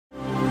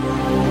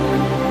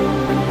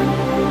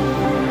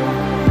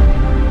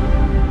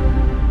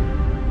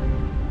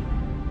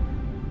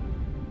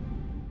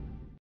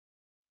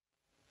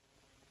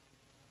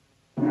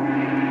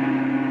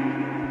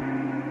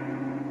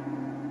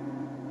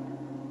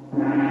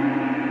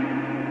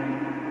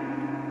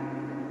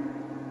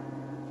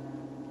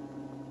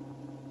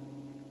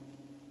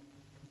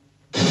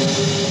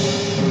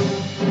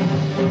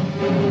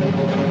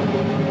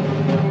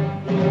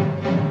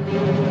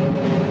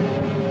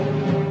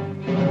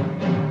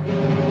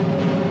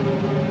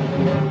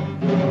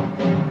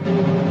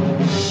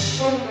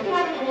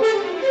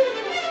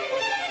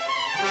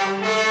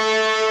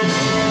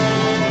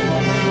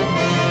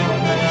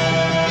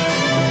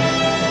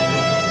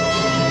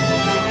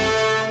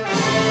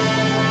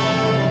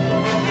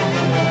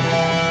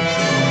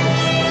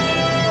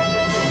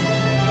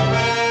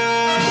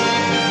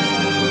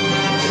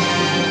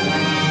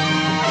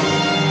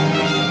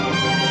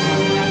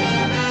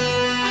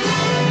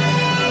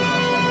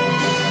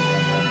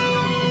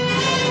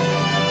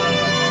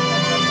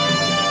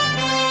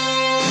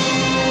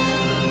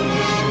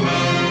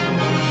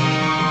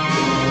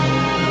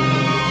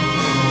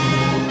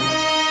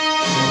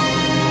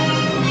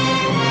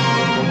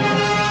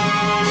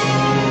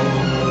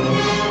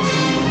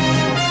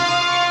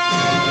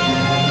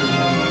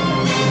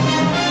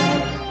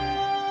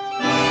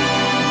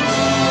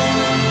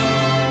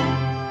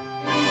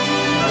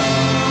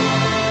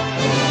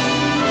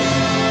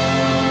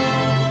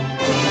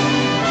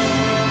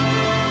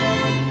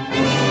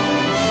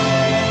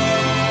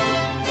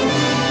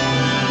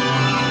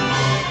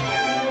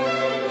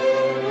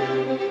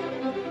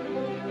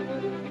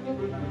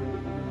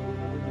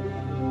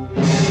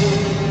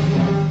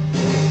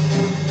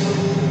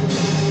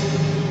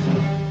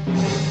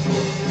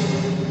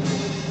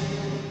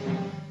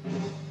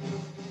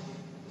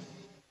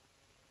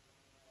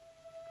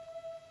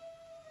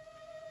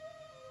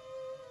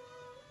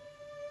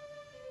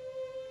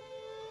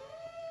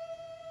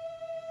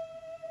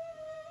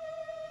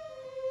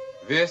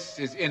This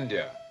is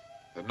India,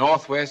 the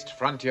Northwest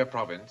Frontier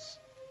Province,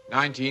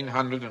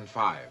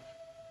 1905,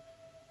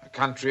 a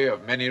country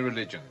of many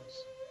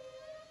religions.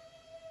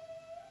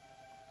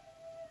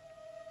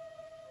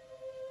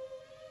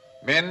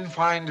 Men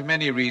find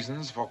many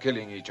reasons for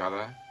killing each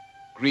other: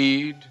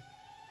 greed,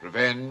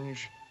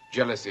 revenge,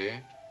 jealousy,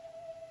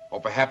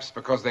 or perhaps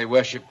because they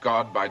worship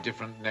God by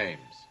different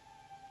names.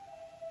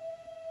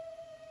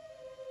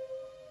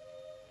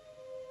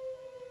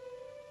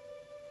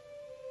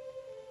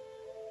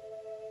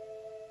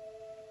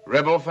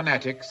 Rebel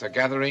fanatics are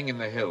gathering in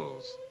the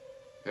hills.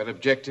 Their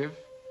objective,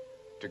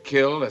 to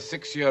kill a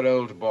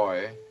 6-year-old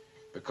boy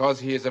because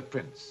he is a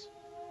prince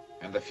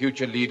and the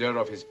future leader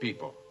of his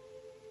people.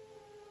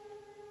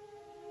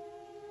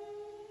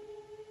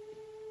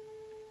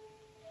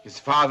 His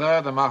father,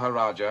 the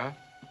Maharaja,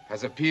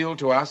 has appealed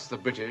to us, the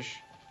British,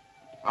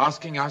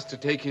 asking us to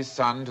take his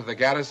son to the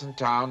garrison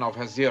town of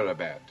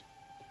Hazirabad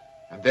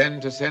and then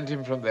to send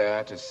him from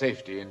there to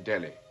safety in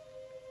Delhi.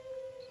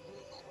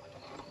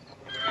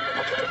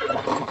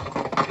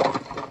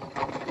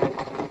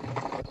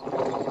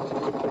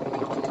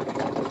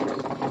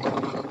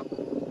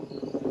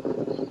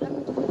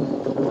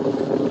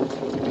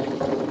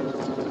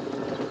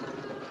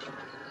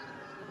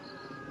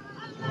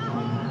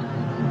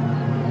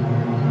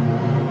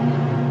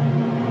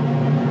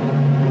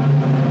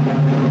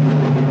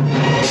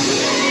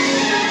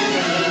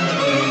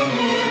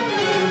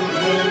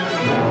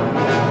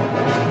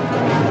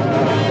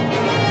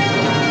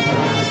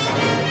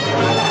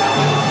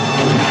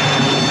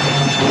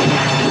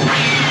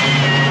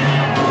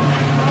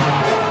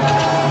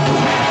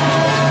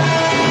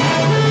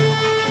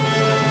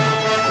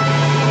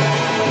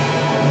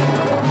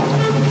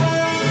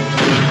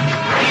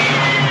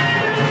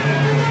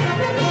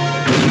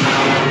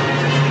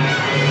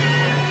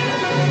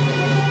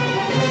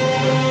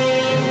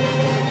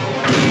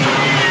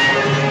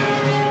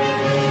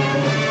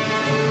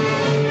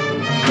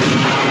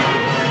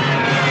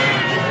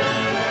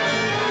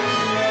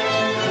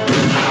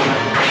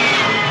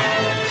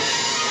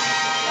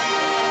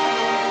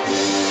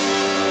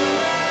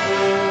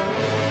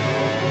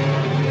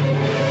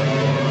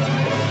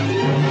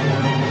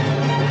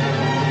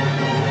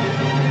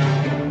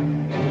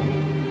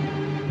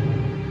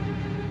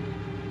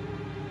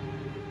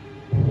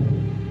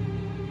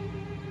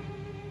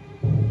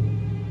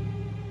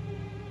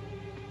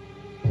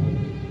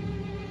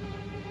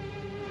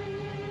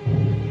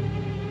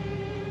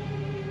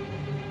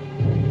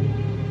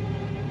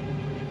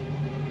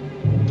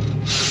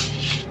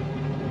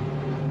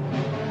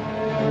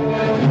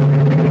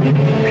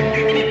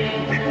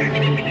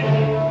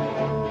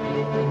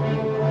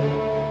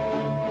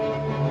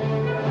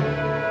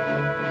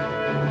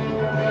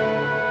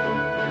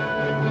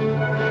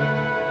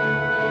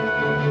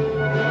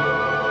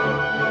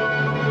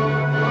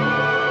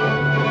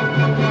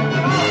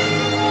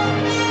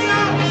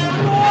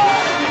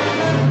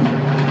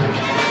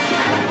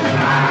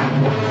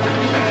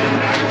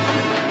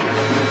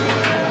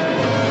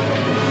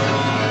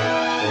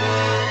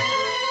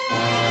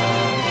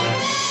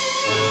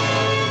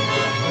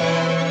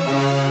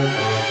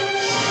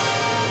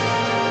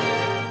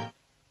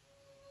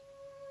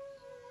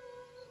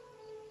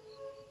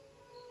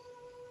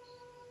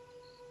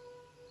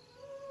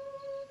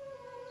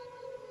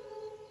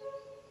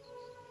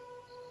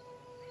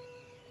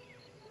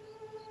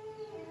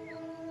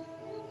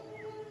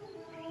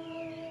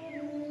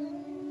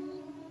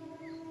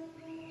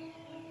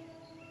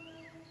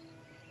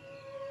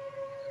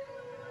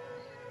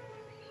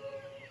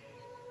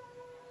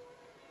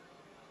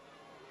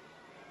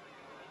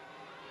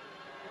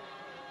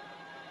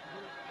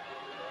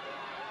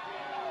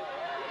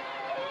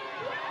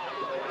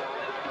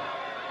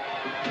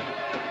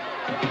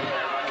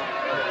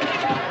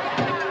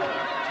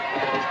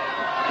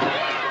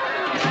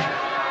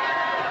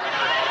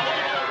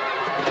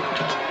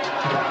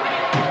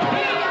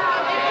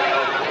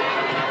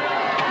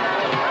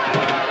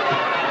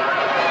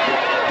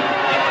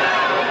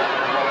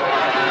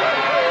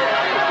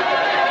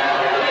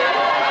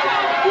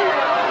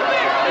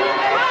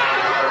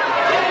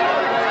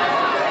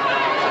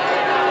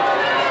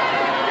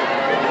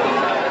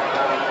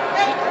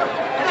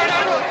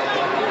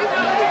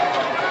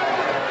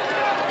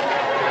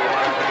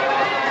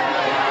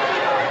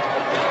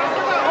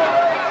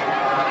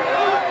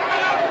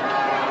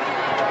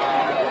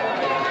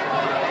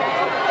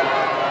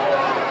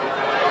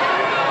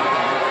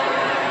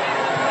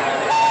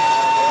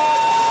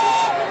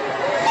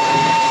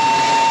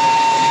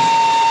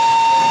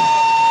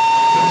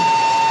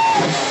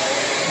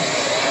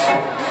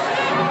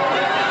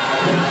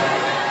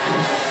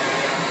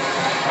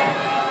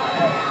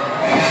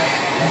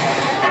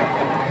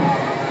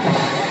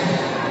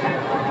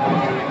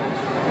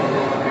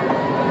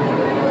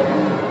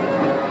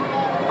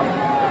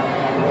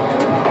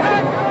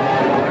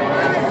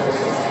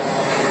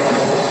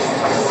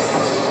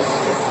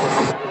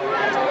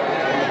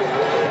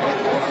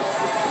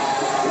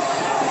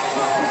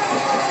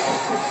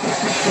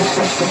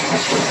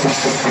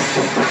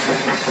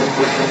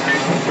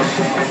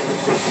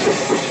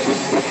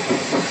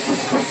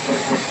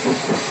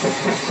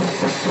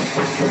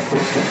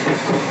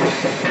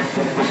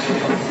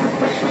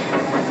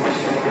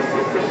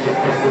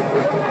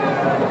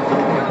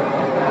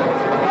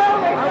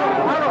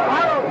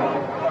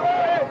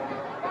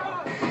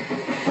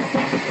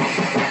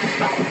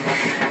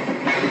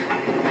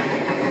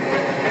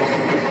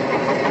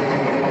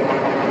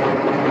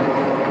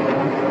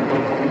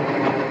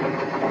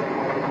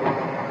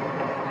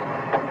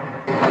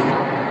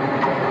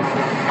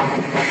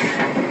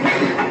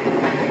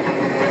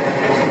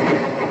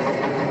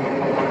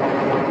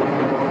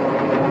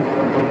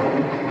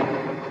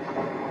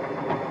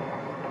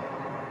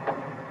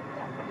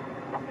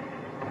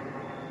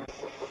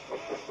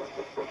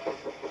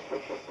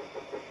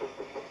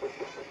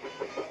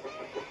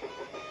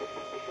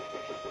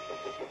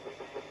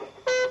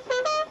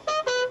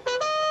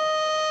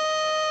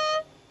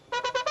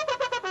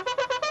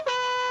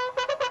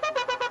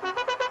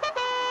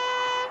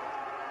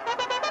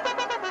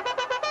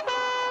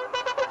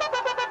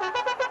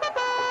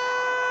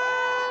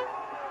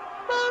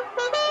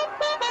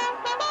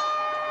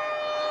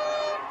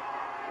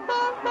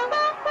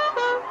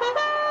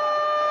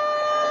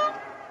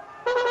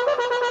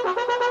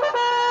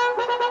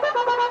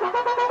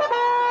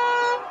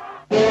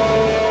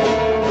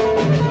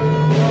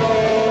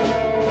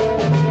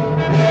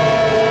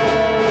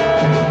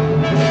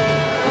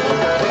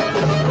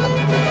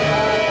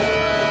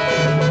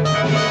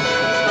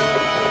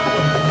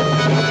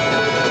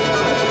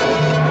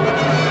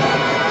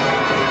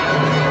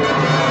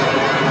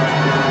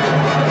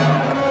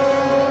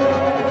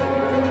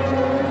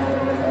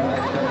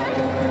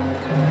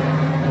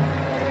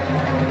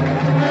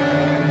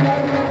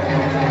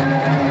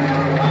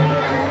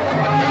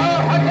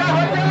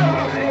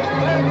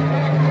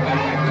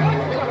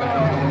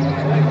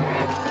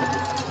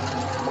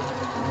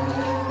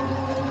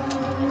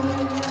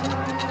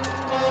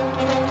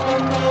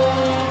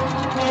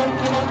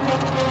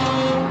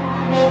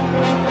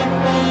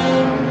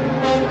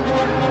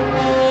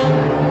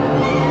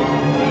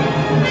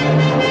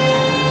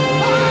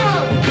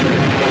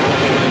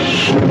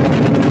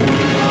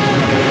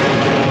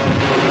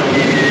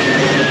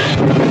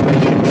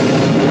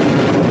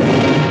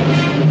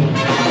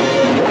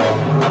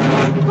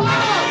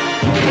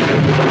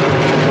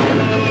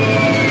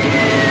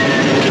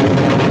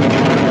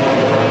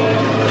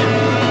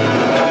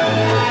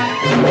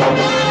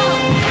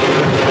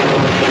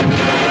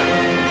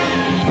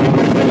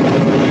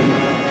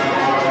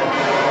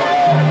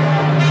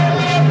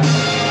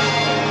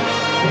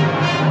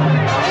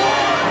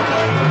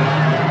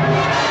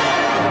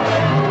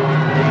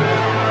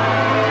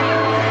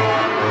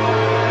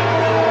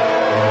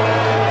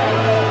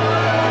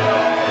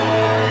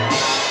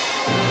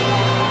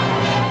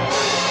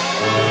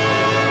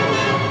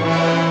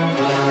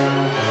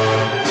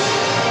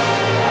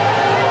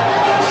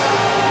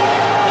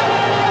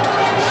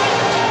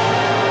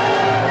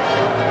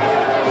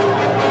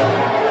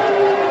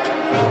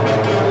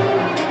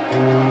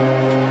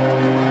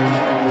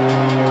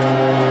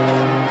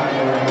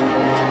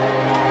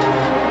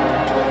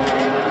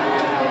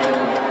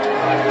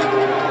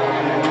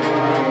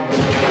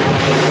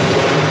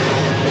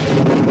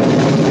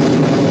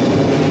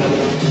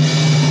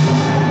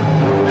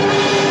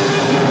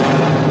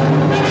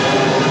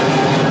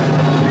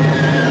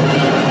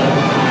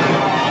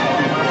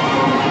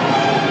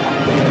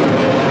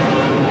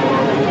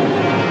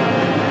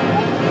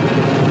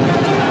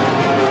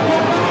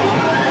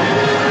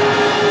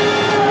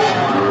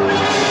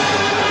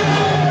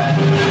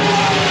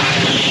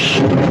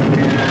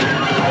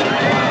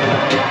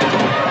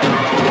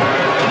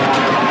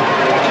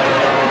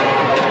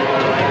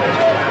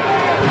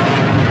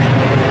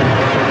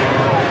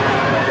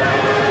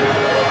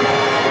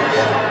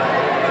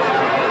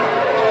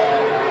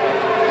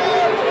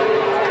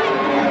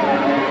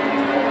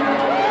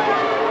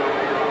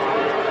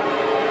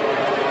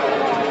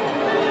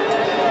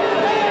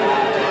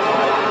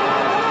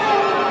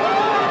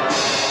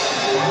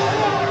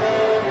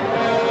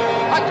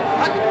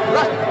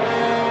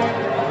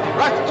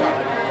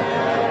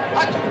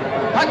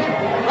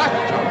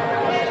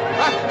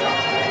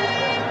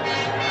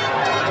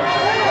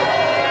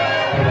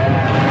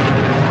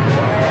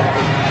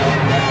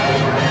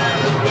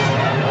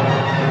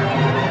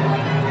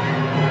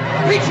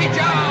 Peachy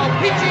Joe!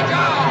 Peachy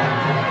Joe!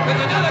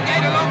 There's another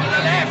gate along to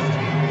the left!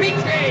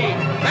 Peachy!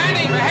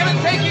 Manning, for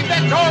heaven's sake, keep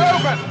that door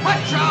open!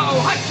 Hutcho!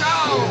 Hutcho!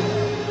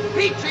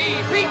 Peachy!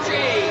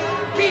 Peachy!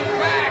 Keep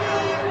back!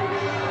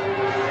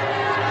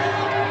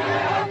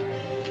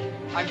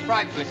 I'm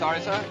frightfully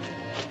sorry, sir.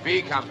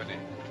 B Company.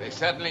 They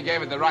certainly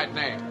gave it the right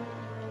name.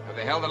 Have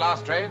they held the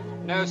last train?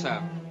 No,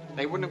 sir.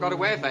 They wouldn't have got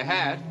away if they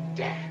had.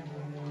 Damn.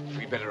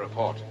 We'd better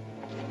report.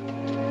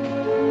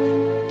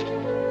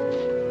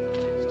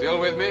 Still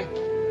with me?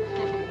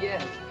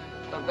 Yes,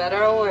 for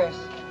better or worse.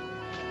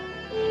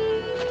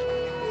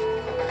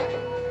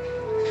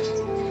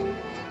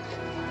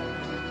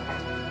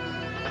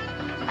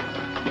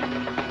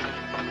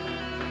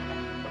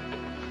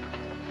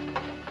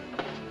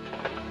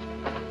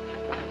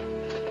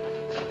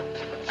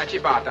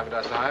 Achhi baat,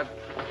 Damodar Sahib.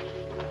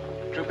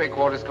 Troop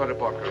headquarters got a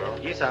report, Karo.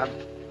 Yes, sir.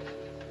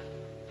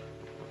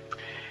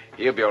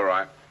 He'll be all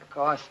right. Of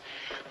course.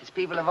 These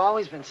people have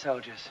always been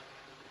soldiers.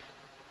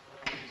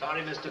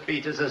 Sorry, Mr.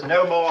 Peters, there's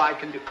no more I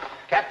can do.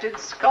 Captain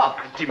Scott.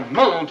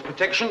 Demand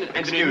protection and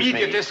Excuse an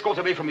immediate me. escort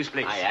away from this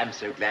place. I am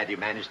so glad you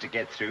managed to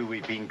get through.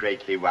 We've been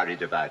greatly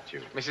worried about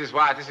you. Mrs.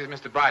 White, this is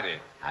Mr. Bridie.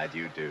 How do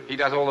you do? He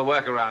does all the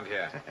work around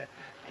here.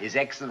 His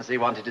Excellency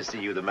wanted to see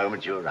you the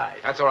moment you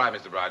arrived. That's all right,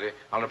 Mr. Bridie.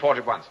 I'll report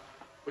at once.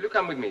 Will you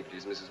come with me,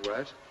 please, Mrs.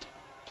 White?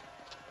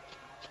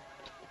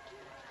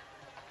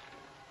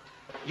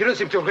 You don't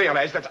seem to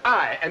realize that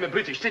I am a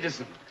British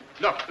citizen.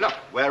 Look, look.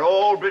 We're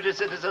all British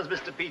citizens,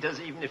 Mr. Peters,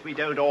 even if we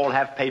don't all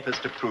have papers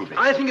to prove it.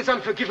 I think it's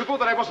unforgivable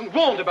that I wasn't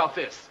warned about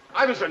this.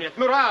 I was only at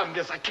Muram,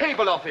 there's a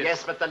cable office.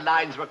 Yes, but the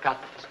lines were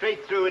cut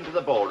straight through into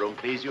the ballroom,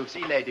 please. You'll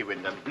see Lady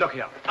Wyndham. Look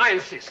here, I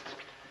insist.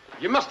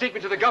 You must take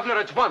me to the governor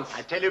at once.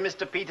 I tell you,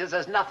 Mr. Peters,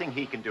 there's nothing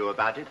he can do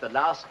about it. The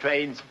last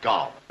train's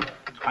gone.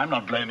 I'm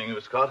not blaming you,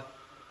 Scott.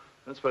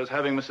 I don't suppose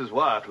having Mrs.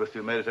 Wyatt with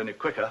you made it any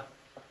quicker.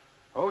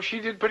 Oh,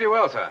 she did pretty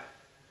well, sir.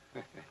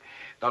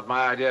 Not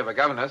my idea of a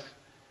governess.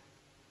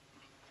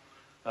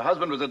 Her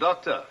husband was a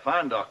doctor,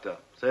 fine doctor.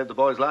 Saved the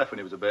boy's life when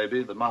he was a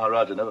baby. The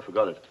Maharaja never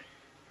forgot it.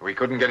 We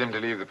couldn't get him to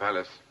leave the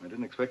palace. I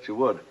didn't expect you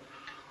would.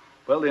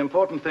 Well, the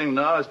important thing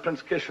now is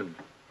Prince Kishan.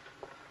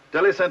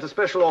 Delhi sent a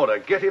special order.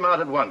 Get him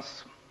out at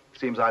once.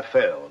 Seems I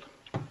failed.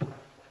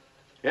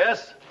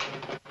 Yes?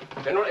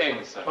 General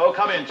Ames, sir. Oh,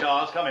 come in,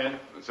 Charles, come in.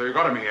 So you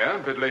got him here, a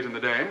bit late in the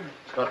day.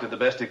 Scott did the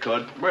best he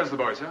could. Where's the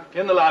boy, sir?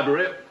 In the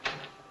library.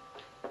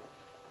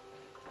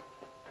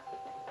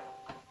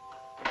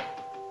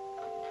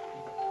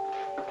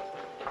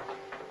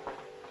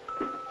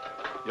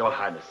 Your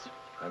Highness,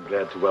 I'm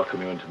glad to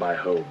welcome you into my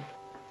home.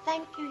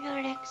 Thank you, Your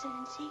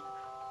Excellency.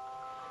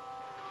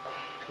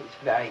 He's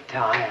very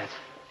tired.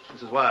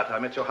 Mrs. Wyatt, I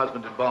met your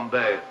husband in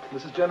Bombay.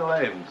 This is General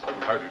Ames.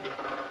 How do you do?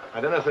 I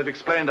don't know if they've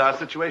explained our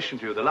situation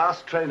to you. The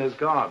last train has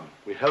gone.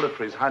 We held it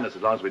for His Highness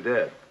as long as we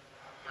dared.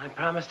 I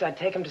promised I'd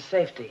take him to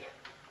safety.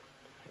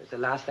 It was the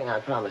last thing I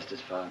promised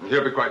his father.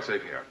 He'll be quite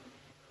safe here.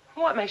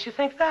 What makes you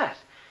think that?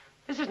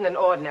 This isn't an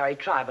ordinary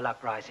tribal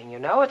uprising, you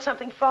know. It's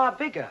something far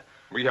bigger.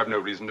 We have no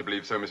reason to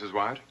believe so, Mrs.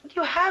 Wyatt.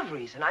 You have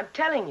reason, I'm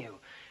telling you.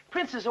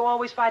 Princes who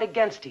always fight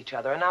against each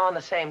other are now on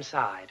the same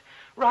side.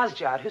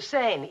 Razjad,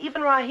 Hussein,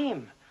 even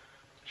Rahim.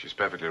 She's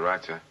perfectly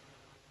right, sir.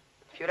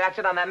 If you'd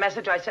acted on that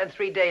message I sent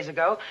 3 days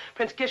ago,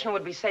 Prince Kishan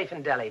would be safe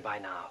in Delhi by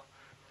now.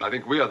 I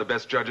think we are the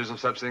best judges of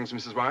such things,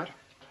 Mrs. Wyatt.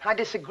 I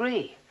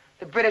disagree.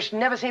 The British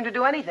never seem to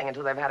do anything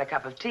until they've had a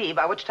cup of tea,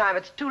 by which time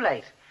it's too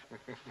late.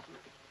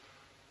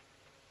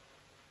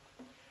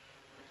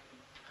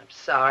 I'm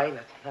sorry,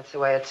 but that's the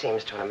way it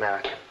seems to an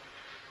American.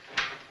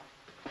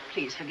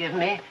 Please forgive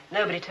me.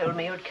 Nobody told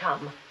me you'd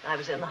come. I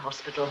was in the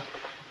hospital.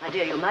 My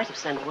dear, you might have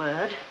sent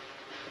word.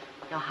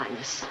 Your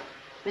Highness.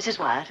 Mrs.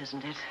 Wyatt,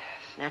 isn't it?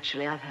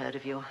 Naturally, I've heard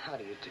of you. How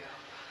do you do?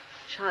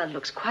 Child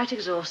looks quite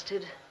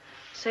exhausted.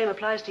 Same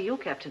applies to you,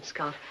 Captain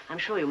Scott. I'm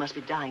sure you must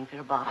be dying for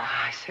a bath.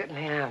 I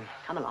certainly am.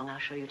 Come along, I'll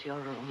show you to your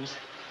rooms.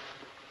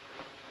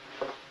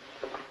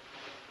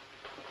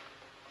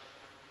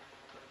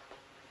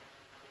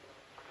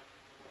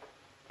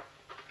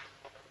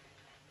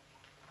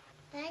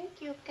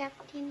 Thank you,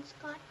 Captain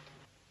Scott.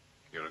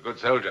 You're a good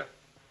soldier.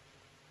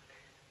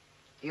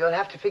 You'll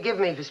have to forgive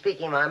me for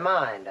speaking my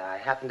mind. I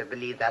happen to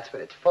believe that's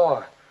what it's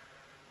for.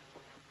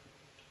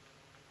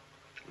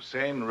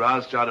 Hussein,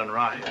 Razjad, and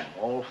Rahim,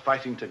 all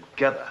fighting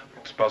together.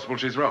 It's possible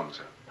she's wrong,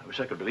 sir. I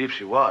wish I could believe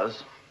she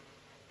was.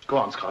 Go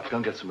on, Scott. Go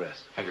and get some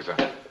rest. Thank you,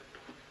 sir.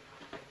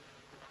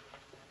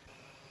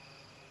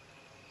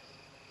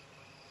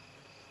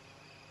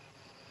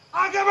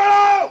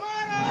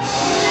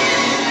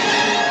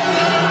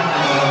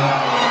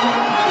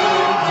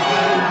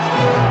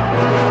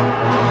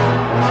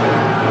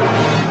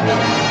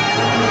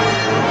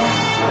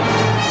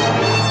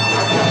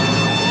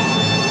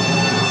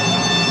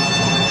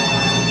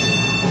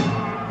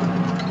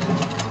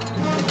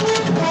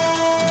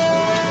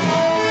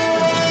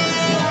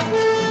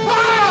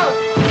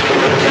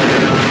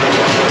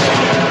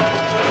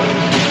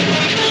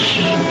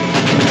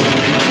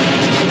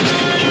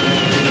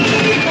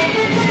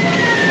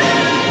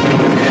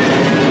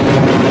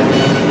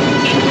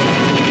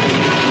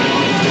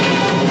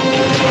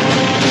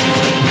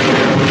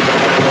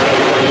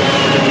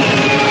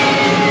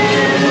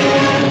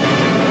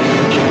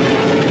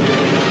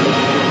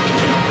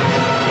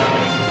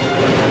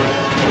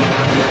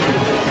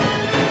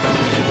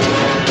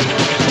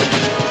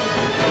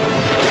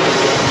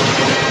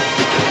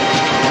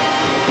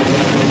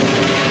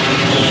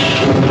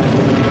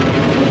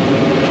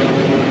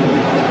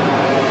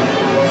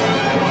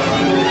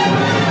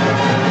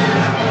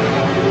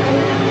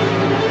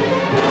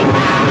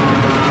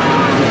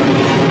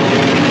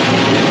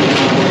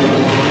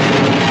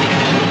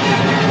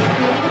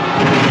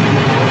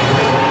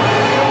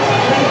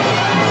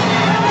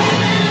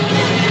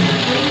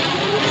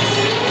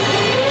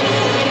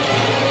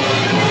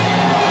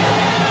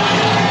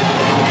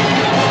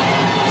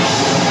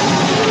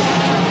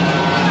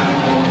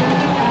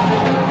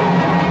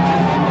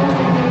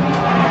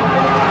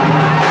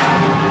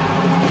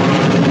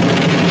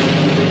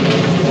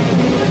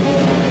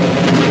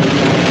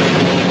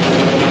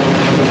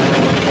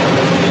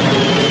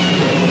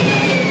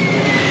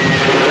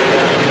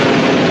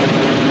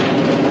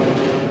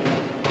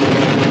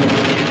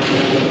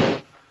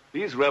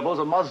 Rebels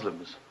are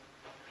Muslims.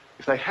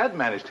 If they had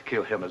managed to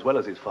kill him as well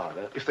as his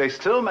father, if they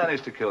still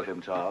manage to kill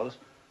him, Charles,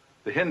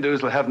 the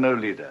Hindus will have no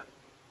leader.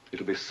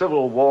 It'll be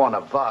civil war on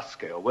a vast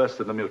scale, worse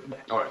than the mutiny.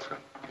 All right, Scott.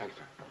 Thank you,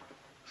 sir.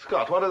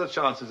 Scott, what are the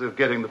chances of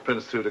getting the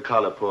prince through to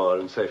Kalapur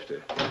in safety?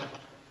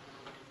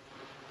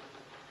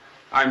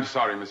 I'm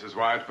sorry, Mrs.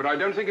 Wyatt, but I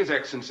don't think His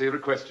Excellency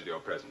requested your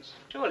presence.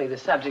 Surely the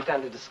subject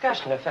under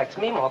discussion affects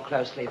me more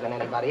closely than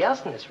anybody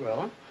else in this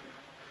room.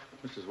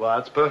 Mrs.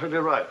 Wyatt's perfectly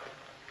right.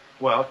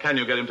 Well, can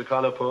you get him to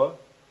Kalapur?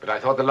 But I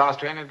thought the last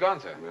train had gone,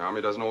 sir. The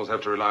army doesn't always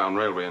have to rely on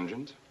railway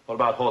engines. What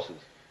about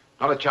horses?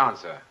 Not a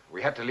chance, sir.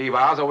 We had to leave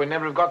ours or we'd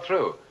never have got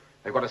through.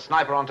 They've got a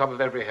sniper on top of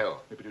every hill.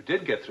 Yeah, but you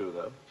did get through,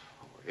 though.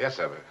 Yes,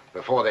 sir, but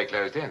before they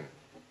closed in.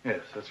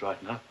 Yes, that's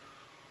right enough.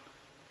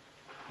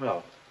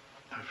 Well,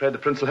 I'm afraid the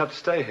prince will have to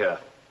stay here.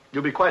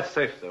 You'll be quite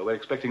safe, though. We're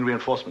expecting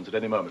reinforcements at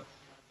any moment.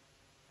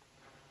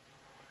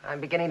 I'm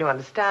beginning to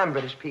understand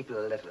British people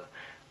a little.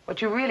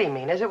 What you really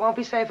mean is it won't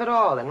be safe at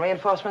all, and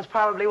reinforcements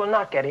probably will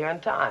not get here in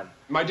time.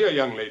 My dear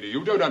young lady,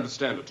 you don't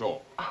understand at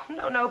all. Oh,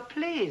 no,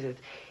 please.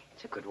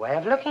 It's a good way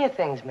of looking at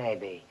things,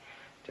 maybe.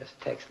 Just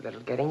takes a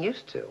little getting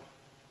used to.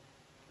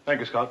 Thank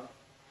you, Scott.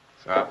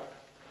 Sir.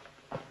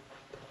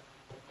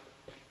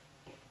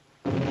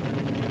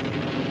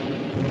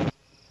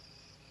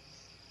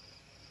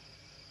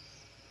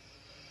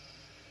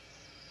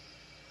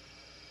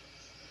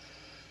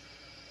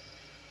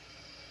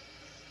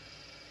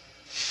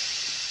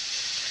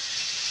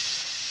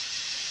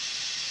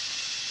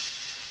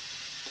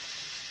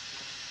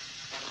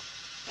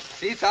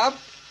 See, Saab,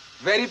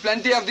 very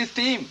plenty of this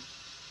team.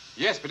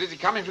 Yes, but is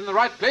it coming from the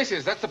right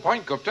places? That's the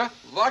point, Gupta.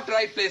 What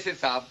right places,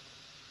 Saab?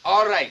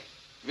 All right.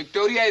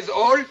 Victoria is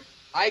old,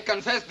 I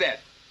confess that.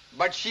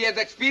 But she has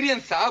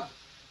experience, Saab.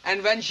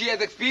 And when she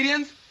has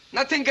experience,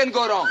 nothing can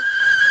go wrong.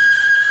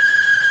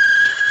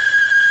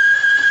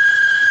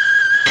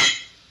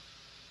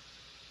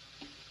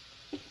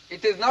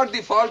 It is not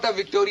the fault of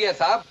Victoria,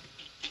 Saab.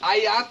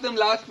 I asked them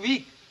last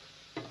week.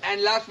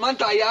 And last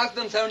month I asked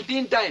them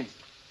 17 times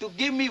to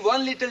give me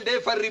one little day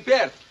for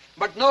repairs.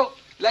 But no,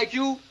 like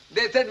you,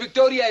 they said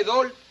Victoria is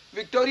old.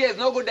 Victoria is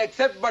no good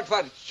except but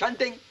for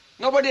shunting.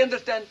 Nobody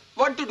understands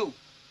what to do.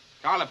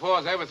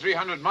 Kalapor's over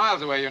 300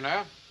 miles away, you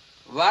know.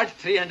 What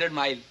 300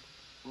 miles?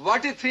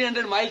 What is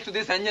 300 miles to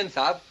this engine,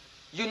 Saab?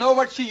 You know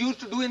what she used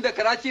to do in the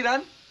Karachi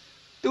run?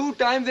 2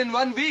 times in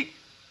 1 week.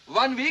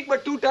 1 week,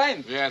 but 2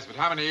 times. Yes, but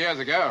how many years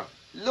ago?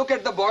 Look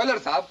at the boiler,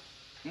 Saab.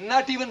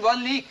 Not even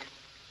 1 leak.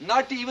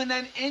 Not even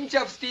an inch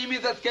of steam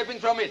is escaping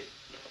from it.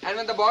 And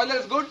when the boiler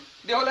is good,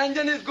 the whole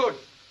engine is good.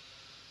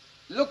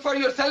 Look for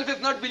yourself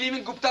if not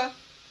believing Gupta.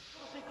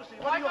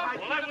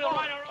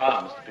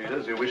 Mr.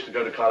 Peters, you wish to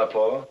go to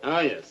Kalapur?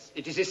 Ah, yes.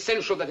 It is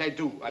essential that I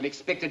do. I'm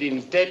expected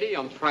in Delhi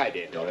on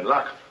Friday. You're in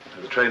luck.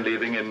 There's a train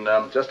leaving in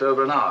just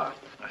over an hour.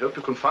 I hope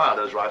you can fire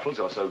those rifles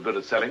you're so good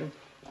at selling.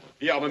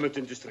 The armament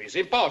industry is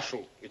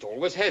impartial. It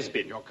always has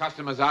been. Your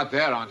customers out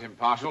there aren't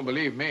impartial,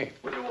 believe me.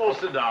 Will you all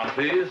sit down,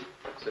 please?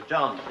 Sir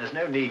John, there's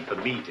no need for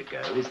me to go,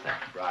 is there?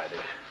 Right.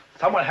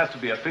 Someone has to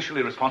be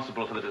officially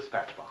responsible for the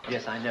dispatch box.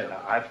 Yes, I know.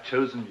 Now, I've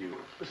chosen you.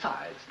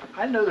 Besides,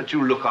 I know that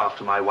you look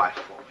after my wife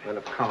for me. Well,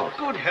 of course.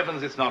 Good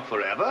heavens, it's not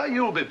forever.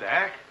 You'll be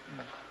back.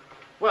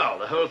 Well,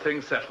 the whole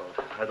thing's settled.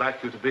 I'd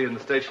like you to be in the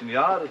station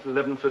yard at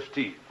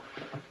 11:15.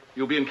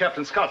 You'll be in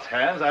Captain Scott's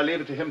hands. I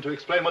leave it to him to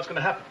explain what's going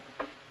to happen.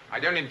 I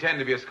don't intend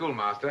to be a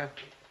schoolmaster,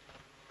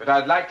 but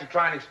I'd like to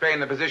try and explain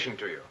the position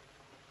to you.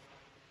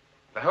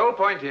 The whole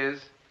point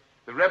is,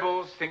 the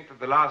rebels think that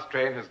the last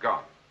train has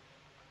gone.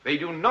 They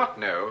do not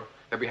know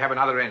that we have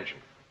another engine.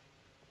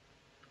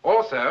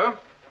 Also,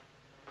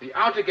 the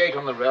outer gate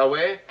on the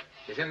railway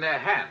is in their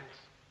hands,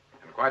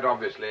 and quite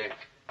obviously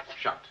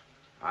shut.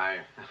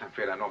 I'm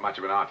afraid I'm not much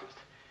of an artist.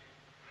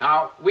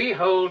 Now, we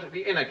hold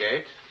the inner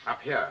gate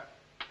up here.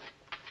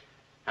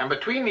 And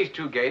between these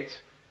 2 gates,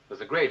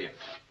 there's a gradient.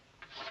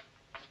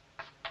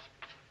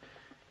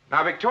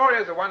 Now,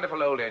 Victoria's a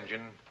wonderful old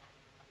engine,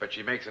 but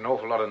she makes an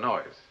awful lot of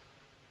noise.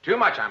 Too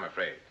much, I'm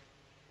afraid.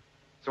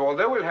 So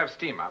although we'll have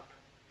steam up,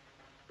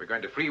 we're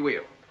going to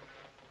freewheel.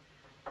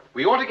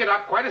 We ought to get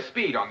up quite a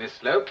speed on this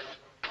slope,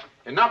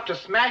 enough to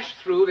smash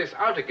through this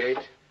outer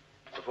gate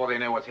before they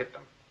know what's hit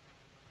them.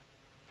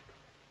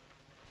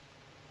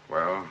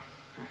 Well,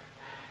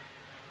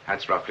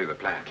 that's roughly the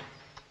plan.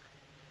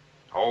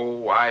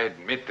 Oh, I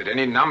admit that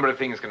any number of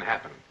things can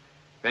happen.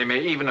 They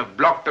may even have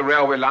blocked the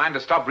railway line to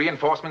stop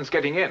reinforcements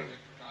getting in.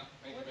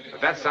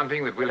 But that's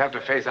something that we'll have to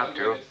face up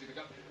to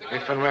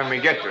if and when we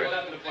get to it.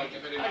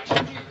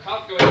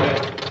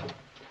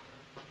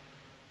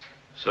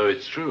 So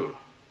it's true.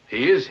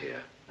 He is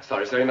here.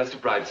 Sorry, sir, he must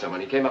have bribed someone.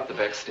 He came up the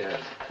back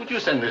stairs. Would you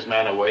send this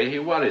man away? He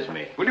worries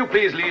me. Will you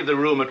please leave the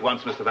room at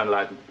once, Mr. Van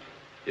Leyden?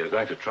 You're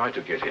going to try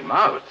to get him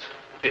out?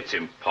 It's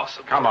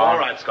impossible. Come on. All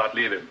right, Scott,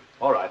 leave him.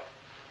 All right.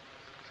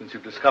 Since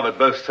you've discovered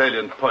both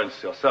salient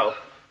points yourself,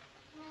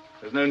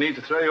 there's no need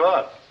to throw you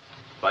out.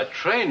 By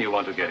train you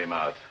want to get him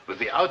out. With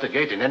the outer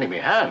gate in enemy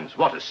hands.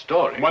 What a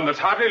story. One that's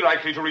hardly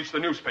likely to reach the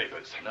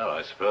newspapers. No,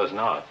 I suppose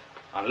not.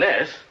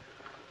 Unless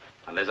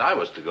I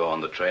was to go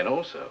on the train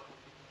also.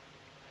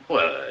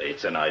 Well,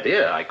 it's an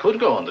idea. I could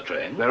go on the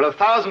train. There are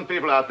 1,000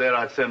 people out there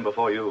I'd send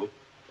before you.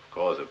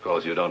 Of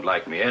course, you don't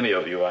like me, any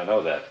of you, I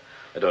know that.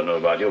 I don't know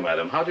about you,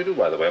 madam. How do you do,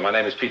 by the way? My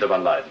name is Peter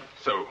Van Leyden.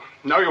 So,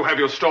 now you have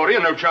your story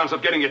and no chance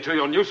of getting it to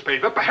your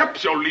newspaper,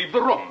 perhaps you'll leave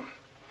the room.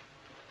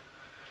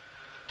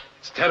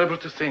 It's terrible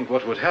to think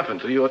what would happen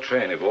to your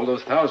train if all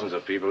those thousands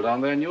of people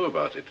down there knew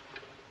about it.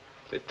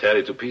 They'd tear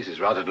it to pieces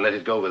rather than let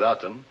it go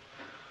without them.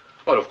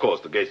 Well, of course,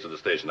 the gates to the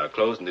station are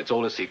closed and it's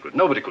all a secret.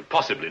 Nobody could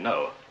possibly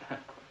know.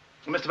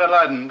 Mr. Van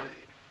Leyden,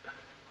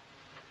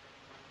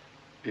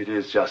 it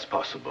is just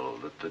possible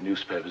that the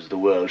newspapers of the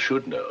world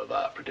should know of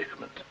our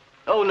predicament.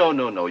 Oh,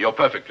 no. You're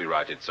perfectly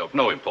right. It's of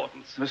no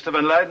importance. Mr.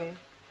 Van Leyden?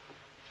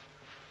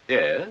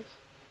 Yes?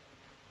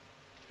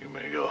 You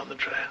may go on the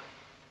train.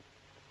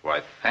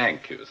 Why,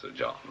 thank you, Sir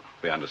John.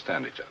 We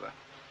understand each other.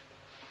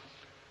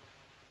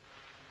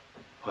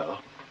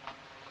 Well,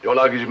 your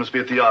luggage must be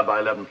at the yard by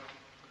 11.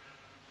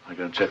 I'm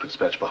going to check the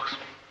dispatch box.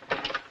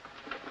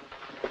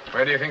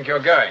 Where do you think you're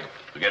going?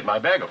 To get my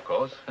bag, of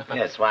course.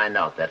 Yes, why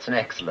not? That's an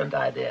excellent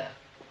idea.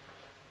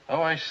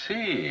 Oh, I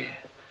see.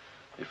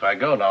 If I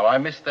go now, I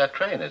miss that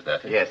train, is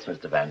that it? Yes,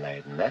 Mr. Van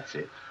Leyden, that's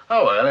it.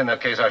 Oh, well, in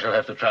that case, I shall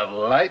have to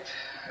travel light.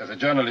 As a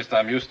journalist,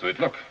 I'm used to it.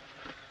 Look,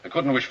 I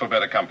couldn't wish for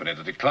better company.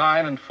 The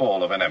decline and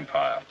fall of an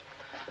empire.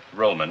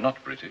 Roman,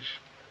 not British.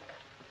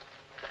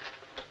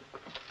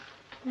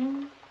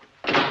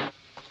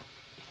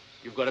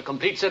 You've got a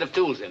complete set of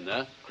tools in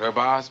there.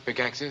 Crowbars,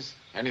 pickaxes,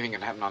 anything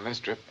can happen on this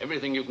trip.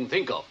 Everything you can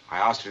think of. I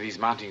asked for these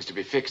mountings to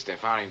be fixed. They're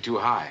firing too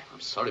high.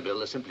 I'm sorry, Bill.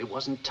 There simply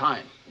wasn't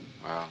time.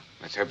 Well,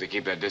 let's hope they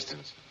keep their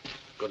distance.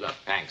 Good luck.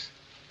 Thanks.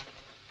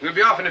 We'll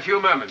be off in a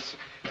few moments.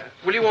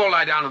 Will you all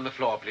lie down on the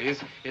floor, please?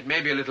 It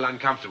may be a little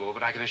uncomfortable,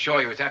 but I can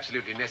assure you it's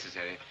absolutely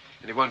necessary,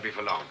 and it won't be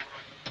for long.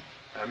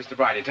 Mr.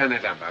 Bridie, turn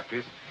that lamp out,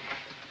 please.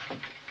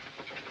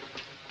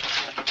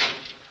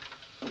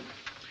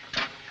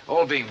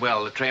 All being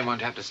well, the train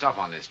won't have to stop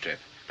on this trip.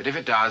 But if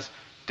it does,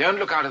 don't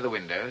look out of the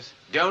windows,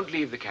 don't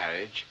leave the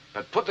carriage,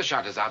 but put the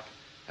shutters up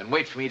and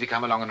wait for me to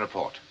come along and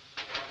report.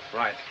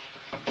 Right.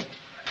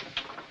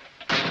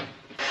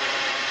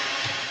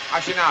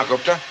 How's she now,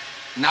 Gupta?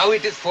 Now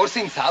it is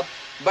forcing, Saab.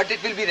 but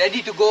it will be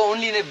ready to go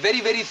only in a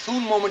very, very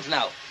soon moment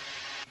now.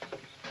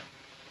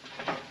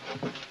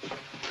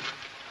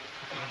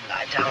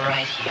 Lie down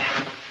right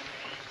here.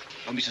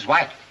 Oh, Mrs.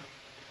 Wyatt.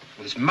 Well,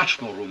 there's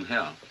much more room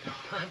here.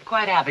 I'm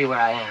quite happy where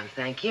I am,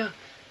 thank you.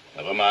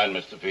 Never mind,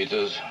 Mr.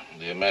 Peters.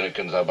 The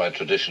Americans are by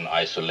tradition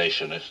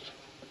isolationist.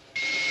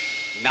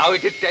 Now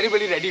it is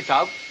terribly ready,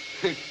 Saab.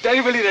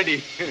 Terribly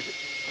ready.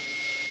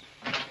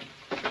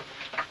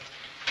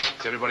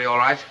 Is everybody all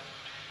right?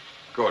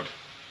 Good.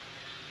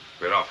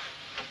 We're off.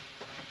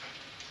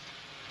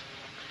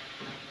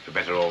 For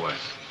better or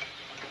worse.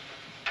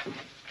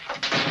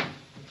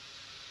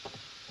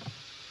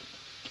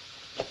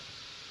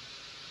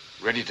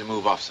 Ready to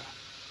move off, sir.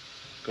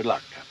 Good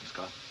luck, Captain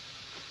Scott.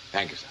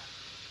 Thank you, sir.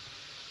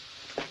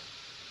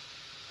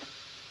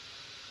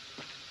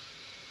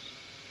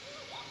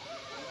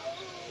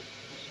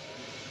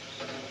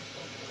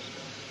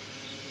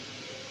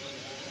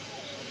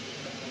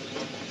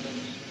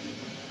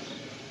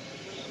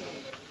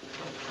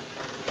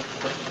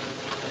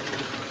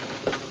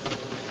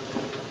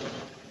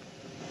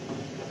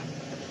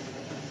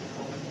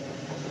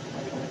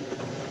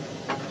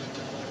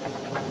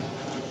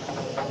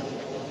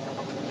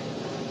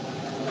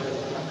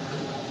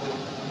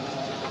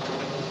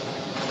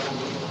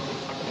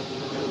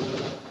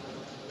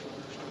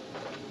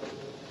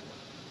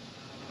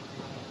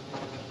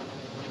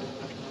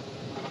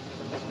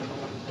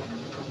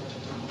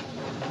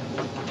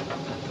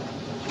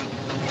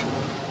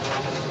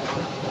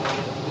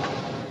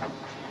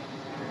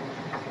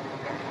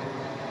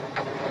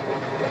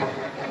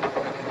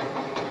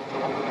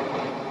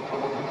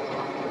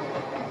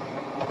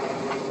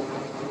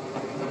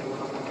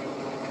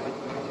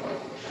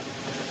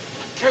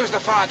 Close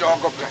the fire door,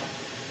 Gupta.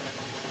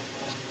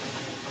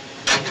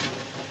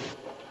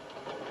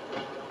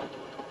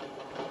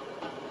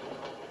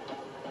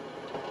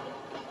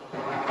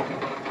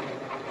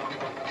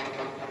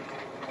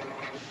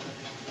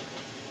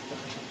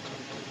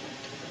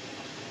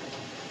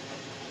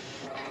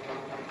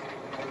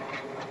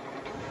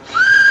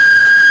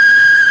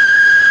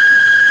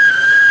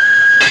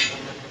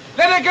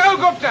 Let it go,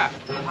 Gupta!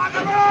 On the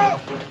move!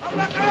 On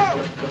the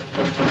move!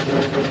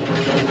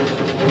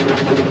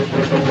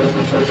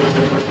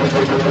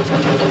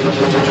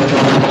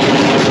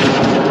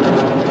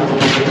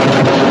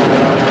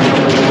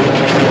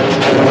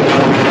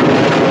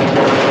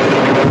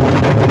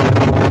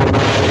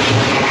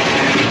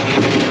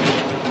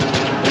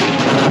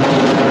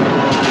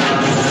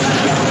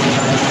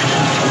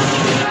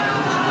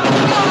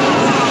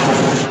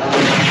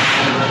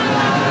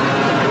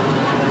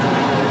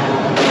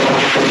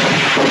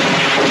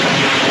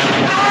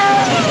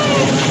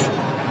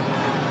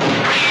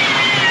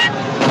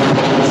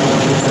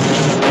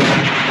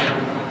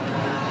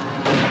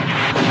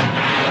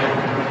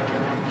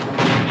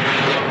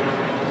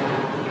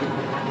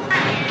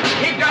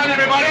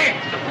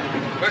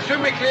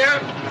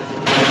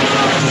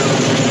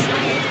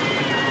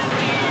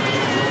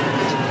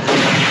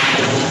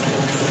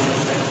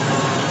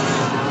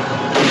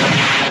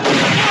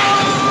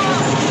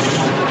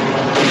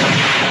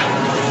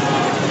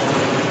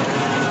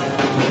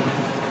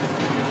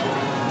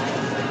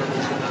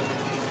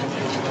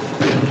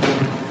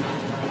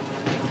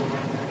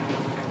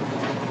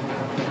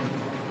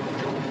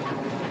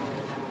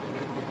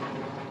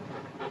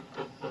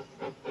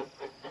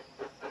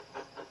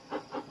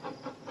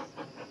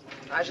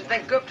 I should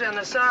think Gupta and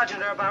the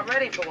sergeant are about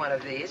ready for one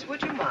of these.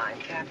 Would you mind,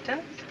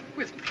 Captain?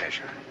 With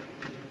pleasure.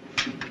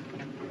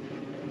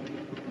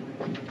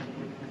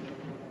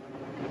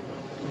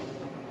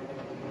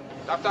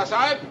 Daftar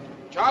Sahib,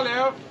 Charlie.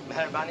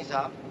 Meherbani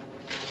Sahib.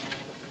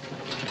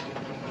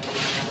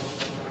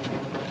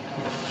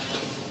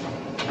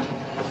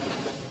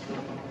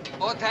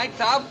 Oh, thanks,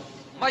 Saab.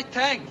 My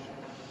thanks.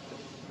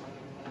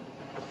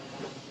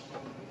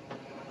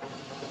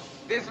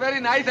 This very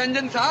nice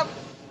engine, Saab.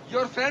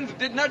 Your friends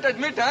did not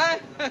admit, huh?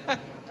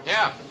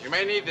 Here, you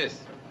may need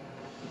this.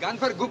 Gun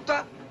for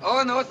Gupta?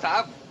 Oh, no,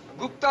 Saab.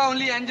 Gupta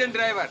only engine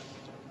driver.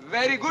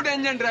 Very good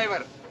engine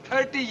driver.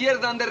 30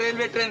 years on the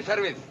railway train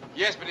service.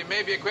 Yes, but it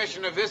may be a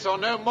question of this or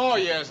no more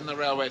years in the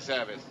railway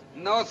service.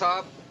 No,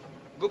 Saab.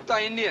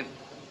 Gupta Indian.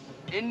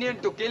 Indian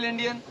to kill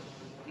Indian?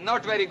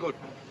 Not very good.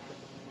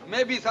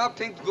 Maybe Saab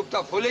thinks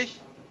Gupta foolish?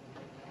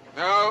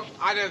 No,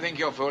 I don't think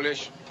you're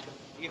foolish.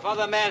 If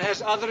other man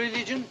has other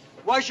religion,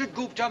 why should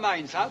Gupta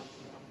mind, Saab?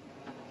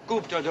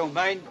 Gupta don't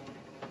mind.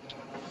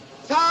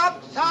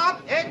 साहब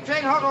साहब एक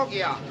train hot हो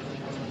गया.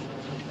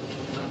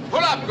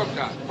 Pull up,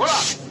 Gupta. Pull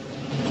up.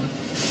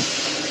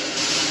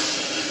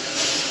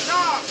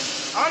 No,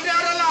 on the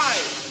other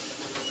line.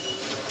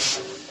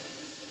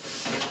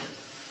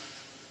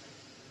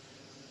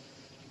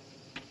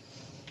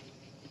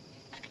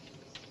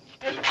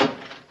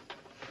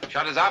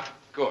 Shutters up.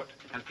 Good.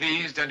 And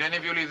please, don't any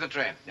of you leave the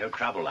train. No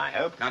trouble, I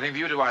hope. Nothing for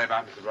you to worry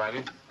about, Mr.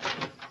 Bridie.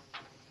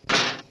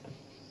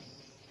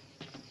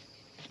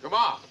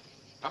 Kumar.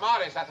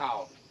 Hamare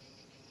Satao.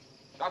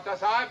 Dr.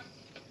 Sahib.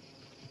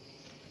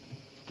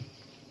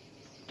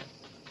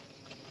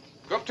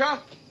 Gupta.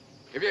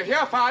 If you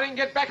hear firing,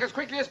 get back as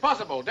quickly as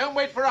possible. Don't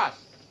wait for us.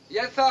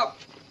 Yes, Saab.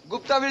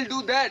 Gupta will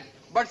do that.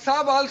 But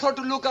Saab also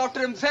to look after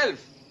himself.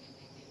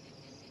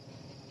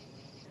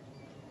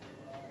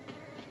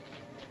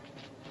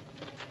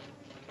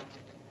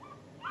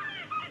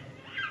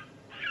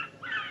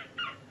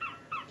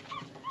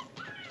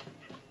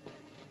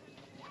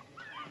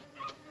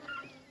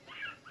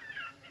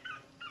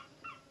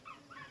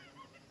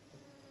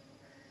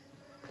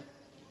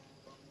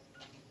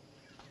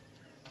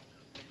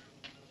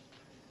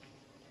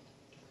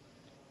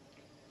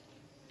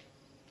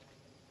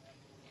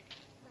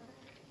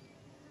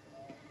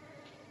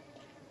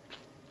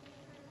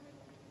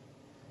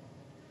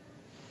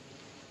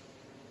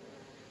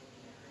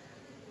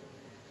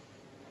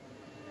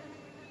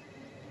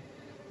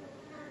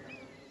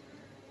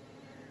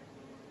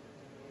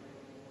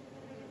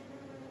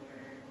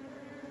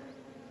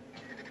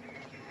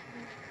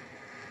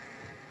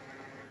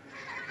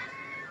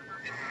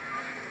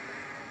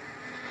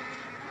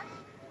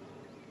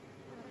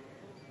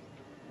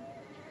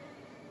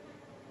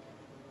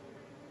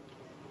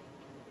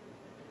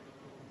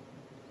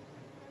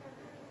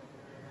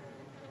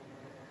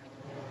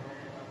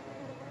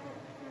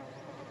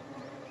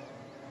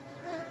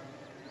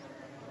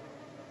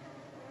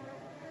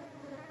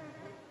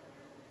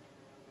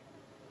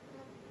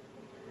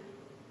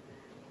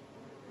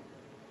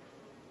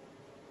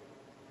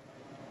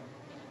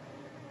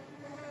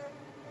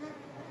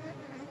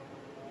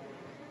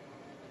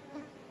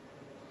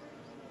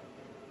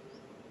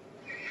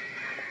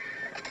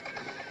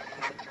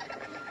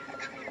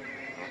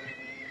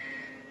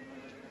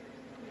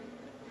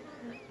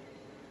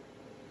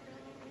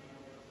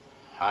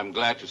 I'm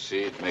glad to see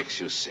it makes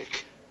you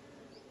sick.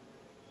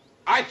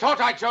 I thought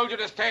I told you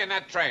to stay in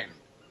that train.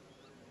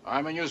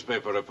 I'm a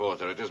newspaper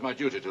reporter. It is my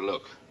duty to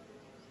look.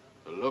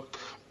 To look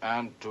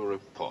and to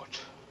report.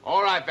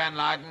 All right, Van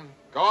Leyden.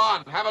 Go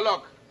on, have a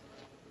look.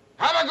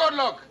 Have a good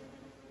look.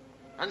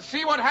 And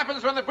see what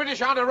happens when the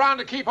British aren't around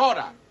to keep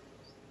order.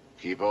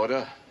 Keep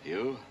order?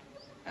 You?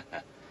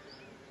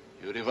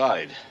 You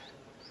divide.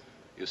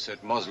 You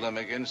set Muslim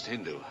against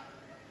Hindu.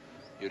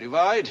 You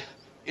divide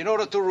in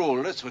order to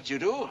rule. That's what you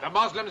do. The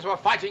Muslims were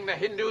fighting the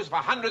Hindus for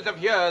hundreds of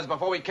years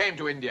before we came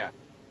to India.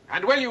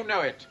 And well, you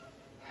know it.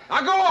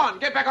 Now go on,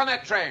 get back on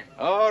that train.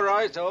 All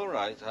right,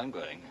 I'm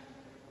going.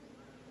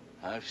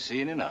 I've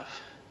seen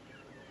enough.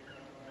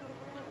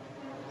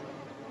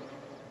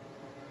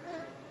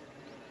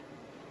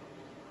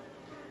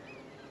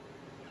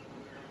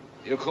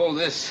 You call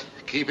this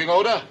keeping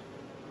order?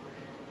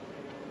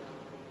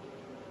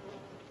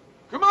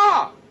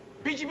 Kumar!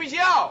 Pichi pichi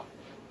ao!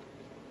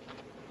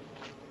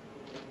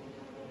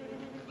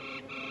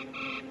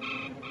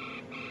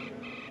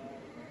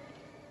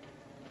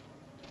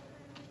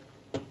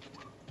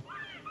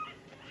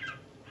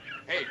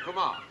 Hey,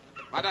 Kumar,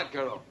 Madat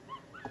karo.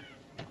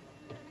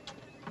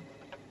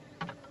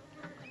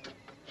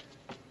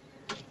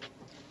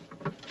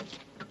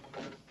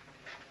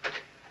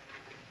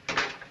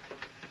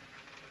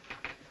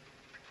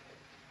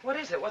 What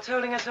is it? What's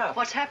holding us up?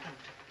 What's happened?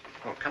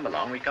 Oh, come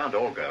along. We can't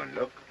all go and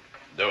look.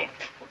 Don't.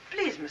 Well,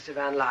 please, Mr.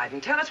 Van Leyden,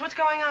 tell us what's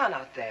going on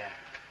out there.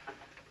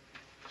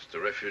 It's the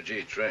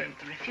refugee train.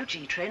 The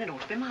refugee train, it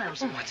ought to be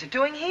miles away. What's it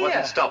doing here? What's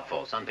it stop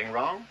for? Something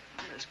wrong?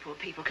 Those poor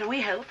people. Can we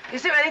help?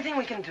 Is there anything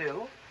we can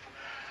do?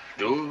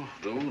 Do?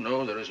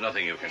 No, there is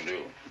nothing you can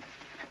do.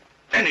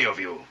 Any of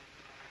you.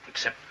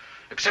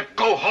 Except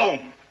go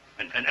home.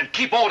 And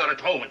keep order at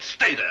home and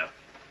stay there.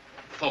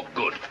 For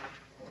good.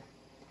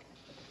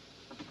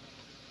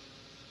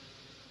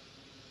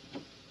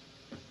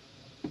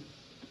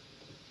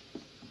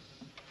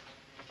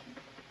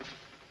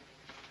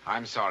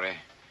 I'm sorry.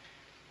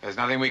 There's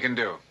nothing we can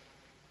do.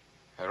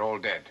 They're all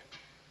dead.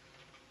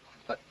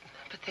 But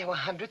there were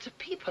hundreds of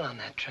people on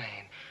that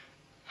train.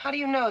 How do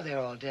you know they're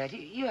all dead?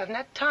 You haven't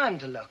had time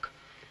to look.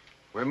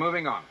 We're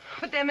moving on.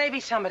 But there may be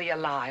somebody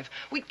alive.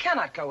 We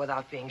cannot go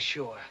without being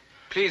sure.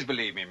 Please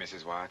believe me,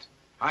 Mrs. Wyatt.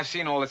 I've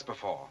seen all this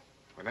before.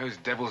 When those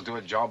devils do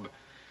a job,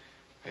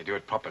 they do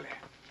it properly.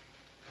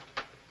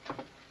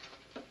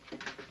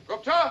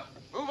 Gupta,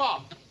 move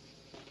on.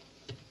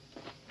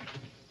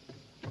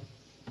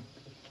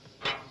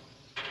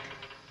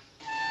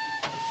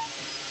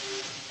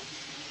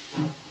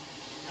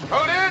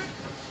 Hold it!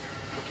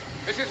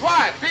 Mrs.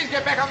 Wyatt, please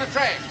get back on the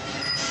train.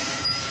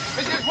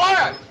 Mrs.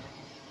 Wyatt!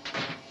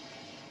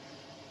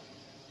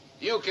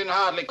 You can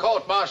hardly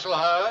court-martial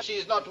her.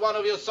 She's not one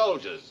of your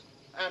soldiers.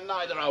 And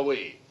neither are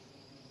we.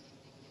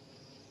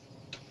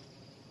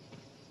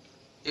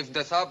 If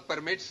the Saab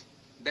permits,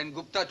 then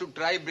Gupta to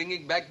try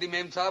bringing back the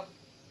Mem Saab?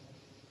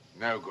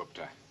 No,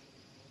 Gupta.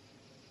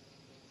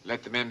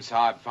 Let the Mem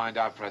Saab find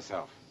out for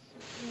herself.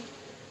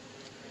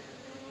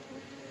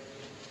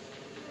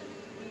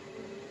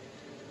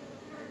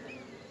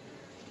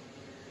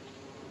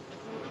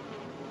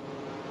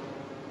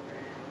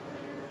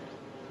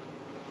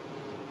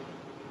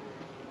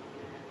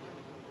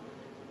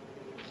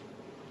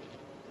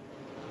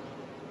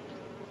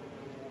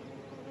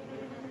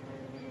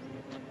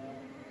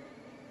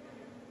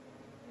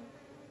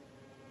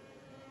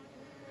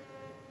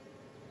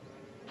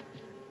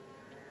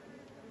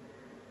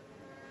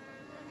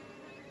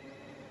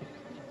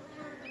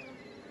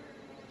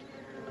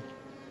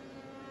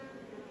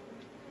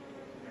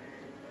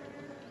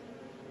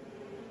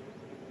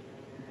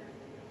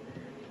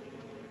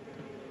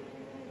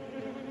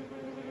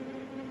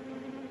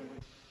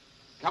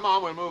 Come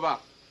on, we'll move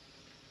up.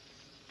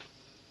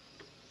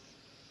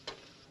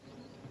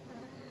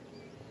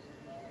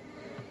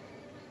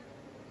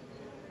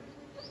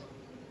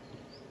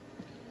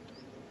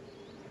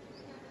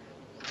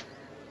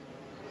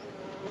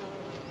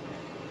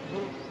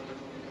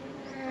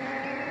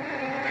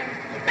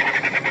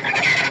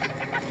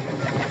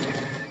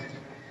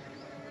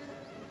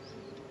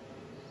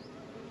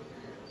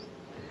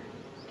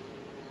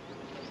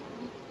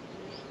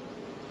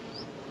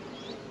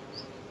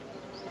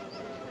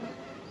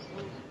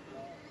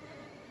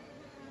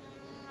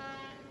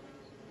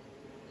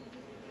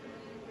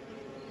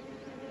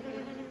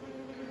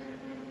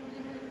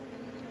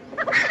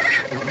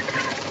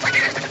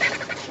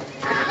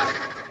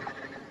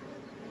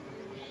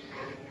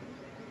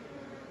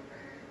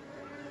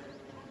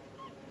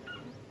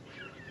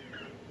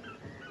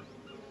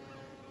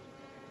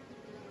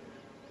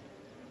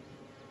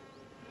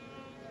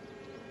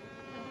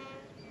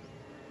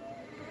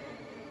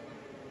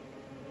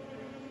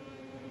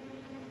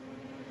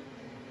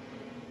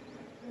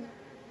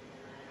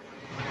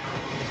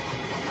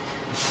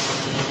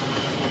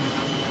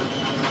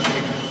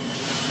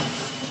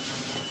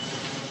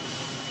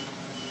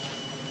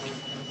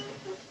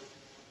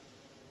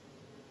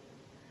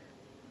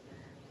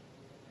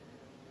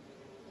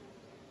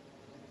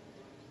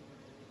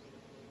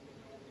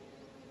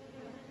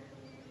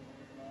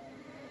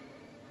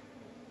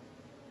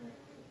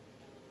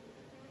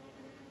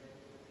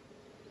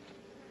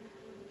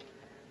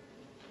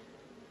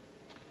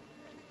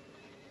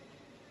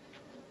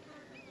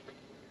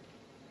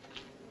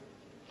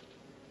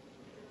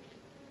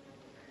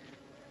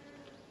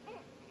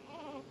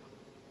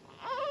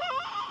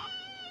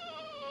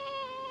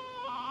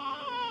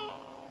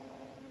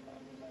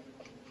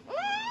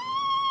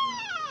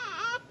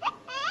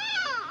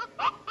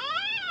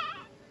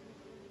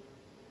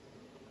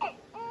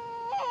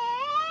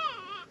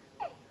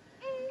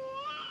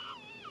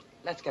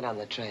 Let's get on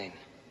the train.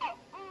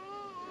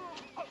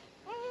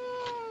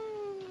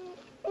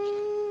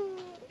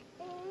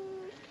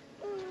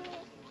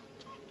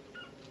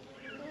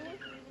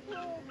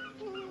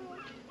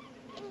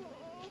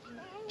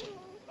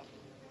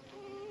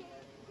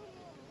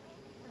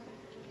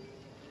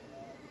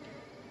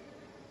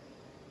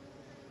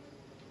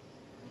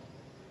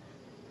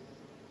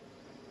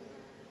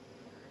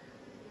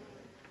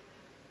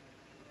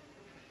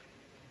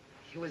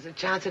 He was a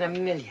chance in a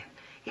million.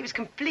 He was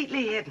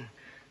completely hidden.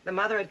 The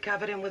mother had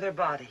covered him with her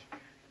body.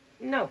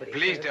 Nobody.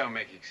 Please don't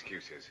make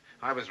excuses.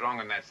 I was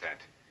wrong, and that's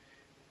that.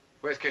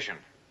 Where's Kishan?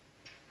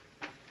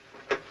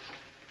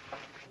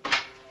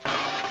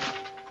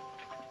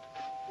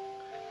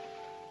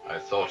 I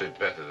thought it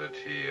better that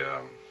he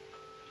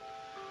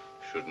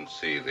shouldn't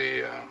see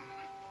the.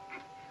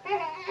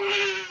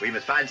 We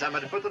must find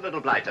somewhere to put the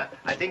little blighter.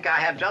 I think I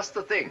have just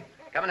the thing.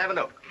 Come and have a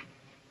look.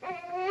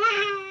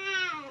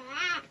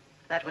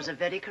 That was a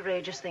very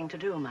courageous thing to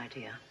do, my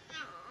dear.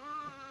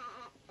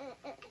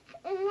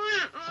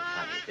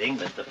 Funny thing,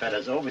 but the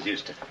fellas always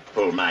used to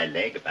pull my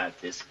leg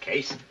about this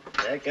case.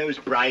 There goes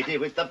Bridie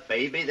with the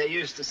baby, they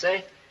used to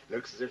say.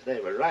 Looks as if they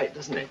were right,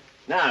 doesn't it?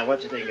 Now, what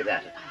do you think of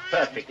that? A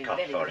perfect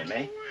cot for him,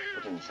 eh?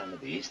 Put in some of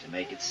these to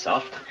make it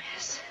soft.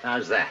 Yes.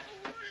 How's that?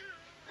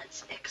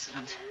 That's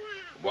excellent.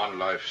 One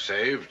life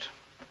saved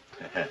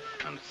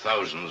and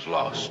thousands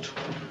lost.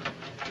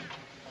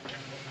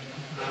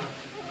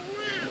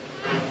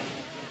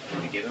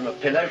 Can you give him a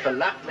pillow for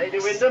luck, Lady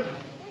Wyndham?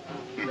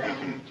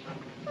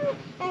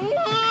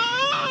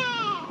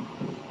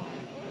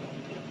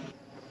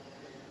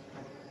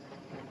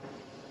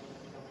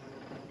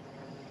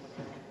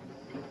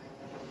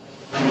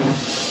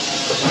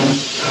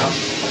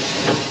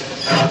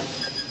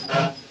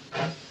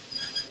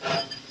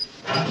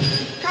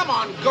 Come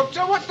on,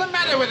 Gupta, what's the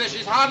matter with her?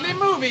 She's hardly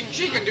moving.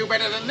 She can do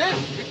better than this.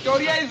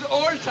 Victoria is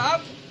old,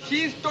 Saab.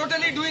 She's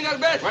totally doing her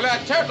best. Well,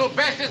 her total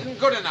best isn't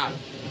good enough.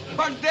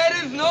 But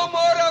there is no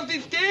more of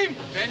this team.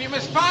 Then you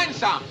must find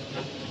some.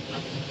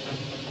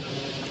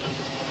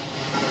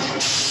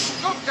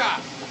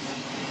 Gupta!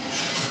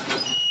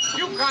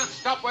 You can't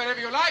stop wherever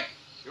you like.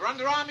 You're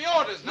under army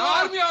orders, No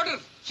army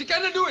orders. She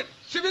cannot do it.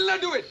 She will not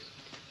do it.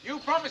 You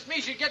promised me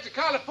she'd get to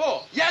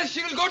Kalapur. Yes,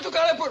 she will go to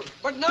Kalapur,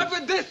 but not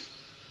with this.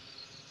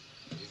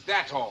 Is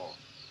that all?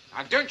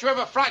 Now, don't you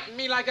ever frighten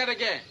me like that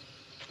again.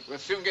 We'll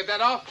soon get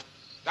that off.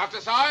 Dr.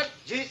 Saab?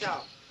 Ji,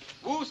 Saab.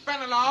 Woo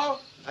Spanalao?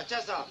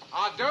 Acha, Saab.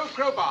 Ardo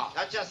Crowbar?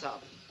 Acha,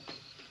 Saab.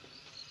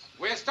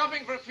 We're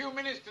stopping for a few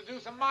minutes to do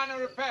some minor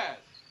repairs.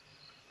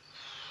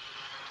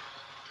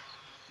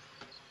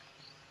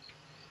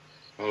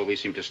 Oh, we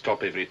seem to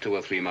stop every 2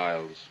 or 3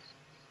 miles.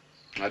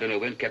 I don't know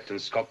when Captain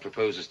Scott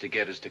proposes to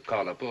get us to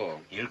Kalapur.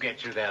 You'll get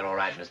through there all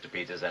right, Mr.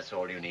 Peters. That's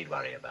all you need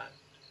worry about.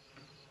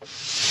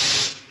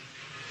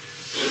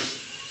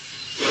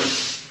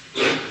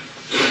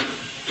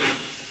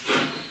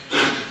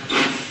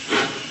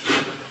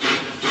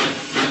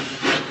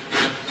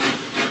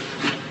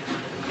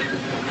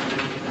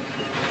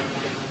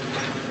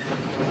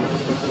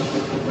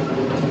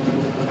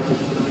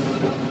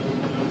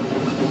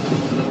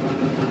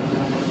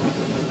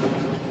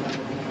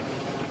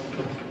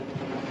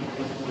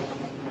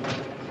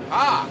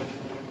 Ah,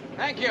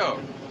 thank you.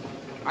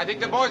 I think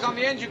the boys on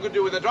the engine could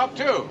do with a drop,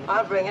 too.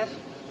 I'll bring it.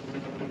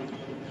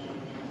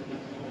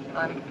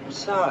 I'm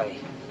sorry.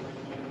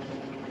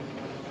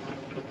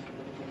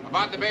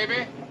 About the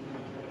baby?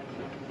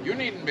 You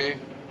needn't be.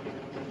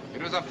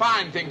 It was a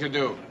fine thing to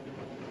do.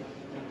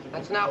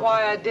 That's not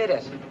why I did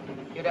it.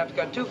 You'd have to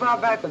go too far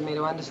back with me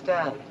to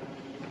understand.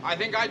 I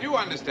think I do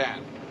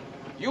understand.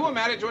 You were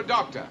married to a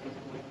doctor.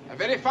 A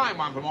very fine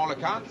one from all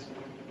accounts.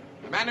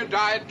 A man who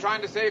died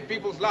trying to save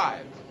people's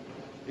lives.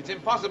 It's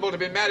impossible to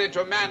be married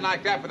to a man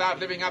like that without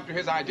living up to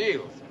his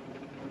ideals.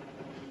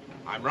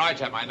 I'm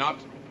right, am I not?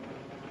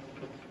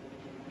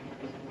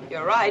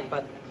 You're right,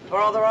 but for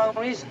all the wrong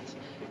reasons.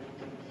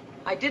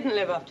 I didn't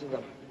live up to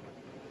them.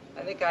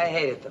 I think I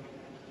hated them.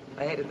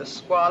 I hated the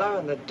squalor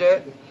and the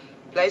dirt and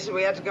places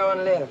we had to go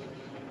and live.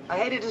 I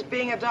hated his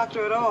being a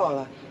doctor at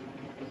all.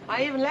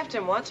 I even left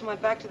him once and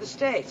went back to the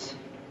States.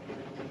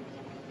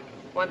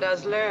 One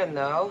does learn,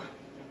 though,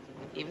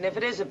 even if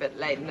it is a bit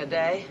late in the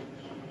day.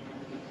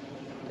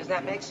 Does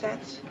that make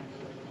sense?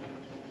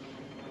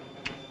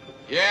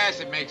 Yes,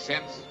 it makes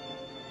sense.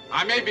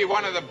 I may be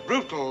one of the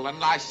brutal and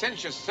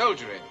licentious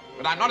soldiery,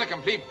 but I'm not a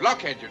complete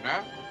blockhead, you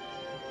know.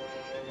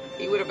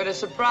 He would have been as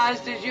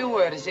surprised as you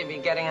were to see me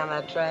getting on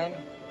that train.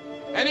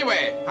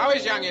 Anyway, how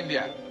is young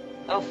India?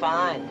 Oh,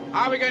 fine.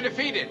 How are we going to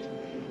feed it?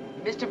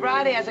 Mr.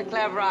 Bridie has a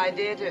clever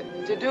idea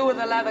to do with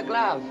a leather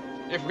glove.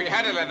 If we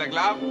had a leather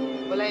glove?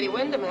 Well, Lady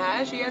Wyndham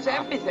has. She has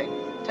everything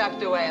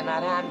tucked away in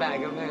that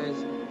handbag of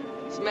hers.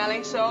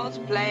 Smelling salts,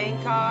 playing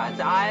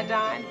cards,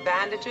 iodine,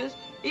 bandages,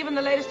 even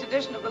the latest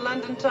edition of the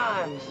London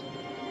Times.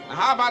 Now,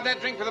 how about that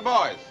drink for the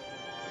boys?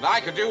 And I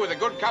could do with a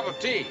good cup of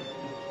tea.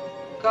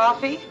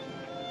 Coffee?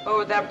 Or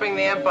would that bring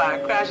the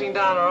Empire crashing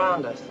down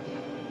around us?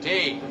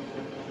 Tea.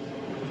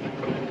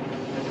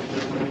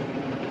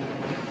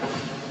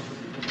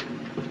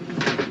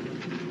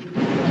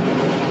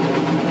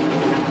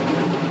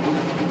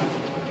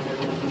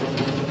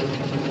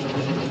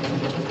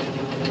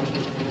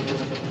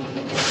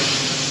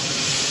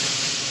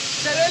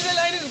 The railway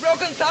line is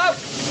broken,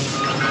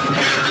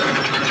 sir.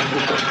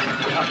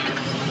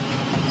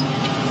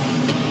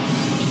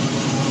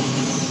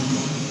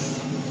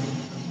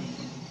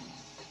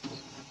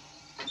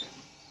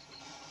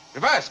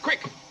 Reverse,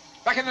 quick!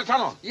 Back in the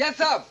tunnel. Yes,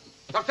 sir.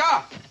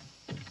 Doctor!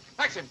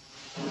 Maxim!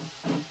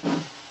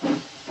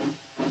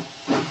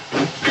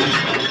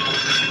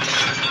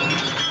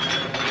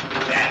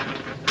 There.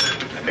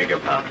 I beg your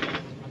pardon.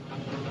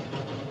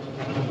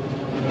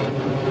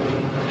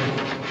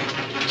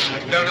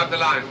 Blown up the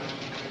line.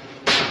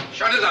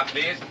 Shut us up,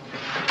 please.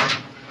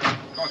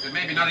 Of course, it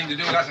may be nothing to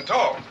do with us at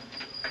all.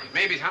 It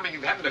may be something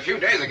that happened a few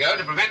days ago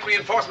to prevent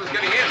reinforcements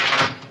getting in.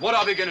 What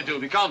are we going to do?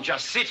 We can't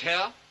just sit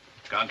here.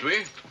 Can't we?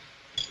 We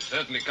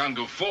certainly can't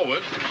go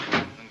forward.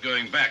 And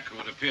going back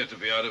would appear to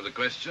be out of the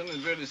question.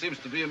 It really seems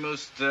to be a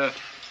most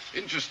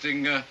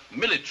interesting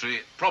military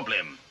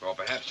problem. Or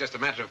perhaps just a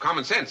matter of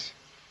common sense.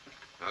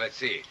 Now, let's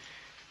see.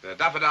 The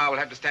Daffodil will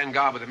have to stand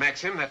guard with the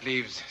Maxim. That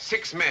leaves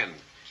 6 men.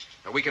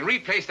 Now, we can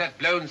replace that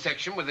blown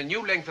section with a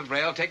new length of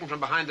rail taken from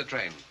behind the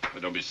train.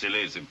 But don't be silly,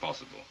 it's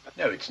impossible.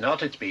 No, it's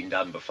not. It's been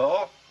done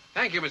before.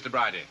 Thank you, Mr.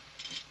 Bridie.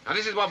 Now,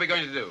 this is what we're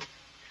going to do.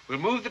 We'll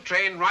move the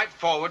train right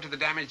forward to the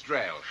damaged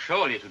rail.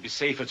 Surely it would be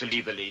safer to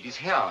leave the ladies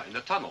here in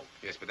the tunnel.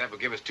 Yes, but that will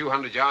give us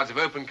 200 yards of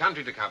open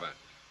country to cover.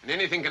 And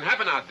anything can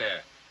happen out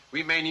there.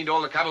 We may need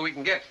all the cover we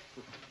can get.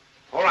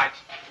 All right.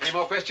 Any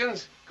more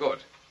questions? Good.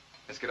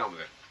 Let's get on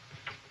with it.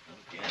 Oh,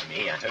 dear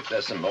me, I hope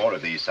there's some more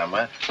of these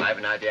somewhere. I have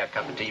an idea a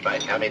cup of tea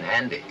might come in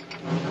handy.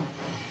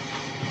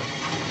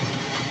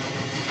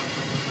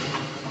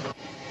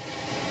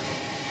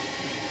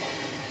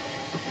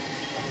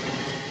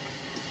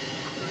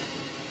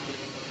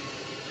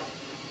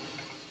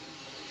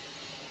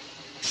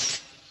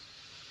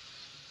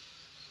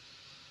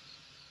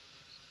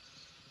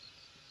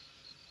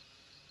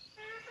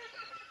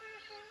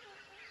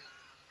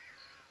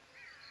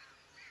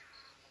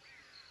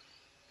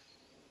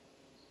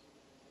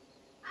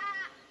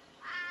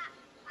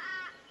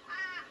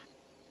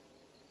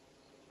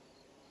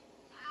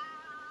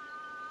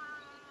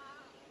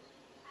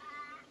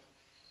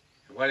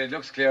 Well, it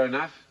looks clear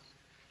enough.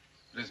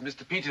 But as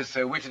Mr. Peters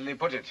so wittily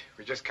put it,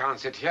 we just can't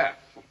sit here.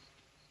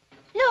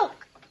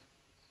 Look,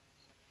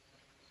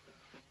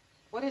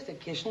 What is it,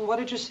 Kishan? What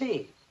did you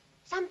see?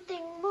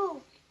 something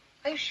moved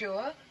Are you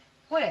sure?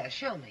 Where?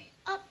 Show me.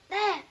 up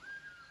there.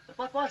 But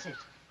what was it?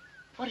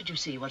 What did you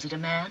see? Was it a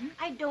man?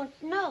 I don't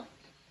know.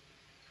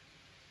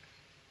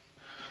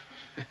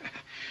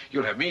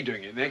 You'll have me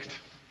doing it next.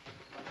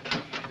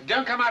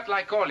 Don't come out till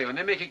I call you, and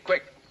then make it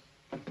quick.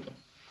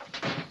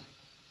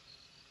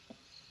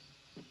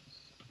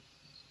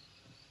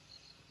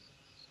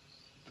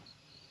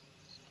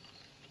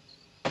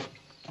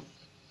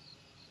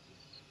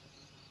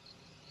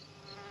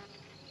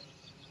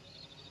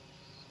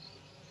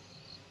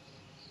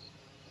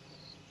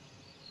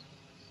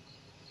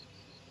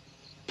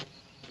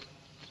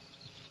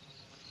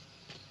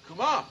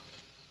 Kumar!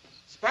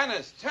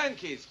 Spanners,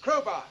 turnkeys,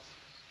 crowbars.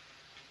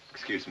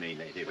 Excuse me,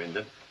 Lady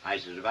Wyndham. I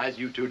should advise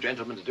you two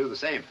gentlemen to do the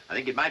same. I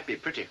think it might be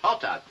pretty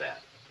hot out there.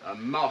 A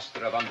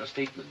master of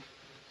understatement.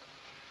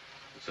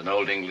 It's an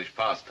old English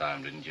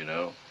pastime, didn't you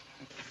know?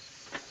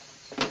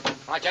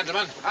 Right,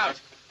 gentlemen,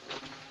 out.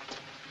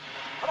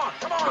 Come on,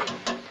 come on.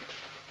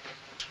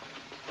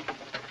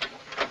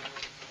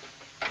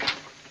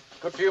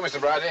 Good for you, Mr.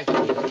 Bradley.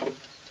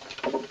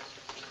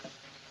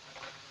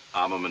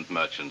 Armament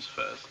merchants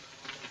first.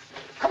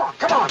 Come on,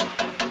 come on.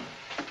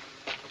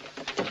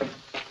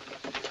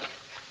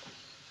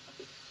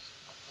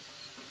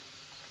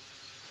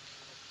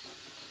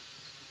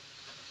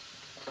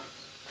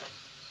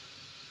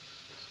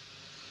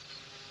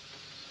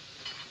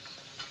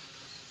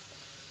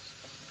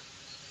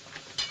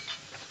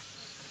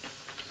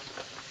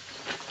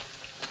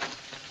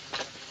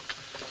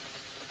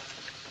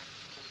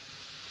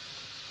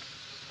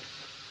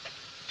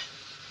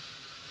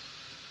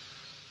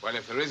 Well,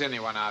 if there is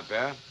anyone out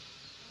there,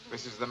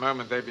 this is the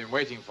moment they've been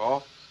waiting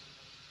for.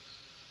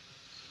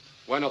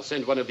 Why not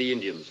send one of the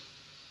Indians?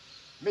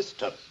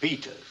 Mr.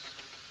 Peters.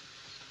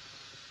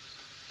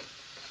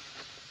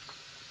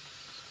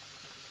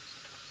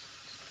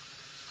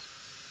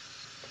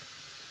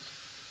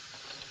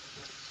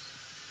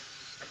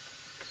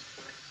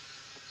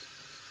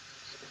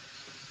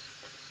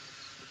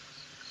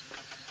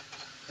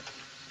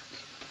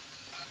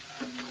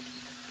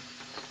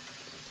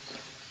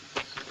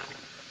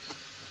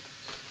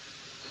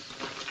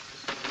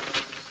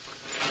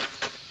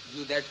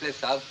 That place,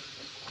 Sahib.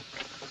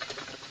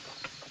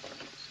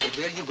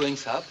 Where are you going,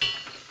 Sahib?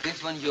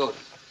 This one yours.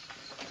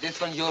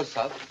 This one yours,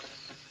 Sahib.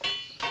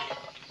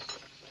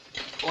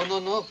 Oh, no,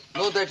 no.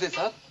 No, that way,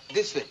 Sahib.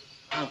 This way.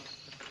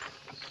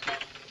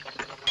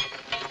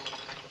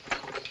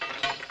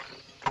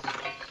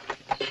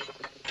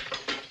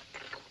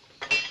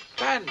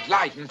 Van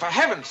Leyden, for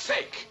heaven's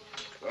sake.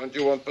 Don't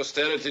you want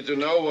posterity to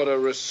know what a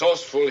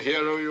resourceful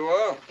hero you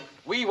are?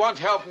 We want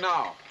help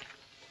now.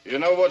 You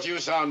know what you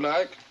sound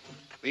like?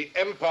 The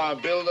empire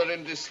builder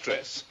in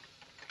distress.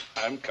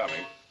 I'm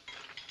coming.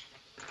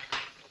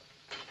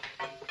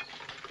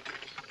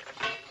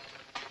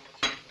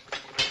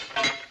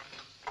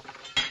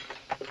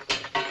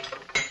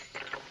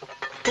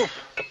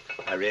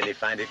 I really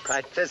find it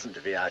quite pleasant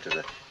to be out of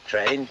the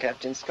train,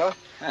 Captain Scott.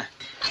 Huh.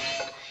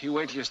 You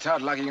wait till you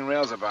start lugging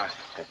rails about.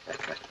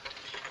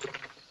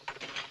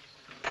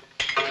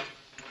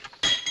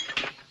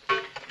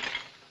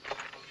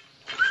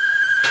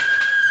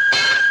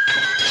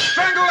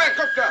 Strangle that,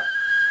 Gupta!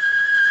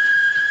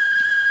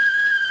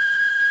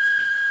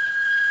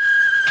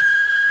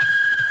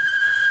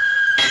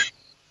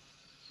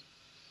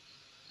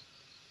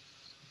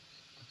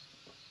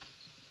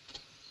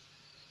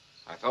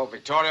 I thought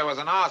Victoria was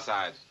on our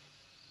side.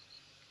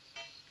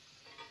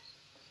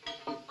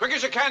 Quick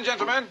as you can,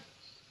 gentlemen.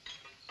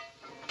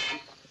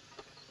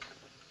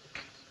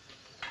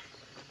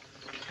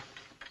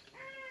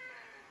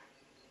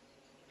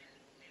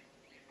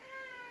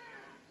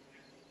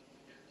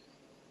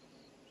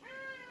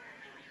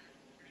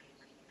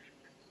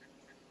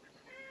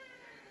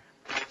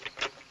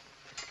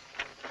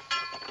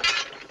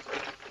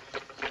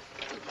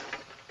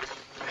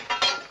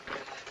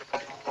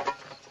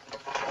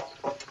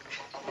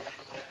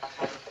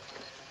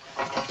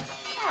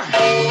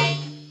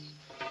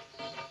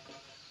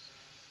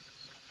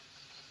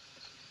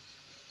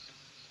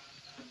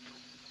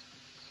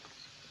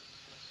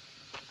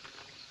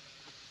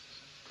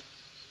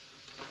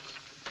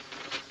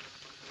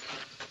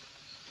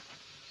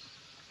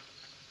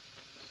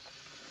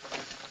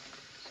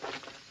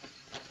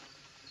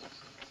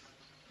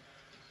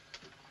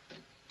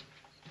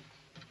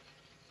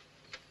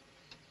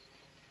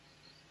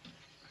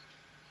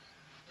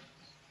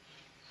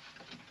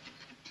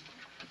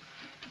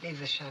 Leave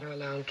the shadow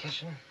alone,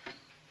 Kishan.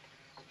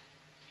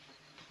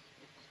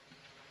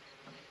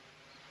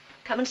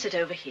 Come and sit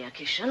over here,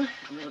 Kishan,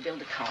 and we'll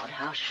build a card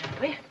house, shall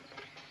we?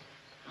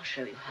 I'll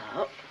show you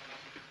how.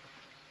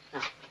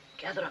 Now,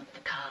 gather up the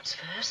cards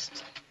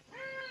first.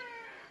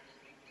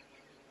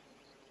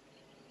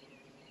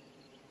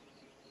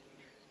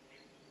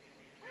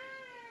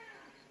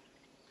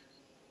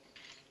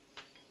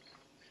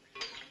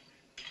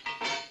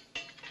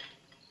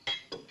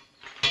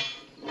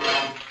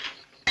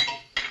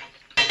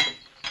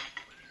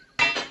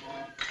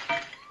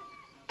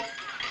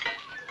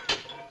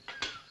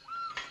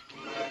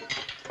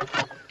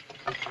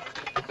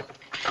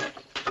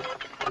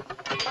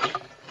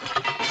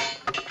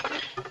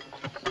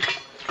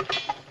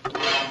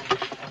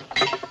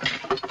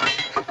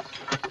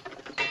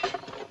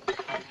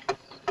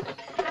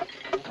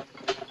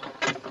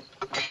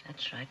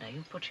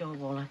 Put your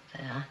wall up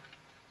there.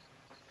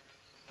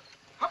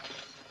 Now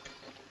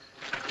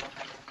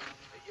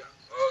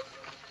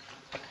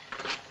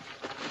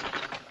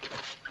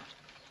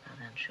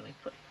then, shall we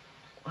put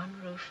one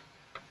roof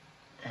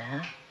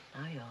there?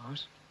 Now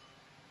yours.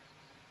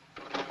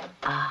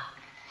 Ah.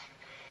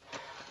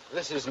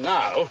 This is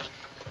now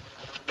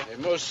a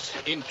most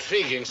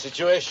intriguing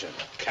situation,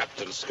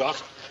 Captain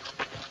Scott.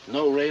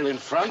 No rail in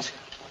front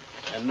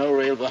and no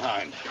rail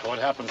behind. What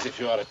happens if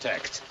you are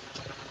attacked?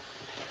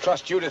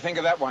 Trust you to think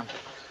of that one.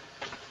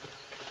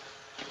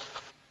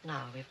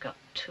 Now, we've got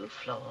 2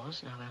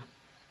 floors. Now we'll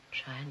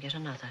try and get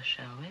another,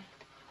 shall we?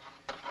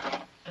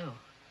 Oh,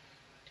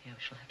 dear, we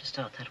shall have to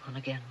start that one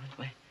again, won't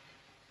we?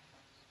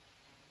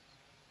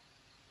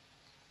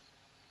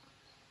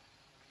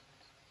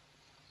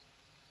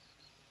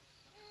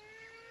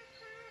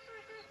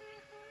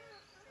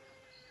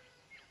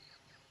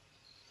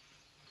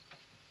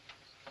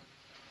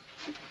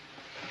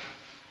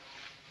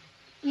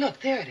 Look,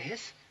 there it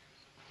is.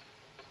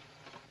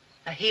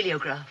 A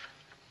heliograph.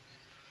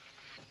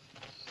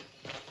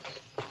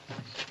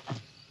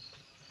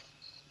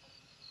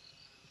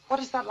 What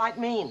does that light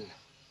mean?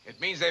 It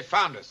means they've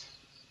found us.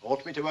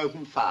 Ought we to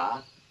open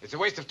fire? It's a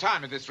waste of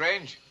time at this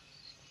range.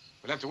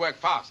 We'll have to work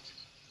fast.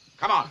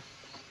 Come on.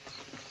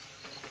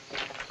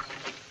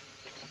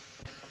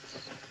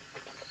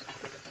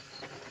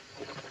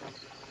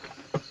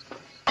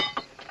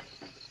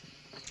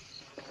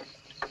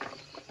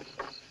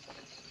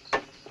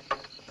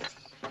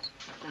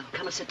 Now,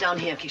 come and sit down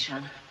here,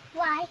 Kishan.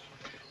 Why?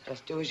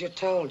 Just do as you're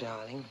told,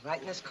 darling. Right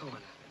in this corner.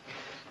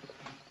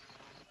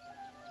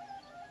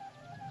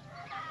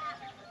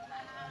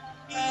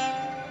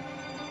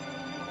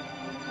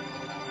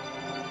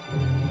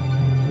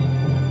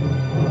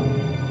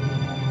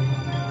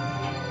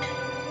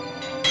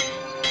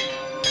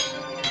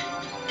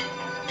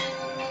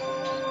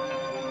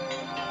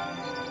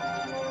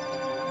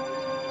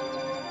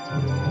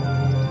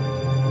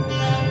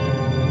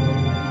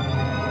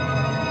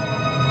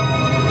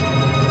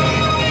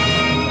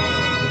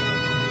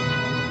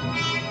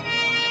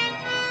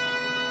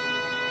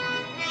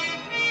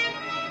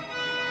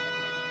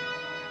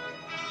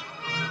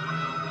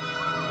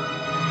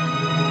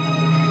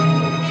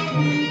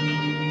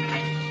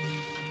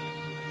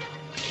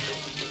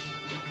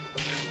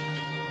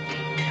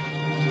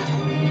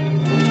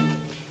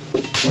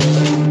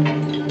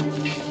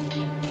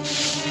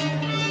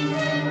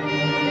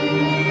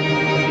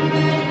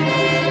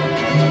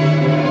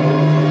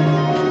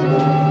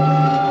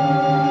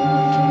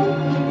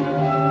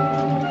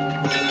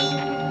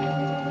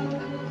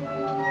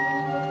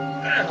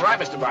 Right,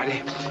 Mr.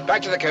 Bridie.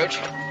 Back to the coach.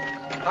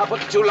 I'll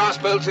put the 2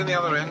 last bolts in the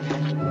other end.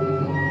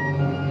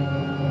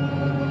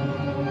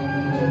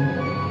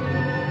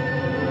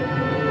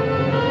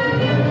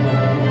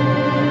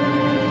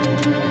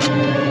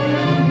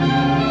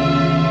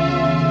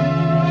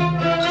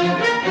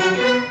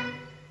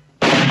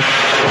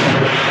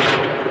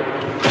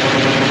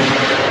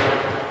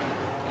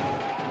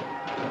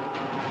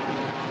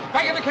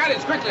 Back in the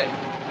carriage, quickly.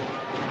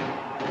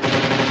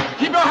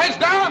 Keep your heads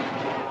down.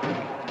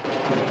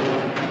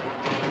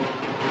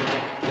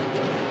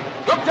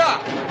 Gupta!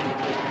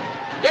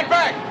 Get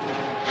back!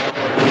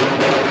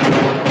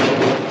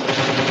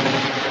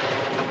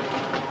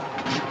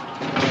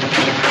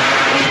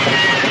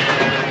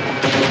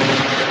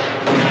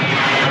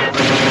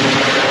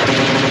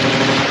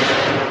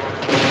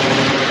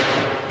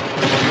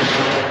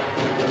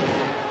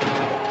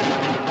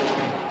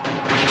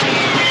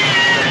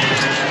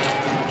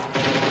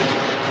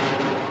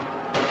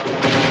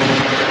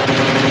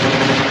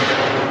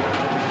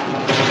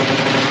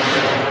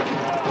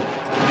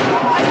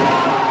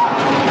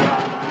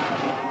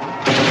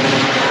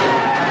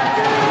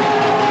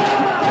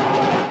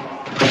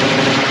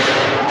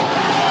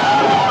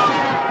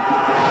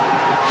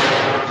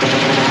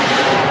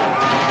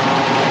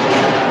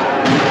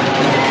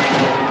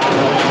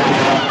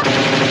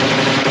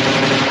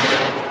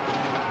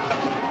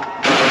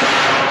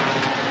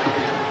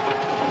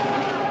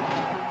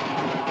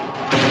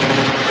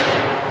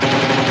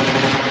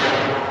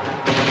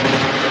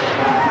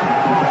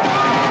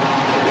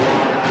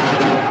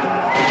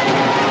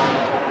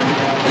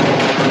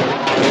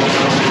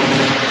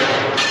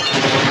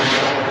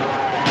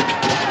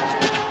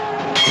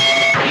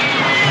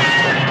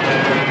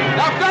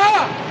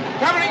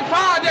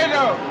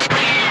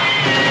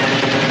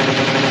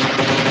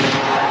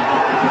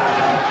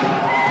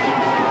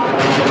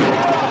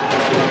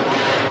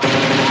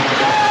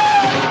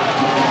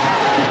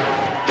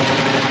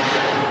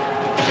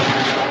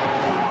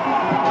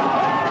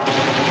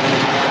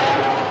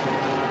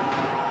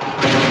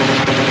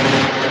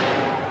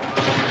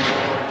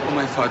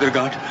 Father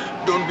God,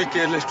 don't be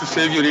careless to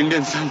save your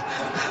Indian son.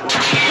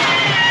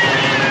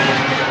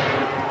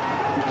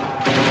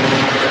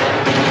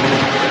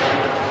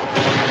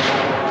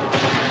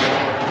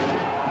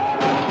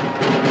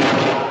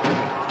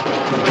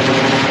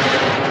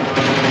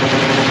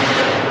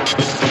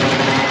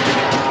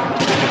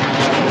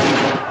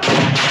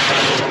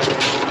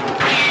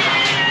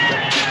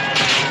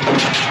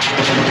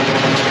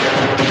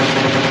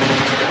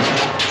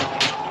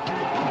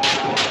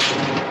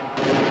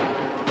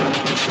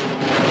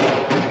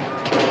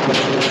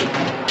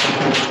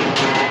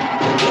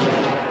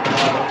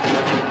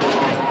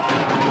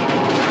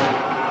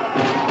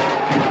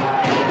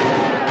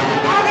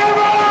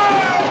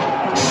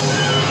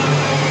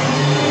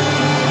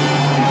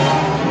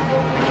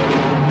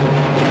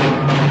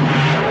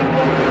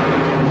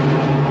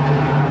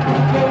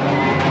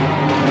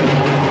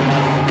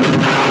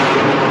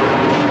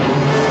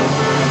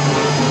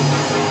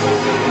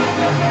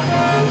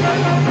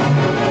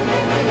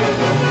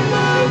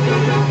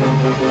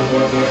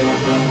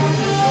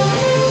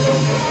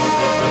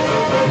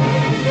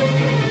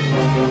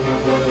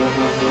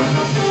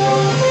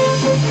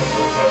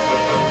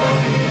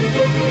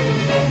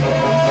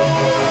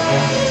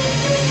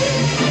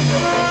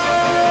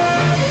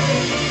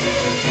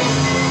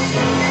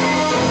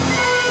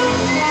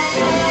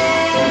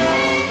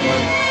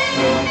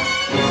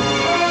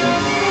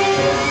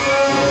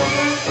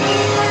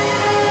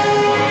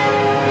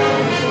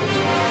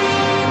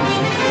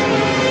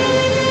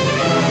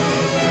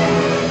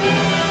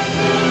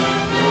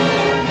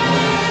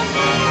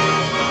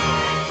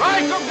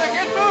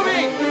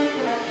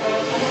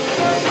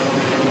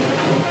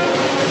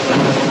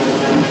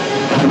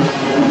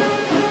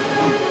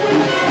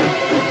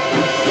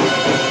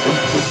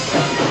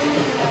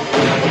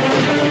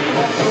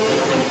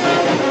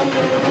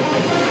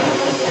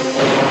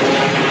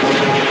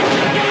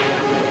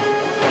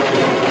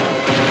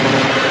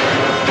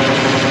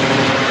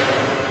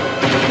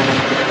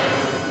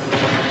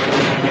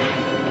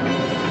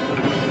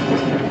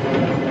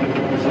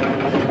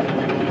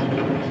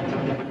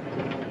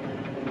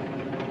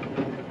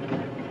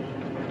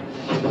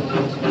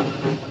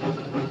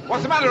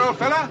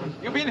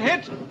 been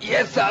hit?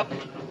 Yes, sir.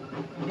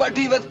 But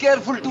he was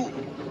careful to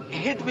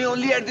hit me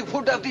only at the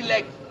foot of the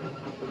leg.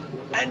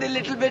 And a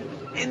little bit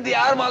in the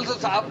arm also,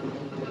 sir.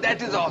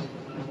 That is all.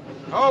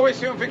 Oh, we'll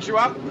soon fix you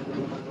up.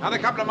 Another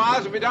couple of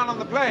miles will be down on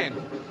the plain.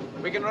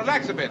 We can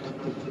relax a bit,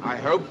 I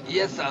hope.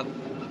 Yes, sir.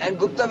 And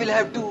Gupta will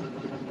have to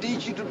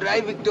teach you to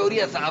drive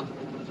Victoria, sir.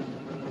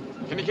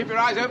 Can you keep your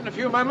eyes open a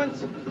few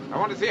moments? I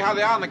want to see how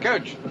they are on the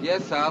coach.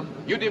 Yes, sir.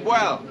 You did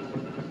well.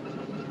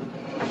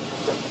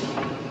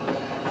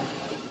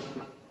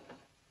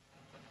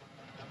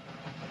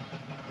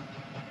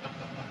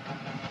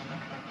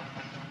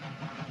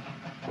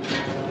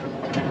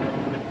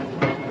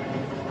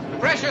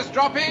 Pressure's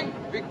dropping.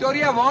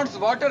 Victoria wants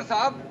water,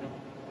 sir.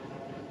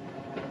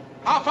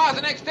 How far's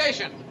the next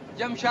station?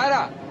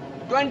 Jamshara,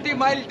 20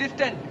 miles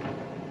distant.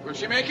 Will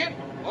she make it?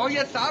 Oh,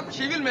 yes, sir.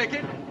 She will make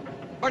it.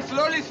 But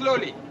slowly,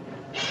 slowly.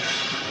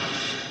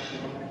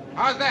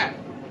 How's that?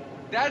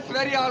 That's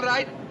very all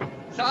right.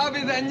 Saab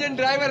is engine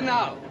driver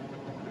now.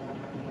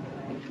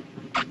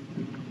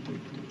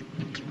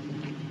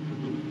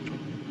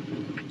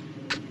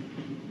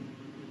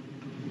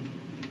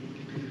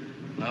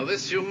 Now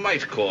this you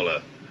might call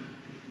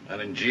an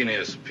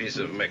ingenious piece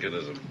of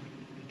mechanism.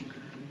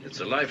 It's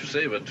a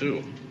lifesaver,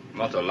 too,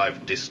 not a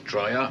life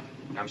destroyer.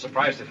 I'm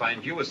surprised to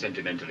find you a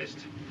sentimentalist.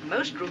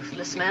 Most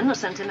ruthless men are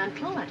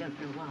sentimental. I don't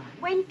know why.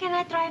 When can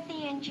I drive the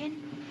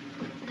engine?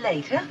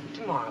 Later.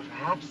 Tomorrow,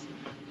 perhaps.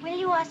 Will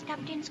you ask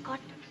Captain Scott?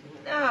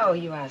 No,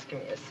 you ask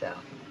him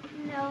yourself.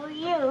 No,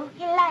 you.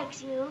 He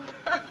likes you.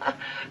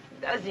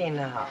 Does he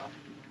now?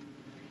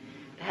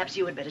 Perhaps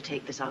you had better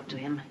take this out to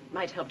him. It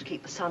might help to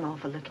keep the sun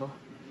off a little.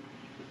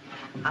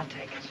 I'll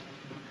take it.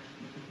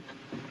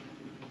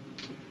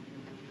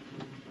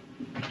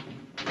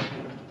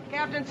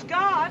 Captain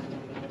Scott?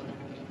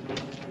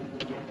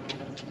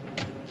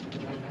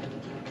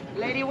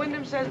 Lady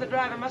Wyndham says the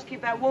driver must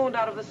keep that wound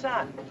out of the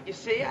sun. You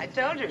see, I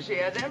told you she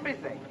has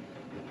everything.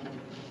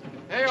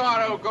 There you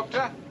are, old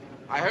Gupta.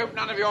 I hope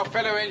none of your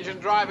fellow engine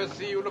drivers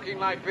see you looking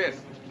like this.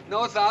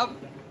 No, Saab.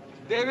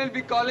 They will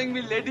be calling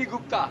me Lady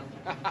Gupta.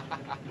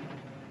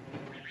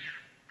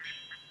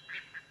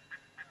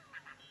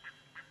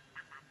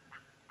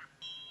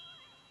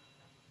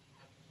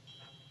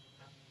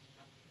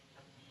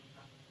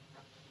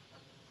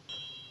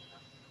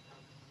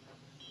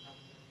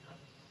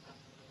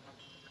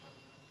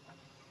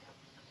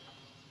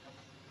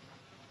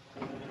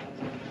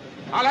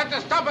 I'll have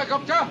to stop her,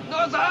 Gupta.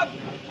 No, Saab.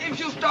 If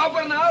you stop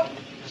her now,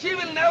 she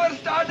will never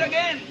start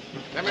again.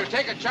 Then we'll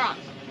take a chance.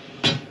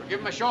 We'll give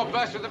them a short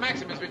burst with the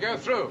Maxim as we go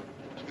through.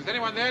 If there's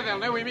anyone there, they'll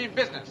know we mean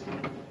business.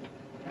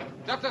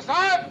 Dr.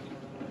 Saab,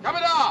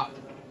 Commodore,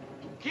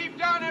 keep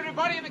down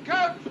everybody in the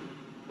coach.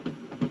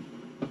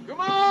 Come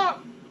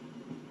on.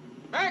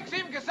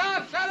 Maxim,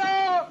 Kassat,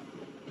 Salo.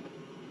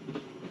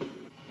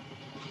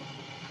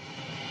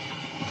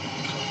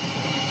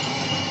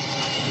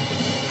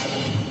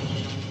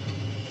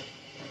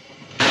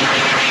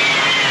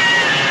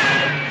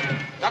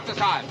 Dr.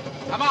 Saab,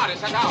 Ahmad is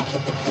set out.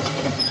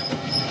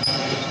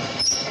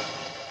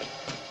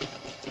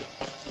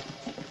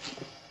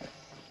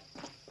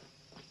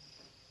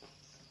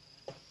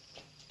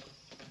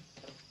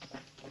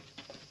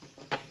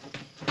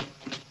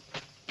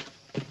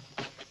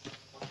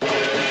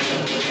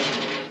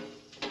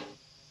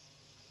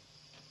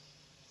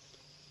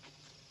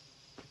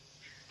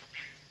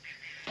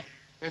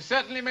 They've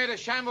certainly made a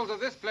shambles of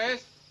this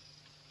place.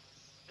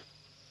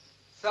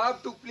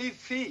 Saab, to please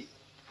see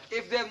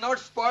if they have not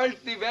spoiled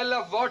the well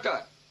of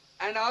water,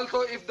 and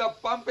also if the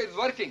pump is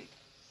working.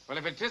 Well,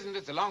 if it isn't,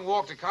 it's a long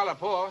walk to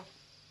Kalapur.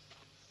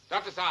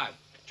 Dr. Saab,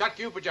 chat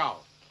kyu pajao.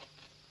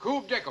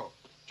 Khoob dekho.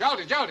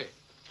 Jaldi, jaldi.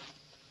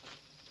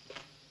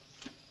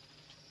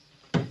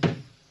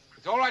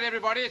 It's all right,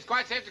 everybody. It's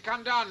quite safe to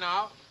come down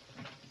now.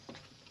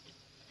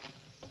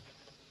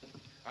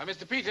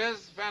 Mr. Peters,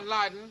 Van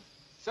Leyden,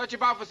 search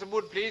about for some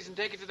wood, please, and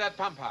take it to that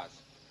pump house.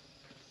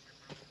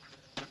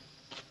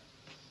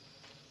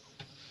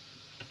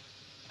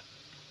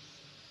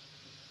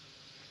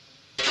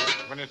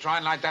 I'm going to try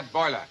and light that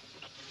boiler.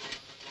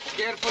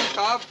 Careful,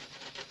 Saab.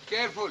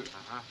 Careful.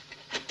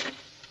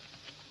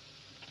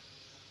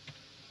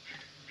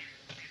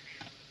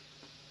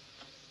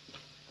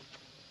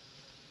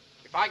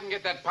 If I can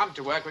get that pump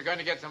to work, we're going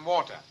to get some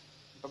water.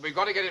 But we've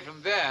got to get it from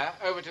there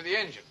over to the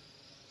engine.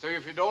 So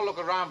if you'd all look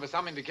around for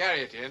something to carry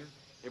it in,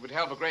 it would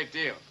help a great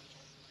deal.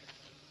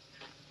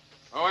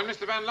 Oh, and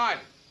Mr. Van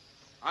Leyden,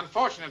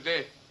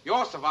 unfortunately,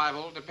 your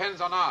survival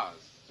depends on ours.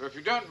 So if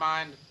you don't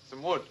mind,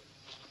 some wood.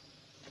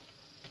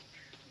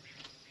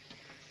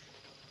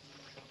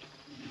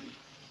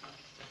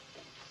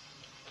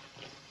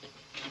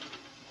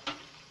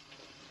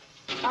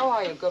 How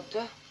are you,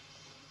 Gupta?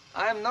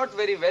 I am not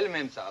very well,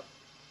 Mem Saab.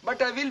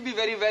 But I will be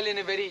very well in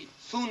a very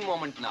soon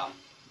moment now.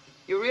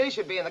 You really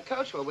should be in the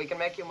coach where we can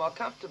make you more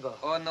comfortable.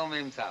 Oh, no,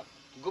 Mem Saab.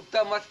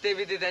 Gupta must stay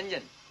with his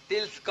engine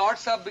till Scott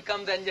Saab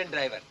becomes engine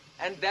driver.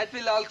 And that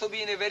will also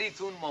be in a very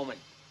soon moment.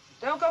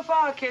 Don't go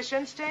far,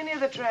 Kishan. Stay near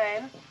the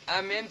train.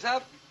 Mem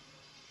Saab,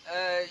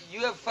 you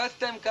have first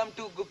time come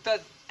to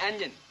Gupta's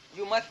engine.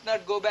 you must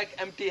not go back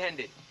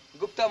empty-handed.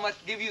 Gupta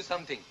must give you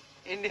something.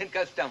 Indian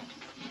custom.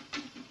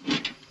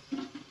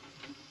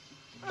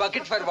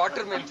 Bucket for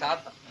watermen, Saab.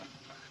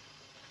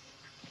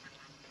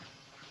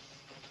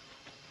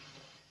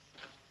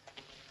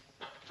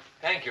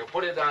 Thank you.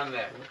 Put it down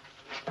there.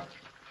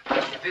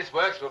 If this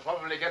works, we'll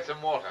probably get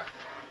some water.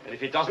 And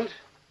if it doesn't?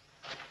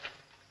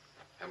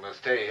 And we'll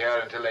stay here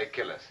until they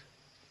kill us.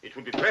 It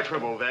would be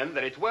preferable then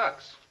that it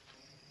works.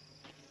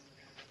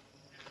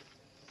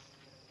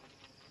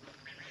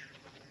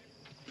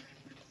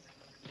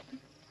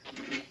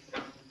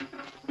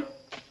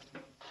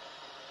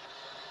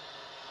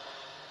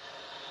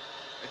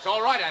 It's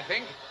all right, I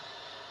think.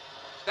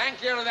 Stand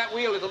clear of that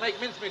wheel. It'll make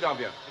mincemeat of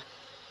you.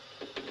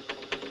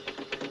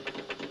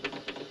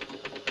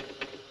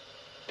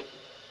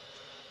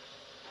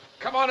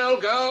 Come on,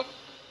 old girl.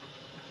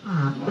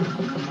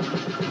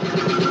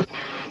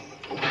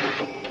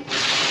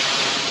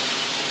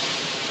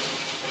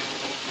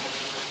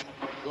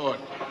 Good.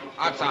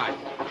 Outside.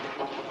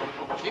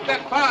 Keep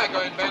that fire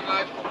going, Van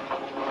Light.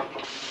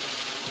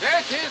 There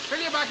it is.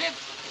 Fill your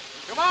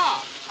buckets. Come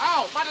on.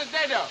 Ow, Mother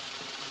Dado.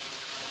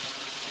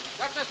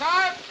 Captain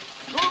Sahib,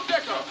 Group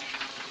Deco.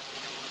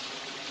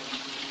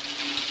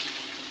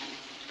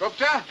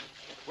 Gupta,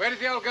 where does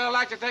the old girl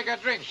like to take her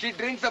drink? She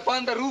drinks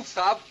upon the roof,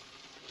 Saab.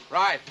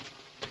 Right.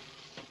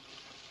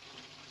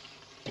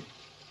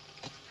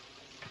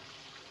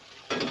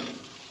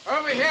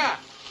 Over here.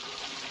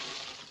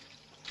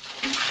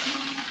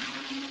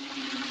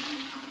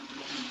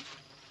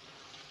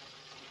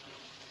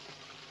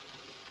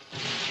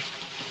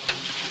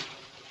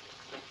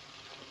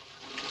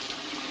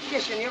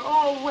 Kishan, you're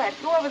all wet.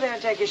 Go over there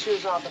and take your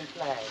shoes off and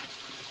play.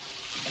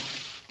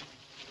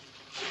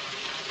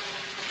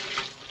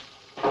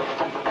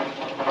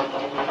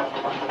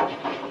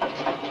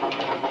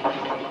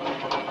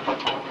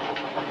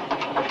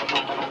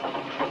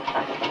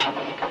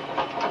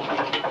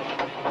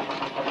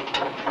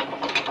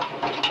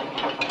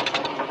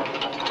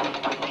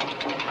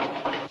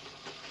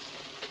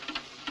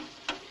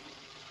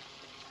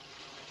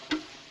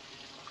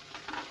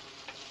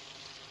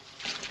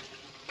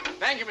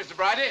 Thank you, Mr.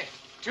 Bridie.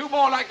 2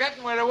 more like that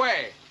and we're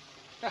away.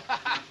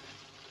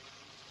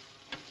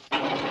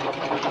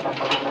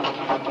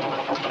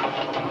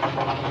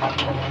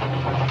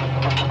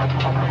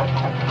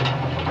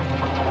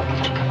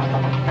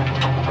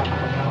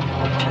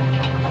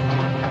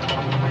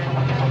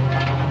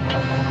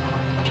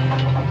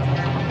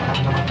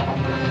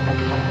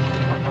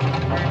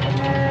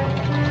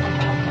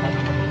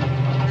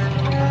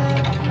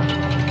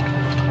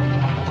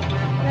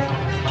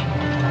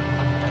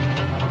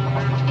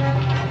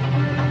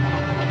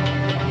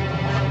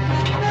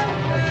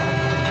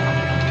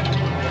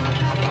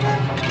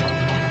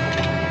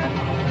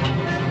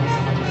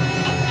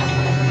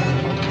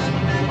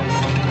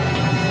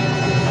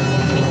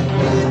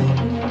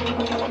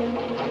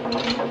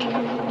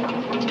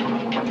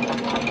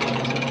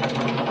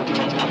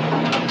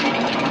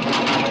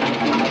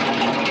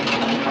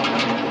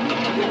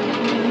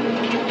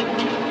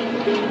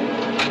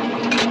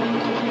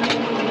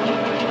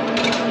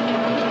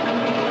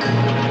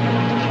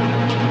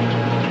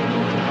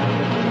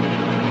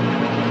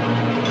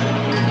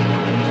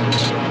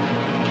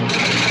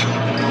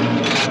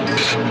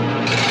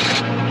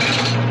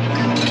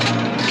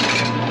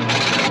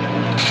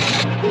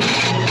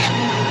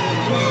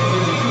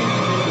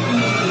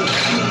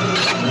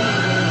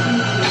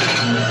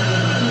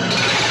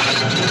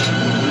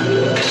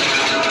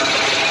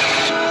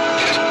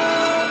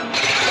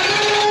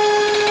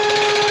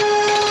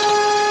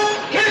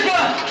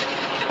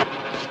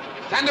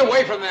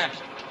 Away from that.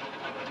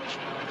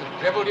 What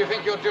the devil do you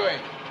think you're doing?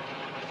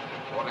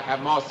 You ought to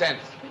have more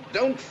sense.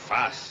 Don't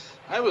fuss.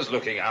 I was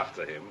looking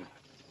after him.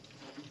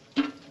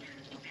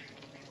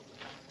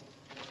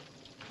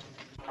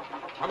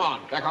 Come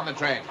on, back on the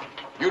train.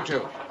 You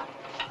two.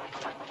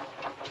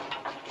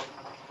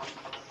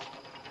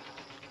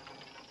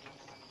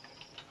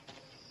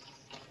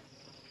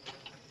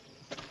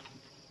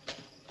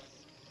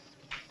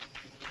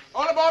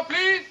 All aboard,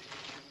 please.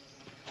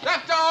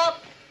 Left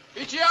up.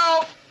 Beachy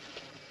out.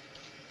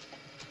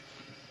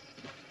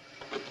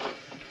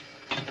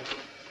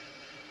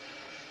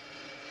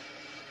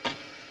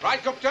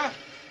 Right, Gupta?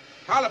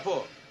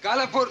 Kalapur.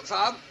 Kalapur,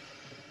 Saab.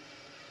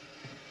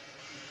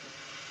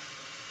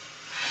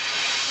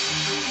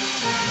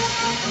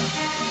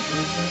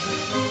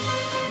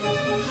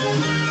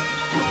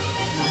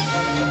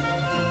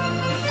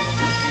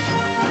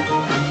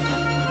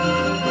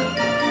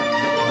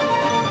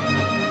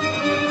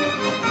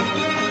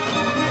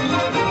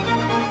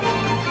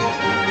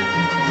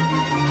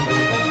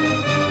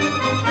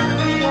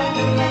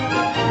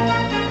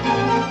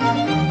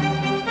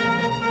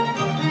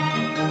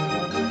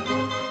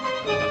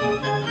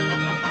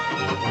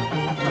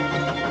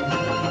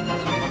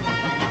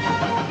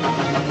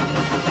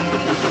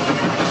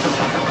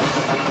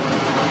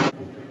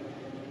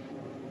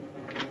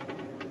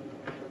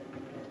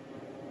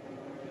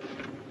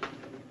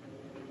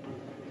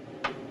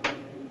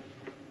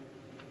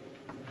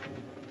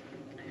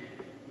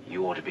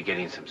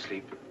 need some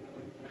sleep.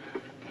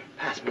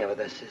 Pass me over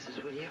those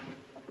scissors, will you?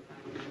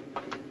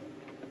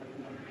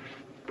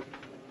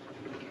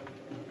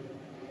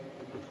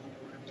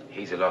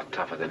 He's a lot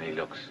tougher than he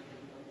looks.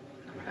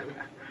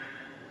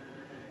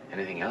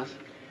 Anything else?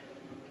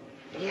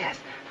 Yes.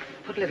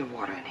 Put a little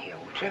water in here,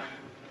 would you?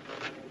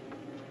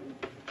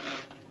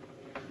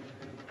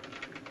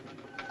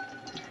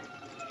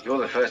 You're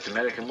the first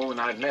American woman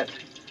I've met.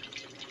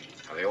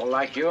 Are they all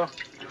like you?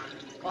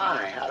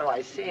 Why? How do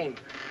I seem?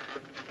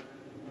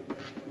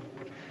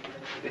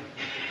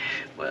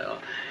 Well,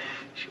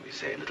 shall we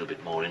say a little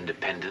bit more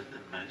independent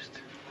than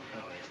most?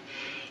 Oh,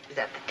 is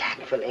that the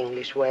tactful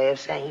English way of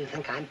saying you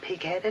think I'm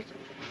pig-headed?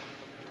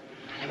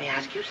 Let me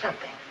ask you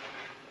something.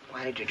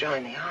 Why did you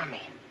join the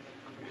army?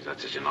 Is that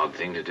such an odd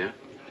thing to do?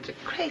 It's a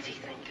crazy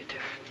thing to do.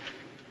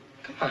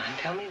 Come on,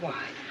 tell me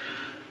why.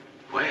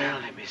 Well,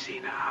 let me see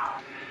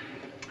now.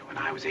 When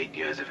I was 8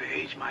 years of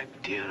age, my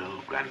dear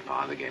old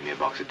grandfather gave me a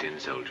box of tin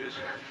soldiers.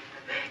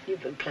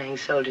 You've been playing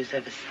soldiers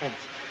ever since.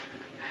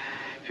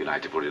 If you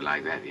like to put it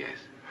like that, yes.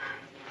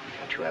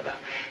 Don't you ever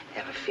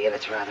feel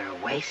it's rather a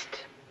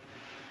waste?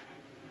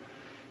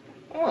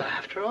 Well,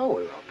 after all,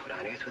 we were all put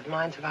on earth with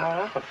minds of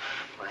our own.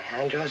 Why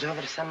hand yours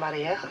over to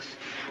somebody else?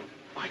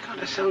 Why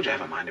can't a soldier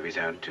have a mind of his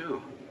own,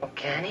 too? Well,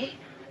 can he?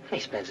 He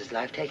spends his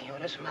life taking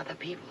orders from other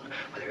people,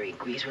 whether he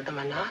agrees with them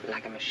or not,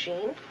 like a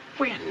machine.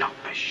 We're not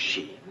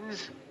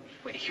machines.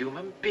 We're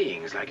human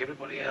beings like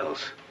everybody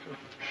else.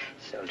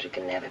 Soldier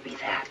can never be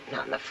that,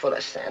 not in the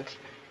fullest sense.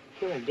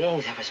 Human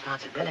beings have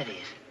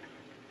responsibilities.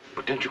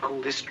 But don't you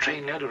call this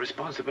trainload a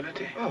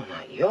responsibility? Oh,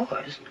 not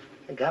yours.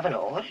 The governor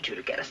ordered you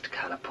to get us to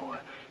Kalapur.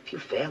 If you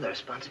fail, the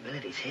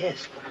responsibility's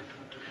his.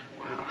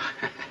 Well,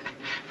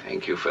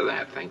 thank you for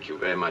that. Thank you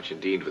very much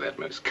indeed for that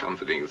most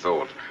comforting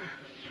thought.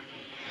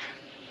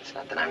 It's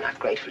not that I'm not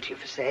grateful to you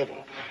for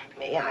saving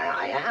me.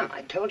 I am.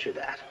 I told you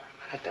that.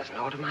 But that doesn't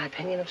alter my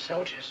opinion of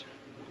soldiers.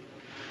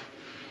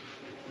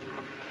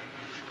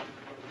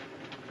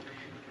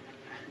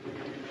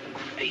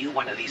 Are you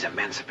one of these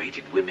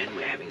emancipated women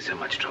we're having so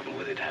much trouble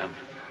with at home?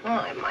 Oh,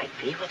 I might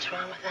be. What's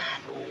wrong with that?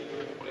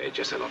 Oh, they're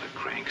just a lot of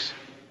cranks.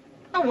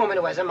 A woman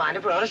who has a mind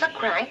of her own is a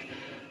crank.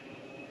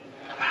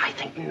 But I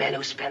think men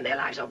who spend their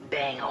lives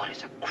obeying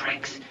orders are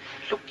cranks.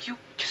 Look, you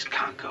just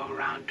can't go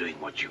around doing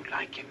what you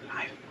like in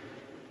life.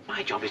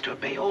 My job is to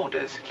obey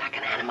orders. Like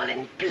an animal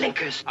in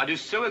blinkers. I do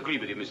so agree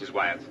with you, Mrs.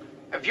 Wyatt.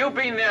 Have you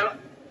been there?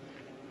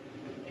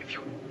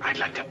 I'd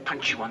like to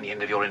punch you on the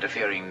end of your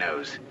interfering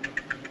nose.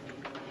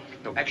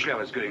 No, actually, I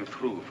was going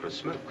through for a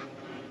smoke.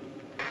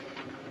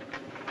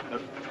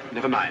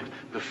 Never mind.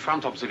 The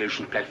front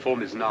observation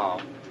platform is now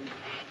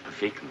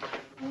vacant.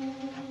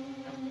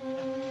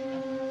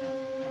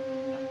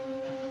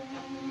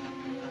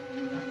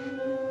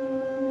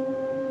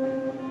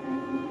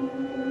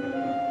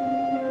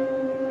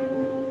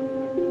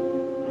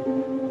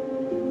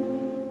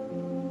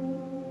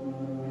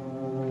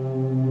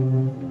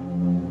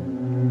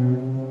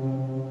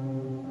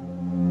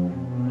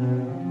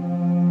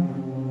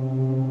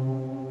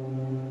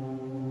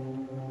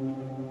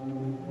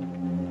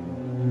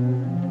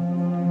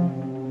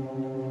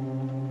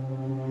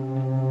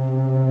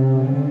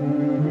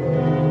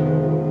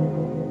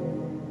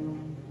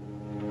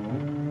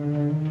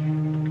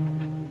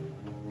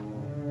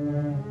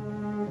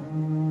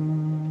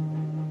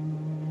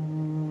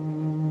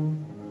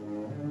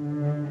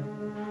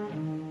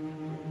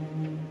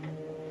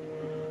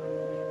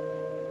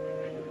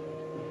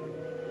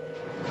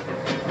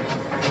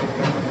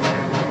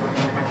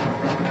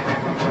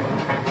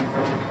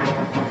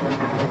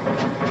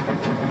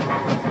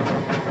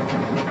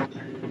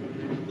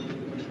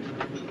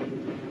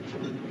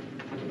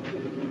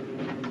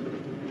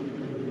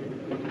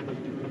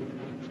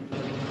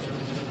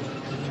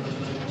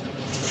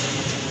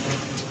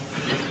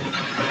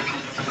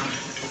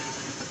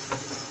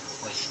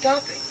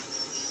 Stopping.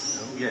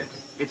 Oh,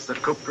 yes. It's the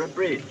Kupra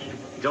Bridge.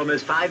 It's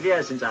almost 5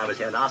 years since I was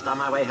here last on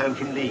my way home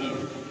from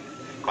leave.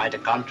 Quite a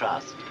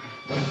contrast.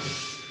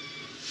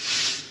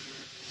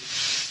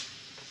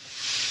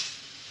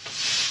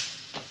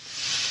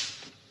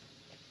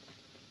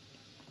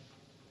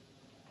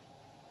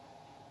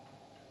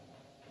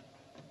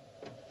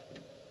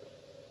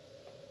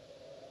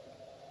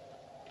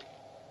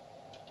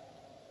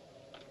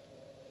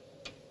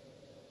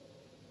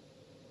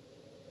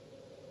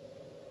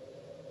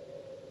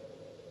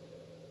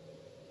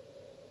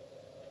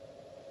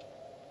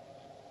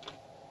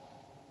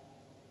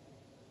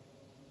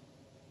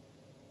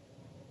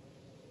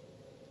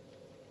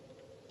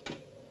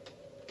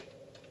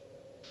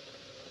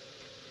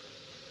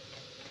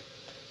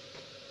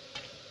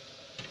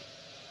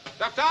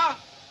 Doctor!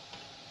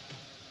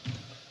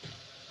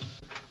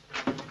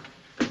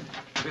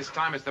 This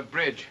time it's the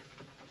bridge.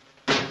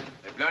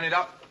 They've blown it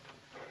up.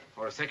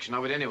 Or a section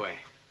of it anyway.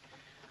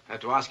 I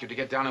had to ask you to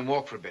get down and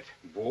walk for a bit.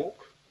 Walk?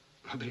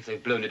 But if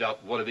they've blown it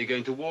up, what are we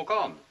going to walk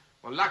on?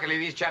 Well, luckily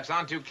these chaps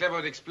aren't too clever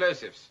with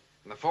explosives.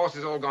 And the force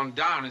has all gone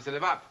down instead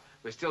of up.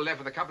 We're still left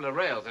with a couple of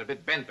rails. They're a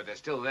bit bent, but they're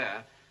still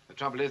there. The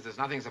trouble is there's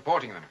nothing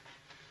supporting them.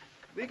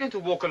 We're going to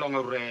walk along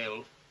a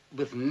rail.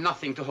 with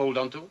nothing to hold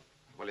on to?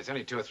 Well, it's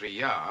only 2 or 3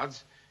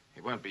 yards.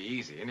 It won't be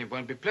easy, and it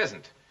won't be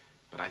pleasant.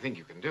 But I think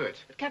you can do it.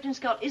 But, Captain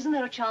Scott, isn't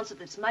there a chance that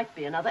this might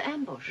be another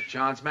ambush? A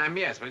chance, ma'am,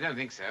 yes, but I don't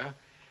think so.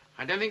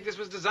 I don't think this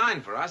was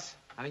designed for us.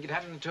 I think it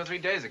happened 2 or 3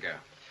 days ago.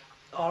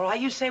 All right,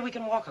 you say we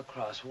can walk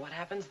across. What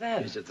happens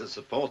then? If the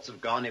supports have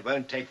gone, it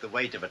won't take the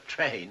weight of a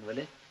train, will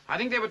it? I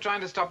think they were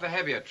trying to stop the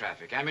heavier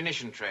traffic,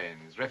 ammunition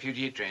trains,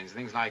 refugee trains,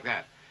 things like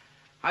that.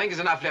 I think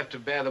there's enough left to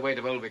bear the weight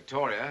of old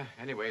Victoria.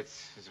 Anyway,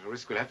 it's a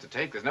risk we'll have to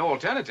take. There's no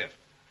alternative.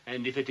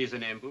 And if it is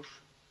an ambush?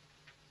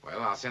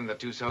 Well, I'll send the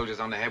 2 soldiers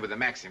on ahead with a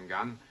Maxim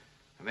gun,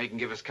 and they can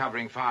give us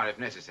covering fire if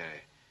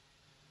necessary.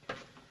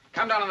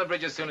 Come down on the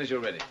bridge as soon as you're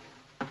ready.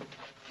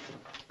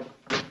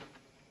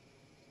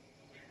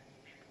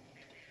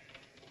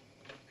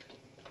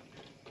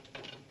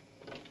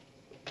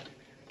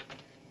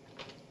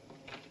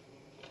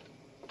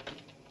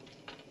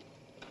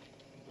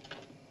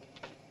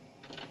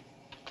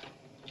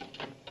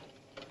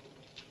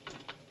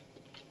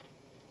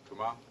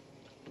 Kumar?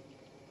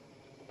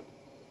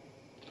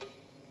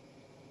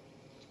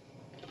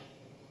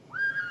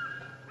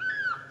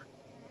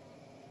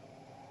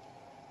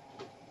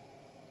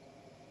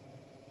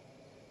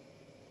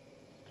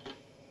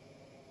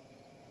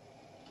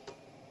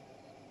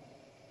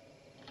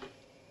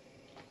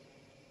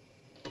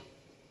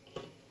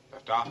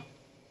 Left arm.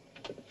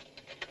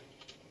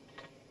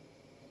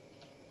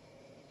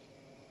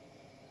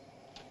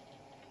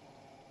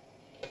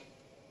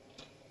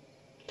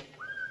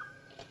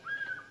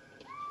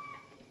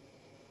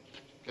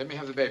 Let me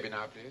have the baby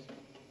now, please.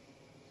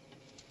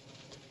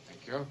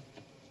 Thank you.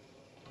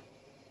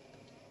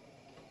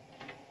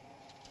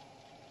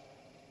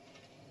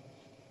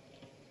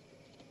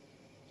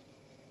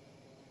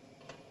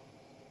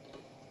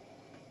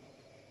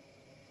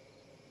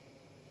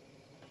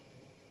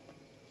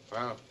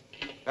 Well,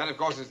 that, of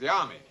course, is the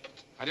army.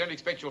 I don't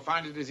expect you'll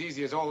find it as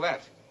easy as all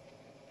that.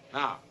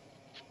 Now,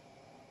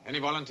 any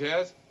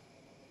volunteers?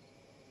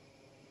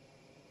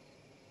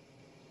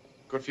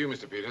 Good for you,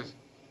 Mr. Peters.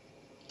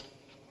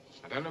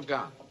 Now, don't look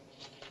down.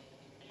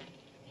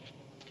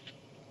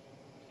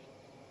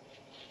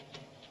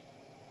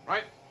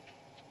 Right.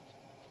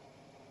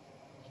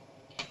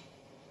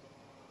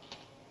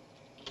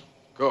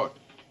 Good.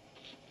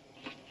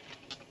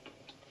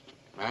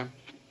 Ma'am,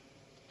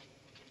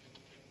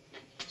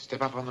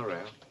 step up on the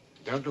rail.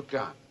 Don't look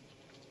down.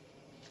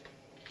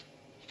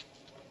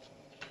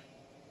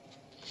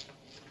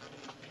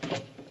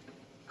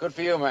 Good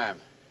for you, ma'am.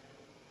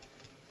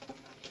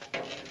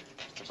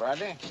 Mr.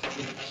 Bradley?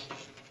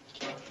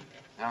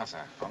 Now,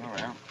 sir, on the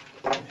rail.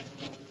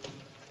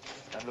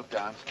 Don't look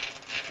down.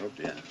 Oh,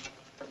 dear.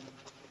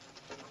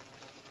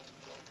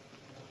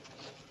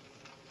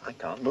 I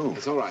can't move.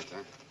 It's all right,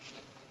 sir.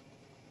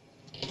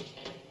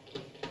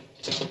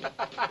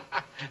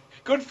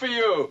 Good for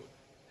you.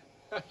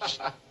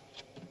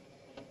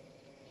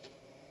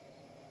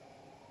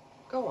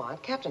 Go on.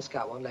 Captain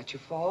Scott won't let you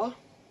fall.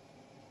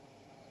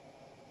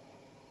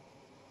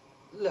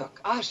 Look,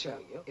 I'll show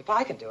you. If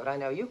I can do it, I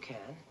know you can.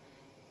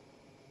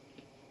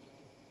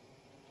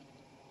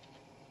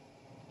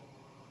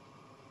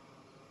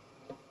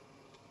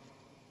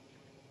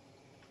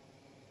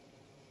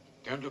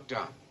 Don't look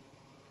down.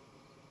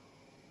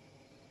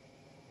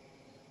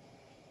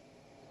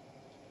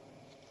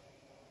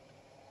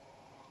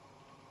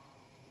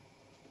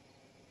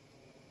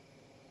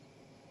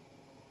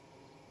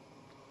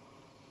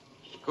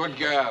 Good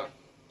girl.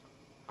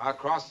 I'll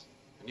cross,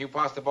 and you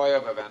pass the boy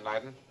over, Van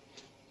Leyden.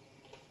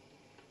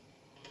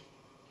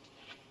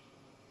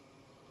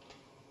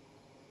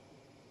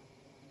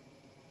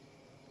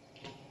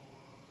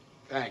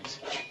 Thanks.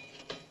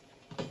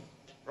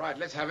 Right,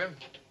 let's have him.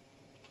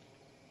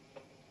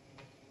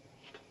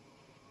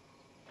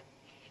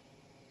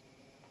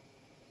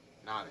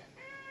 Now then,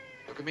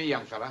 look at me,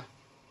 young fella.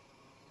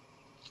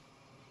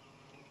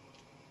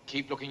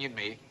 Keep looking at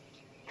me.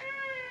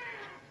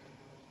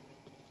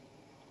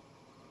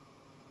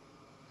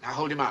 Now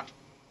hold him out.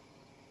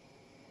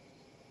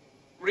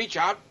 Reach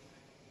out.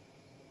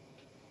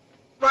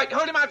 Right,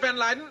 hold him out, Van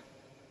Leyden.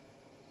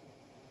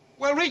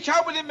 Well, reach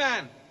out with him,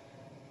 man.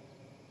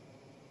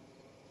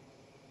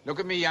 Look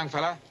at me, young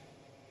fella.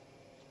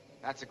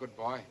 That's a good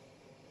boy.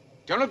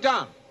 Don't look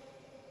down.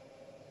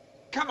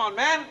 Come on,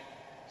 man.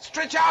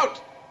 Stretch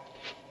out.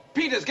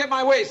 Peters, get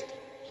my waist.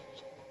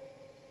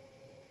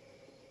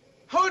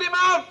 Hold him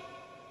out.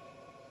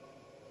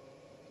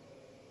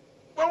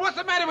 Well, what's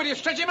the matter with you?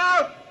 Stretch him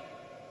out.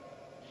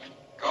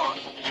 Go on.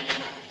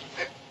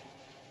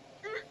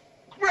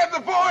 Grab the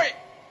boy.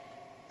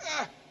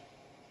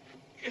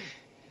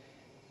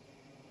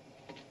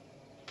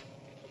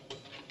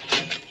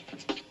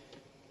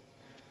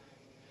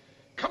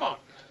 Come on.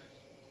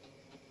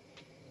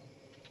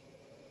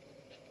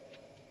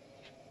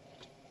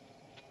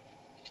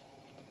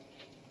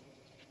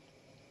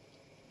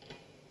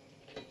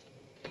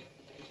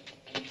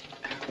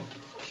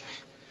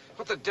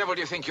 What the devil do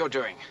you think you're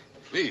doing?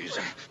 Please.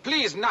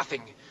 Please,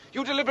 nothing.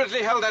 You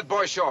deliberately held that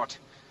boy short.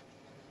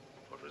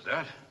 What was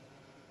that?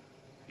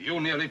 You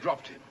nearly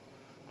dropped him.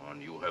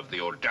 And you have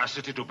the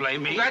audacity to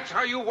blame me? That's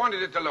how you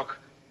wanted it to look.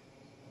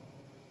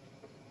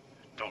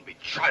 Don't be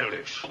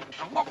childish.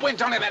 And what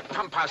went on in that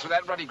pump house with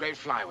that ruddy great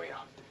flywheel?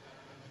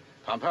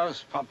 Pump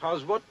house? Pump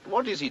house?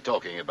 What is he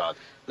talking about?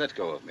 Let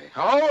go of me.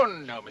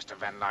 Oh, no, Mr.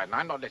 Van Lyden.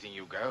 I'm not letting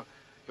you go.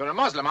 You're a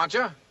Muslim, aren't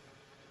you?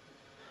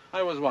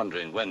 I was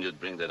wondering when you'd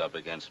bring that up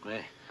against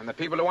me. And the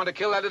people who want to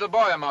kill that little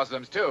boy are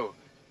Muslims, too.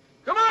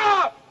 Come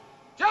on!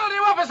 Jaldi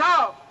wapis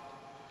aao!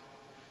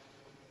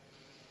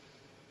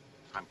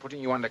 I'm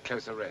putting you under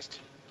close arrest.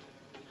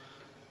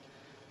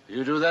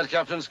 You do that,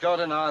 Captain Scott,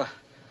 and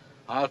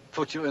I'll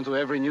put you into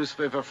every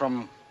newspaper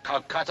from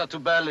Calcutta to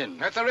Berlin.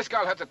 That's a risk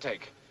I'll have to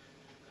take.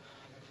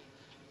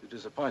 You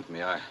disappoint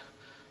me. I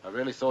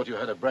really thought you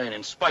had a brain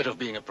in spite of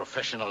being a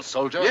professional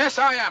soldier. Yes,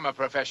 I am a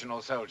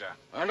professional soldier.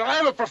 And I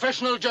am a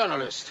professional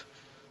journalist.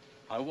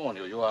 I warn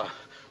you, you are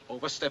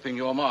overstepping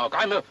your mark.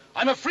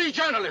 I'm a free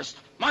journalist.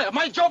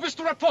 My job is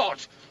to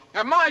report.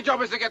 And my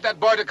job is to get that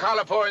boy to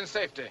Karlapur in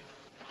safety.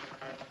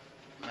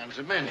 Man's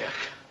a maniac.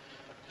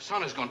 The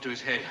sun has gone to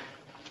his head.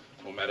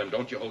 Oh, madam,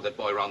 don't you hold that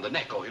boy round the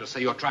neck, or he'll say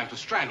you're trying to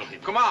strangle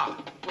him. Come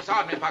on.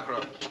 Usad me,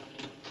 Pakro.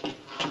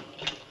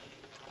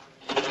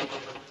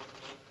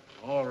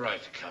 All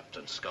right,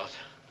 Captain Scott.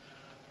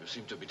 You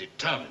seem to be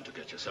determined to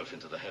get yourself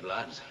into the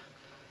headlines.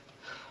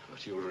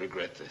 But you'll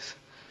regret this.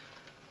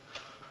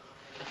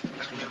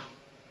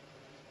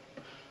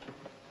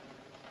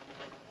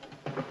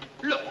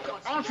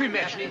 Look, aren't we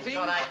mentioning things?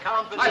 God, I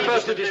can't believe I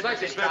personally it. dislike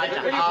this man.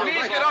 Will Will you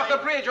please get off the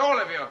bridge, all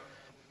of you?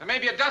 There may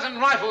be a dozen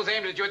rifles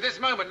aimed at you at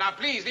this moment. Now,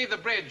 please, leave the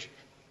bridge.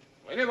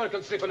 Anyone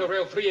can slip on a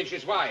rail 3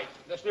 inches wide.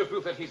 That's no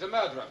proof that he's a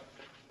murderer.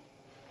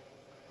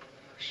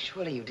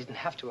 Surely you didn't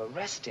have to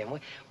arrest him.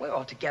 We're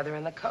all together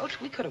in the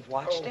coach. We could have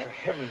watched it. For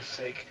heaven's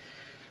sake.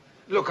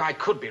 Look, I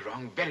could be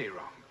wrong, very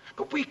wrong.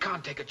 But we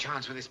can't take a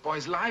chance with this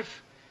boy's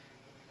life.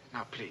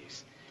 Now,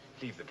 please,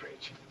 leave the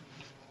bridge.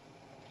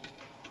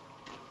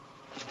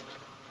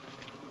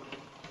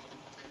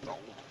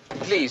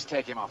 Please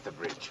take him off the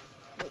bridge.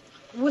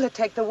 Will it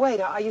take the weight?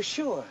 Are you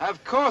sure?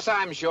 Of course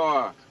I'm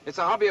sure. It's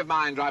a hobby of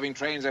mine, driving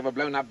trains over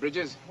blown-up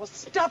bridges. Well,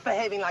 stop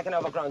behaving like an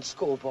overgrown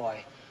schoolboy.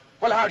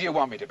 Well, how do you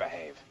want me to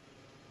behave?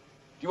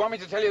 Do you want me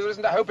to tell you there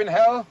isn't a hope in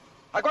hell?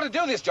 I've got to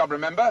do this job,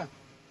 remember?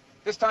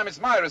 This time it's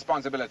my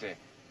responsibility.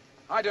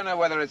 I don't know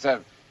whether it's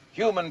a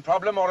human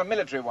problem or a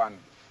military one.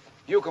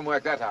 You can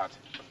work that out.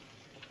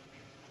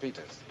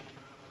 Peters.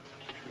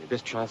 Your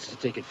best chance is to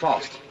take it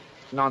fast.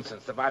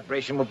 Nonsense. The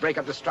vibration will break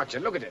up the structure.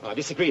 Look at it. I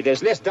disagree.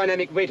 There's less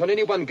dynamic weight on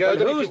any one girl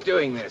Well, than who's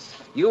doing this?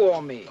 You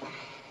or me?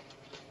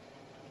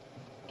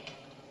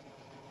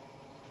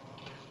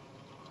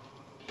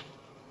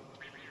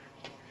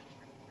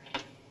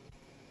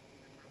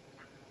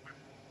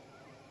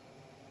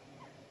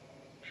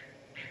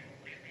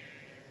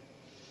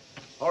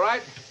 All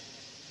right.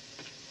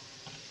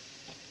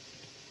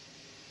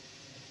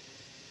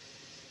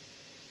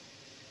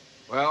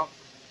 Well,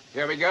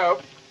 here we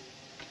go.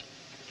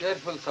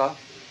 Careful, sir.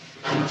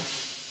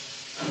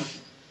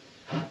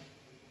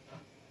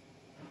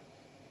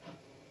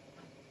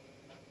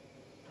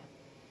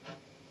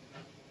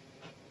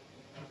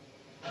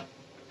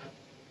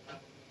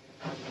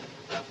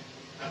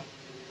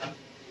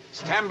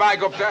 Stand by,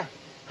 Gupta.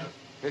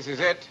 This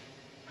is it.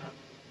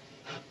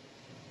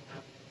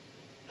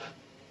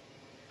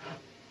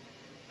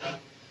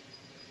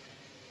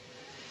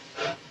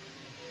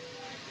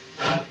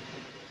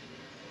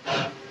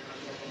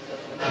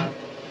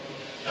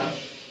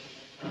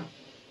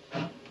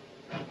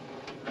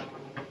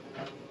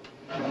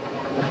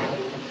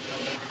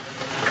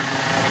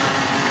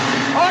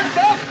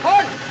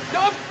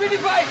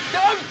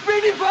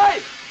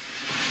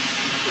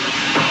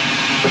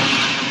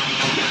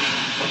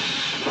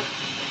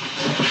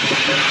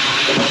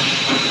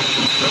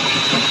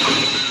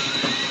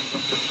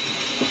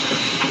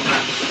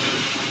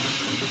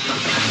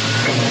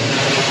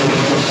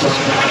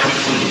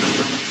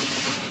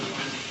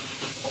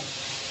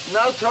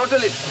 Now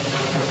throttle it.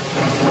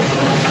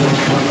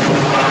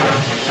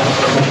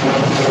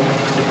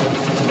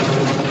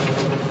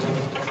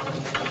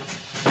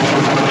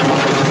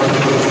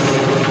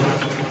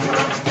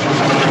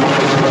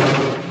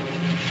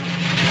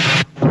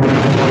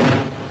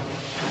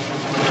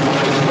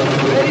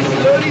 Very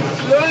slowly,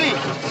 slowly.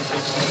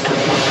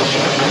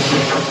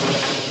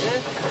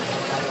 Yes.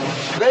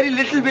 Very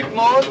little bit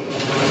more.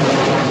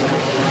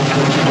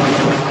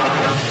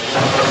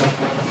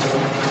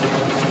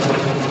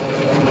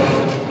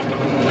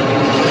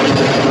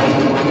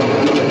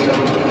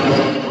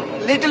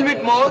 Little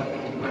bit more.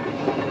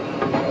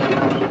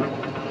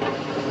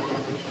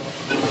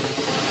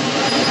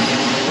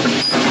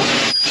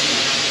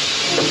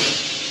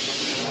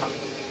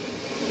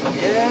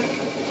 Yes.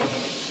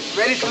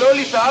 Very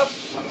slowly, sir.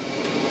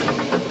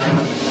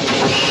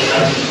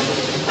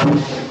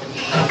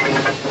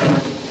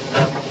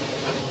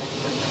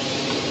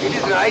 It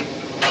is right.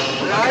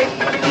 Right.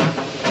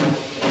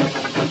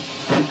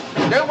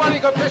 Don't worry,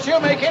 Gupta. She'll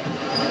make it.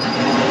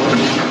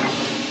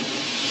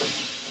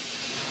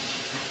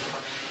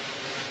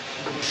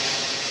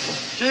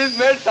 She's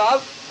made,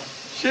 sir.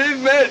 She's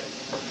made.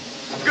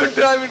 Good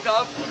driving,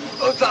 Saab.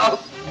 Oh, Saab.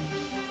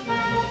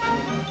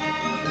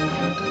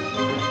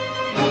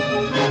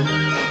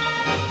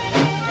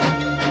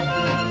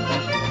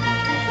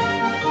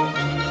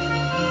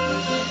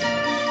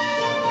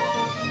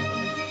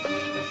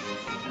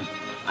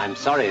 I'm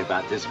sorry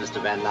about this,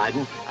 Mr. Van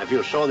Leyden. I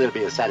feel sure there'll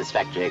be a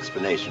satisfactory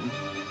explanation.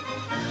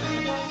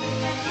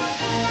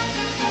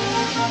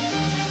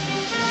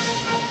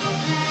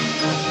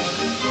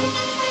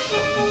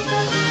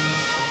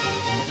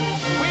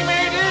 We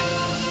made it!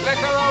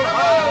 Bless our old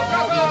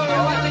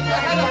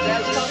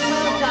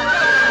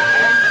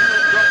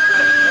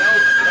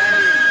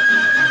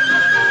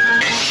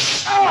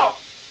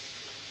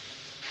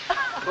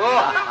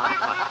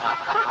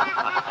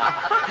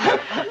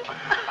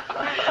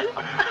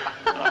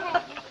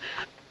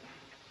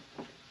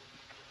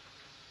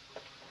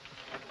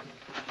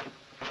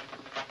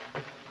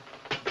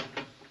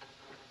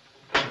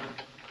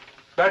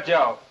बैठ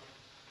जाओ।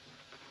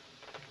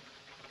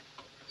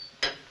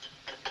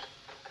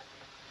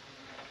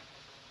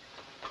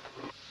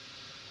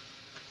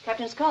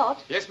 Captain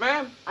Scott? Yes,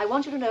 ma'am? I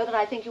want you to know that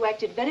I think you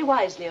acted very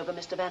wisely over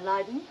Mr. Van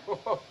Leyden.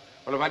 Well,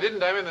 if I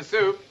didn't, I'm in the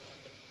soup.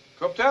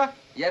 Gupta?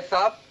 Yes,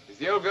 Saab. Is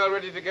the old girl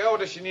ready to go, or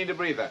does she need a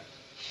breather?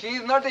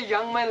 She's not a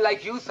young man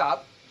like you, Saab.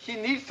 She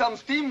needs some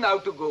steam now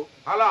to go.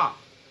 How long?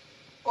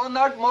 Oh,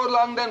 not more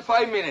long than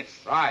 5 minutes.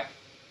 Right.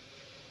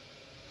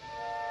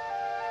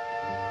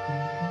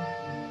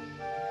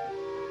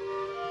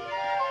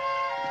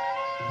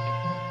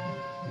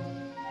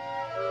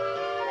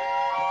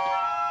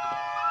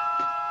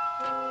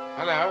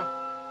 Hello.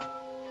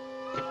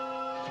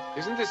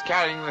 Isn't this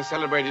carrying the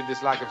celebrated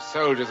dislike of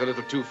soldiers a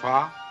little too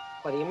far?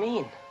 What do you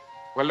mean?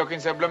 Well,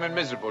 looking so bloomin'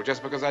 miserable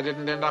just because I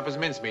didn't end up as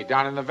mincemeat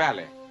down in the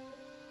valley.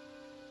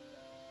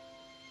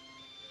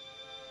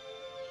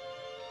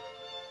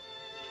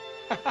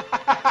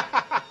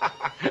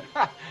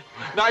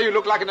 Now you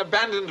look like an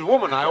abandoned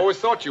woman. I always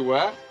thought you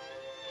were.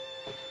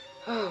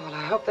 Oh, well,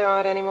 I hope there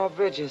aren't any more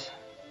bridges.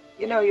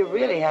 You know, you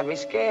really had me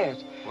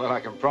scared. Well, I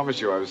can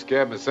promise you I was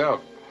scared myself.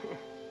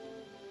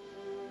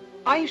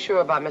 Are you sure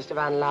about Mr.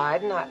 Van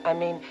Leyden? I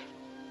mean,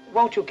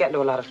 won't you get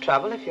into a lot of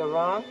trouble if you're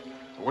wrong?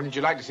 Wouldn't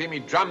you like to see me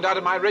drummed out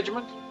of my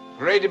regiment?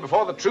 Paraded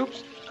before the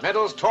troops?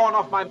 Medals torn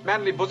off my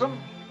manly bosom?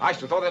 I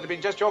should have thought that'd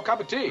been just your cup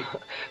of tea.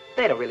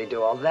 They don't really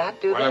do all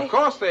that, do they? Well, of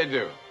course they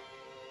do.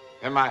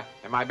 And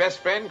my best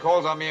friend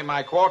calls on me in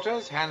my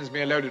quarters, hands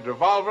me a loaded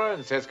revolver,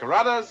 and says,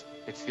 Carruthers,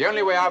 it's the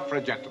only way out for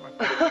a gentleman.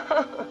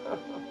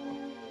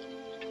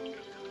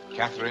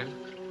 Catherine?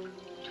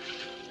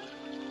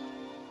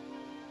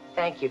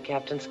 Thank you,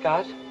 Captain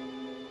Scott.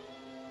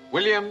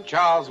 William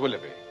Charles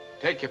Willoughby.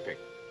 Take your pick.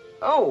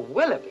 Oh,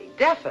 Willoughby,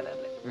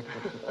 definitely.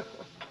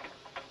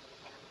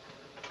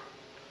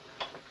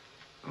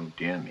 Oh,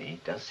 dear me,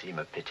 it does seem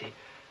a pity.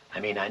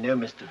 I mean, I know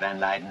Mr. Van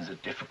Leyden's a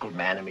difficult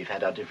man and we've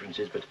had our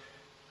differences, but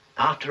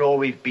after all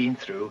we've been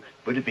through,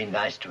 it would have been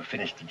nice to have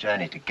finished the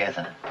journey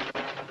together.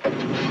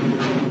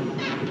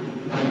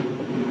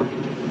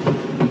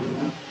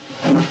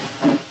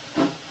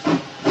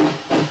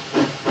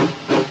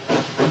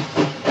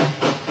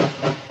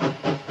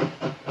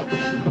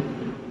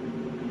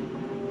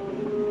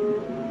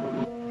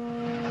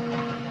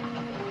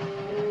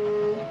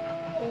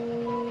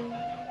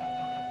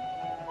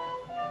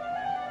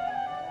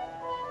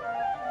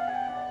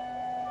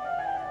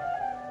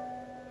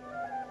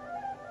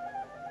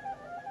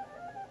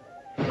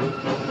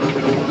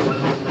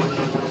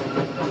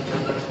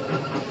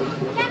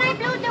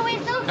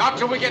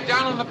 Till we get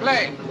down on the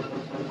plain.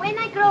 When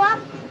I grow up,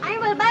 I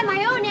will buy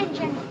my own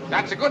engine.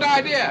 That's a good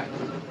idea.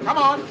 Come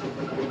on.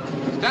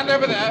 Stand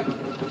over there.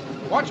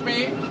 Watch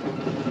me.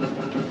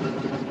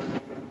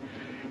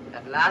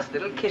 At last,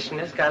 little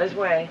Kitchener's got his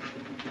way.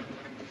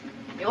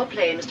 Your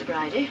plane, Mr.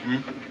 Bridie.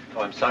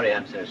 Oh, I'm sorry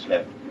I'm so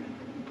slow.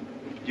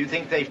 Do you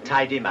think they've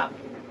tied him up?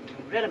 You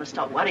really must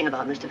stop worrying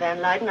about Mr. Van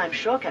Leyden. I'm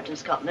sure Captain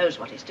Scott knows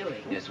what he's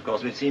doing. Yes, of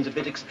course, but it seems a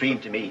bit extreme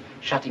to me,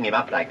 shutting him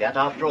up like that.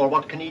 After all,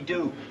 what can he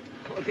do?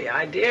 Well, the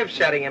idea of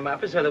shutting him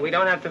up is so that we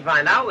don't have to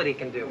find out what he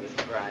can do,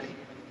 Mr. Bridie.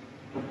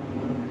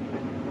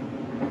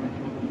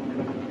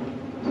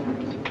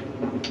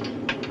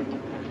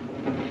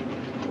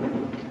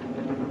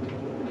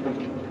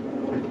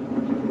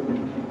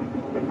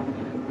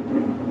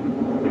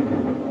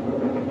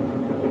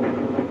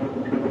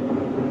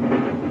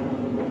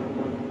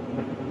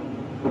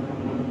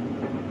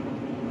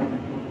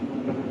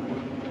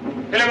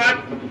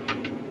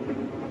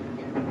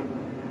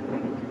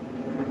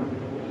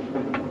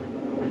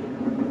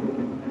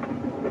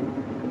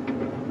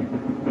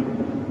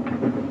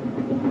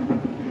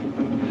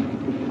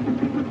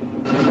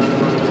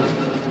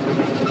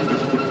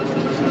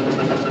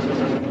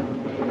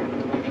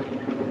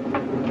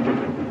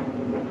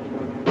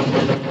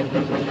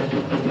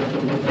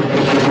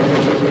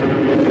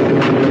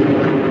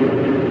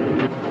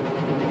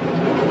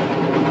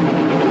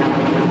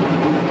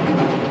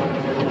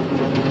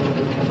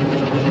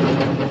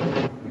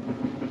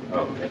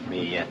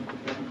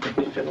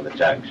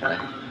 Shall I?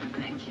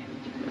 Thank you.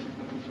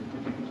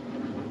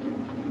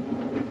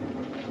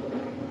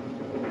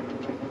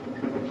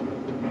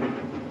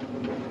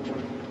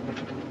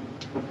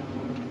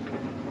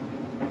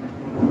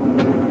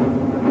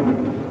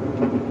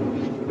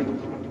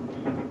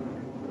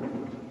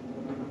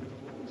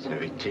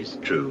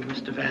 true,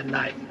 Mr. Van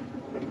Nyden.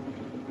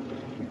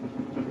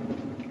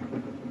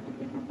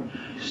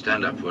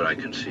 Stand up where I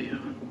can see you.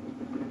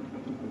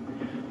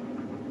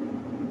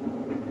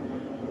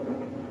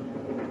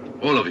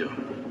 All of you.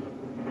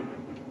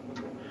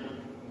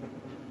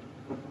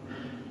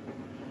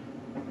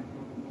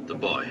 The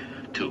boy,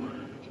 too.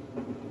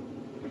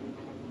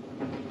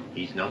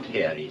 He's not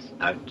here. He's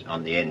out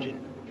on the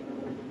engine.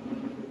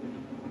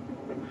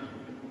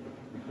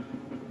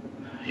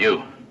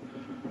 You.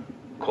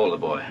 Call the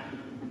boy.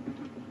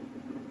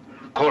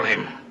 Call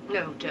him.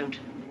 No, don't.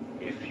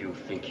 If you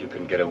think you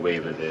can get away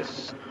with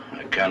this...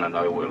 I can and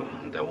I will.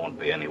 And there won't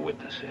be any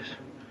witnesses.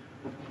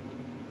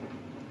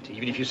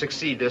 Even if you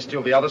succeed, there's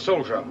still the other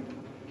soldier.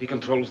 He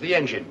controls the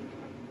engine.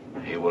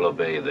 He will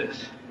obey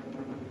this.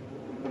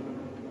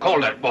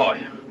 Call that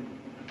boy.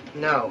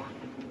 No.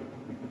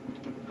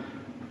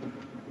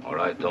 All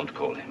right, don't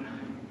call him.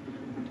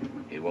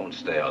 He won't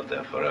stay out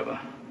there forever.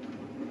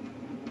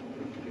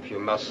 If you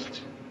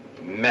must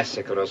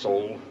massacre us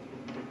all,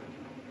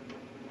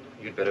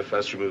 you'd better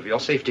first remove your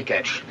safety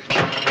catch.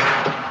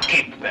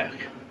 Keep back.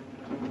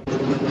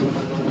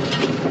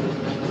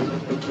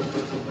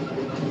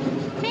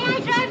 May I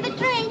drive the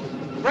train?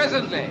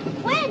 Presently.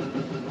 When?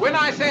 When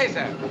I say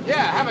so. Here,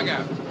 have a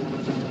go.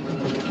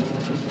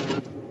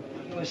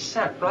 You were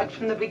sent right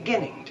from the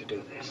beginning to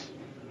do this.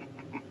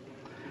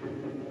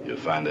 You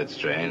find it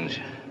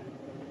strange?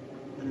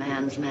 The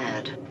man's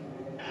mad.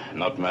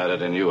 Not madder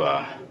than you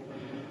are.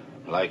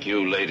 Like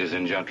you, ladies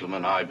and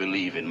gentlemen, I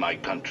believe in my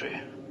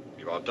country.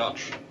 You are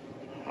Dutch.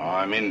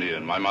 I'm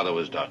Indian. My mother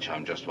was Dutch.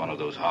 I'm just one of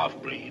those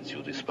half-breeds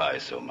you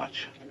despise so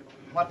much.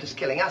 What does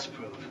killing us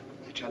prove?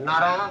 That you're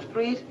not a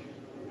half-breed?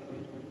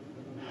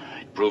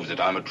 It proves that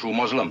I'm a true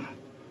Muslim.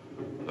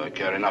 I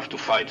care enough to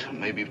fight,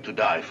 maybe to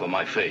die for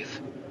my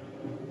faith.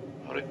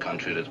 For a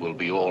country that will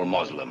be all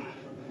Muslim.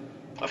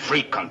 A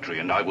free country,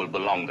 and I will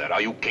belong there.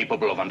 Are you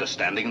capable of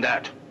understanding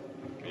that?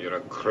 You're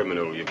a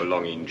criminal. You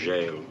belong in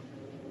jail.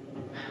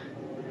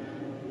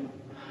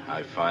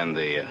 I find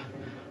the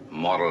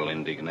moral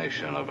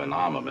indignation of an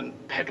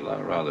armament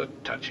peddler rather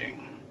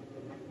touching.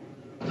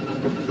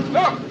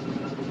 Look!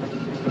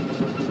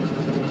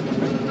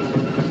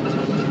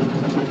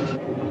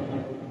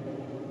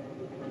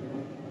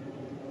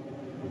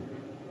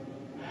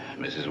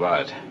 Mrs.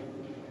 Wyatt,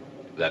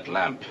 that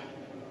lamp,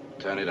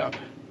 turn it up.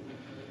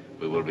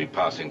 We will be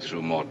passing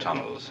through more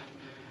tunnels,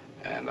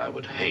 and I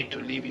would hate to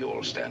leave you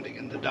all standing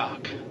in the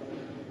dark.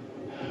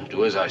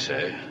 Do as I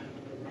say.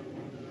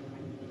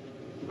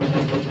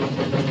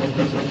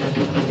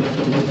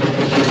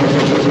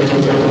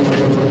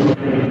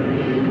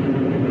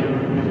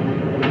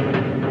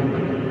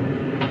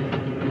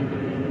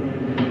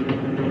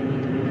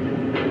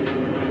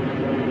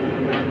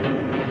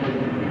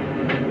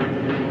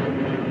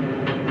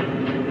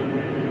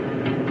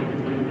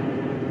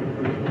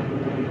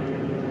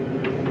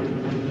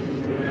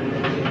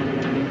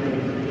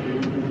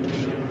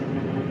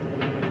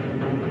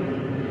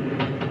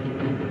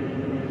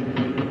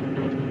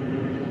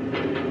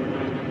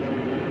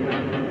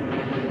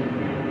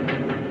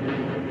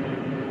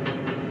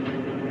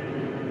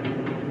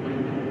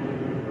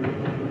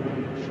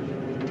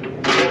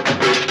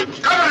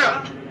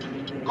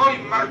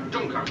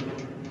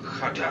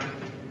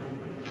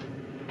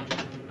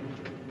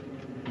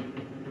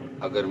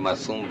 अगर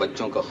मासूम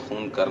बच्चों का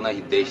खून करना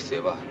ही देश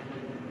सेवा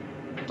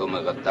है तो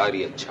मैं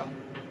गद्दारी अच्छा हूं.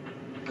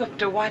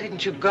 Gupta, why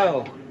didn't you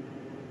go?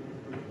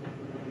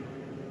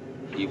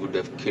 He would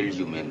have killed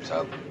you, Mem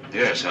Saab.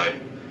 Yes, I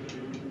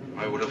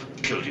would have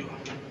killed you,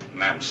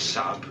 Mem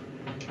Saab.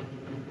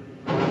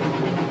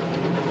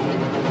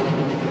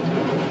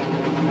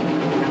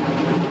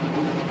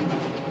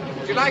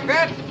 Would you like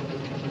that?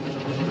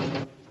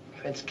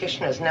 Prince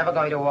Kitchener's never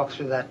going to walk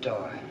through that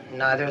door.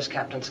 Neither is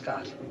Captain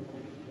Scott.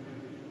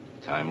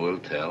 Time will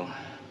tell.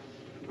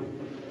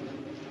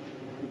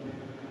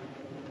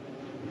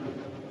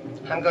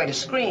 I'm going to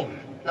scream.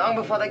 Long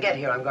before they get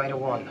here, I'm going to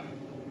warn them.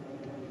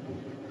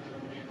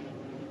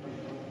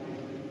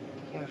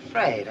 You're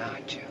afraid,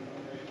 aren't you?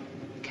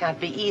 It can't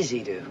be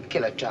easy to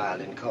kill a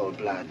child in cold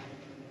blood.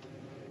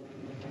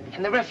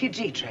 And the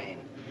refugee train.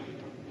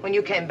 When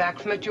you came back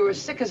from it, you were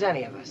as sick as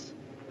any of us.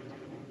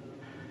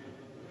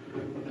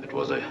 It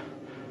was a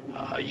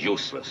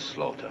useless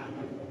slaughter.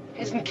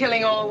 Isn't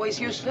killing always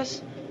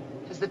useless?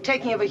 Has the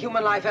taking of a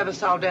human life ever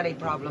solved any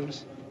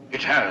problems?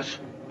 It has,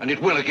 and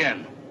it will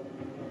again.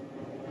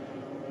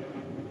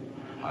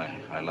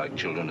 I like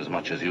children as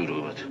much as you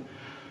do, but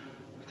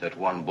that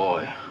one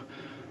boy,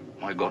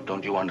 my God,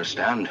 don't you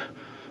understand?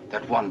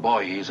 That one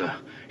boy, he's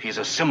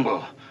a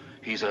symbol.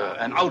 He's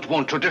an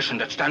outworn tradition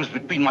that stands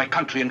between my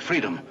country and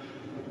freedom.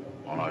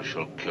 Oh, I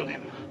shall kill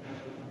him.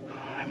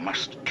 I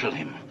must kill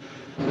him.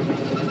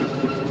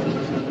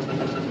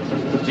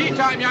 Tea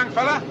time, young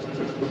fella.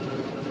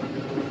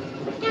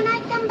 Can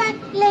I come back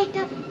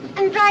later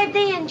and drive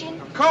the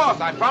engine? Of course,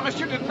 I promised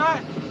you, didn't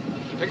I?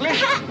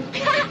 Ticklish?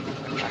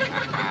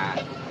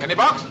 Any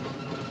box?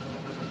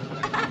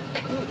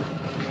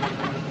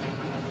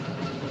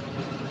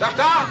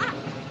 Doctor?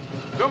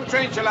 Tuम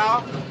train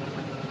chalao.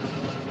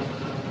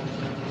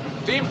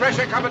 Steam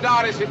pressure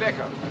Commodore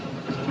Sideco.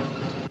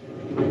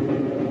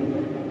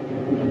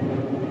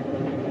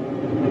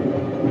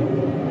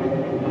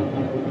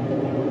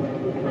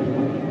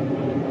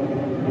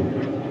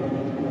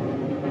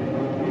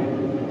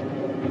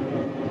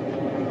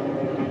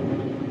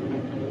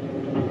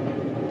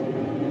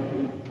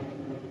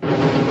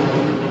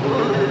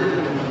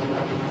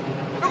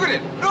 Look at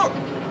it! Look!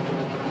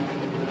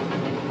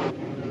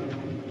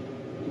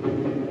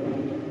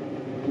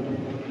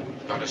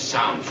 Not a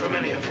sound from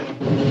any of you.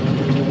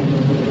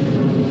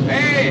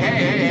 Hey!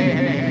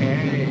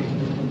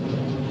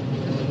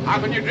 How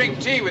can you drink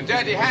tea with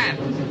dirty hands?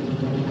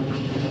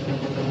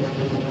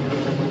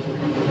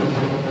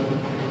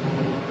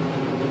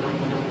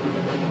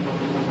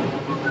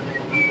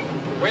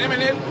 Wait a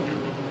minute.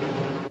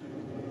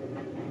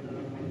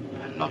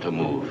 And not a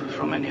move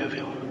from any of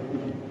you.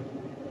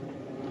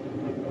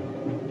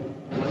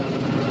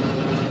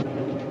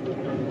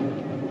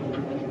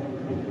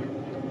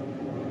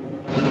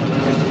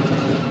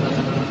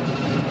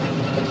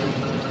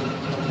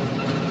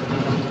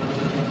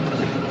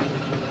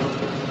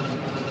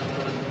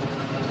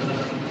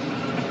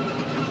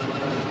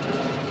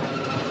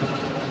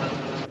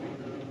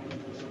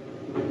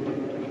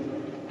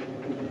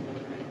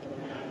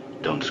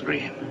 Don't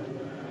scream.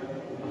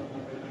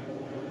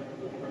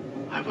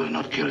 I will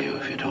not kill you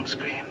if you don't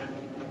scream.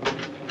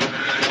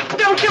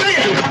 Don't kill me!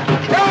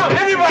 Down,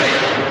 everybody!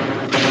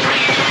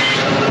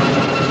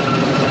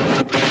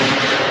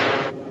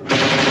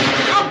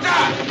 Doctor!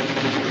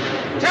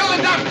 Tell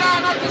the doctor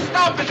not to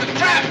stop. It's a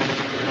trap.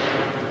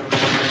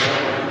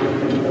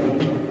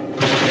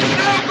 It's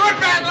no good,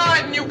 Van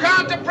Lyden. You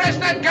can't depress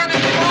that gun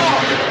anymore.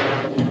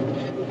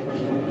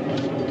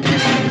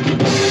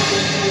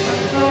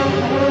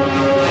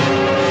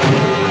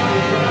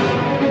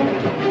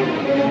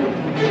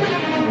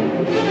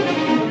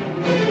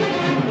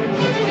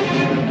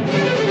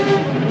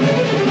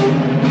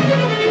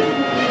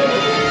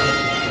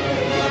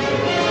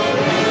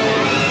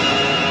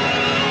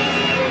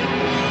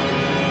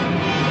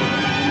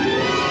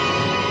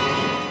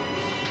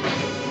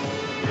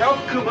 Help,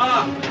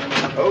 Kumar!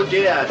 Oh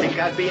dear, I think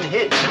I've been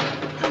hit.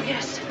 Oh,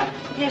 yes.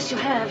 Yes, you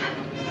have.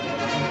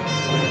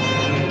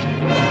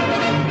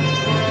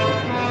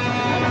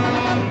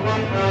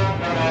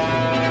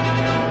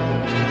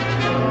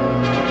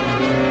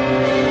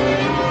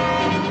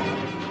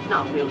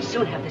 Now, we'll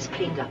soon have this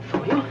cleaned up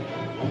for you.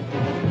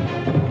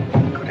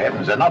 Good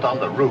heavens, they're not on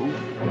the roof.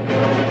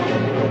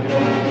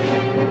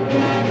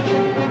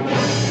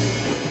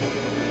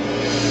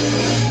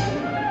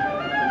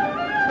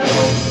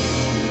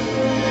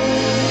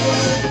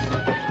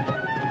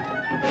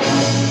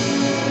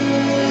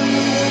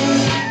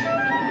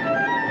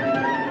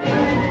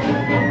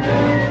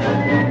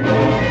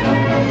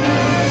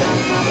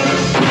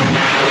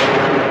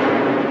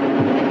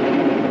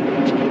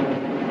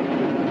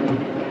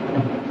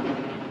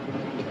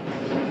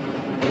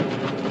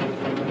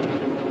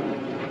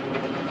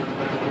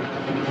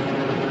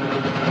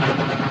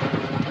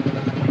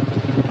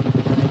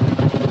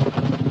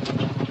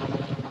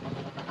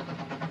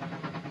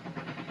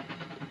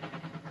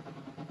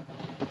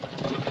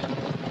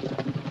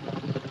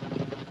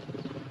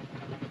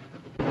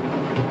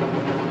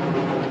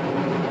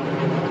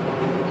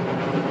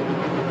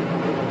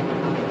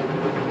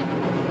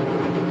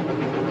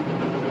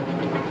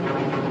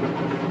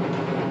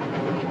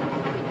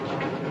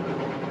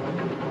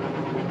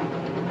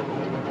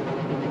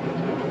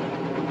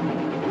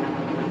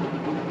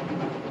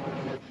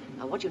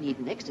 What you need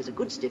next is a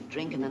good stiff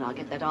drink, and then I'll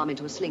get that arm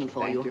into a sling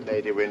for Thank you,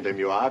 Lady Wyndham.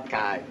 You are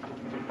kind.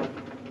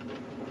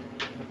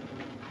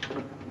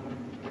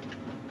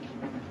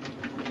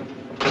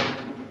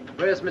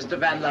 Where's Mr.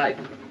 Van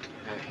Lyden?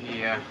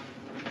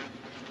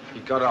 He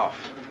got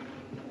off.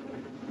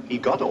 He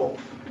got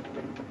off?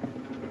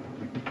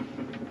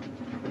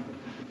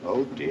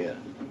 Oh, dear.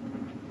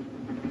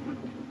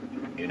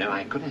 You know,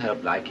 I couldn't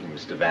help liking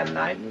Mr. Van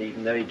Lyden,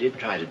 even though he did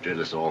try to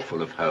drill us all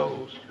full of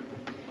holes.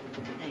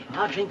 There you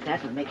are. Drink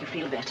that. It'll make you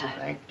feel better.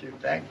 Thank you,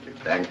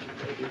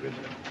 Lady Wyndham.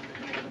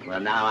 Well,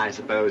 now I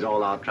suppose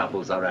all our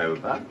troubles are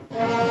over.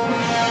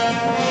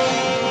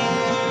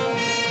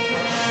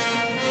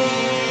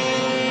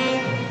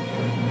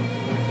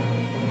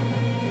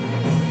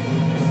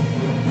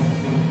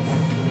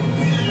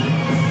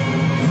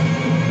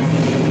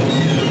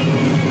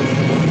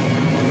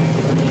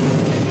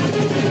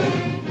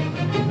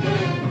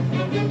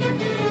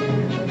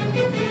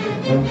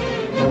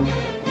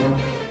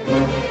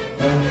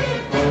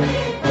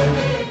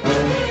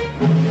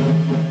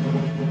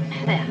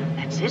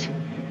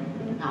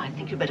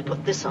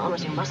 This on,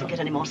 as you mustn't get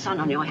any more sun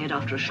on your head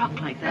after a shock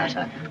like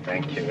that.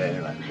 Thank you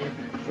very much.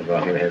 It's the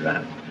wrong way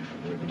around.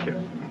 Thank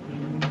you.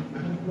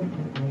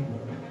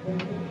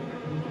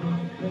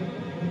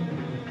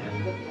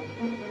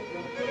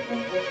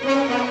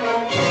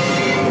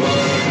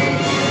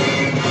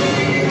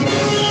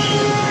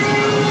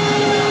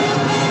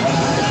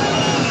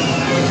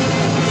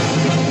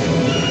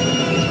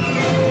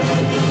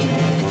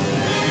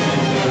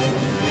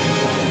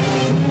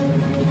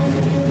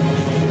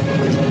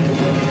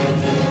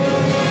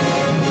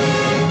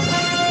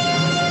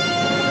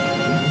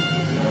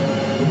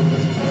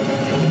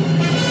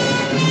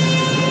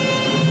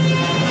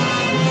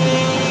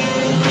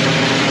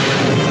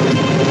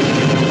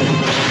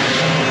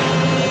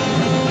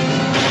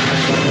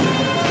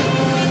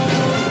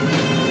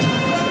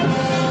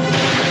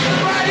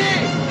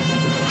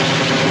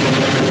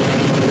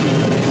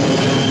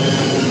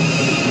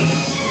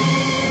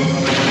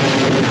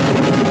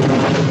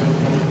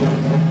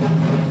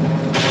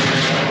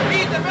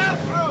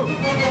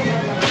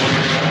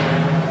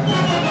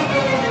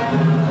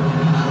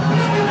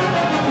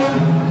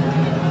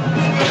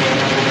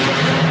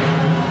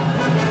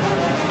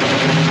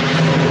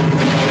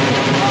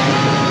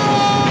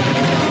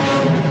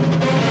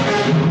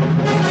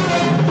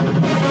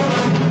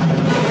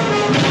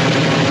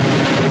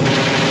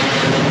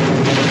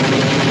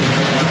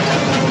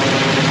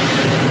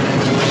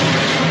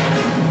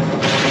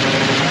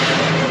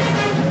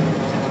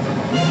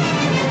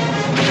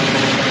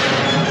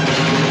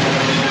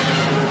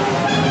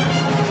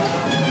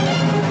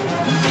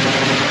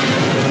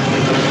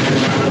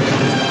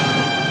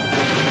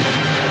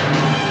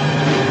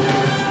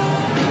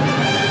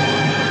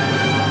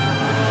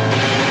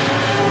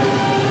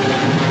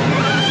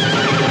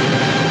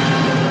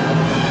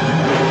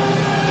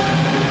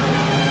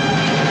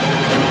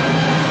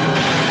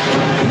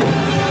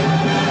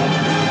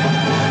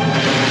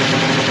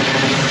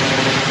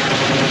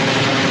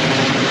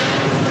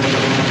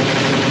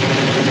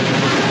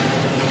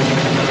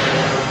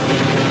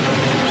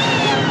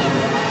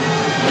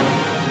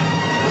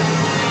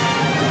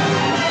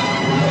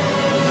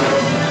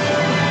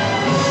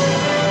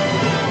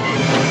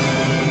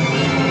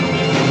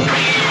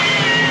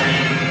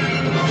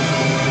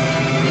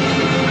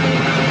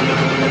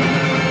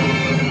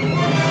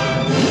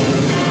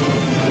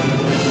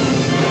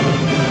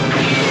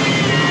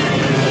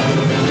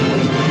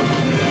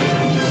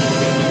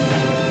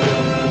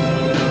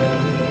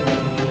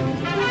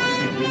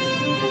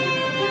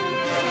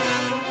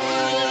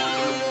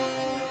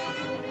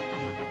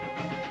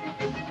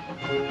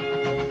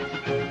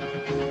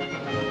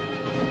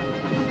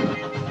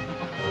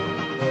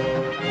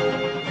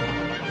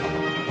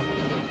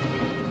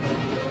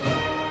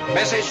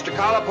 Message to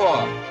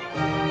Kalapur.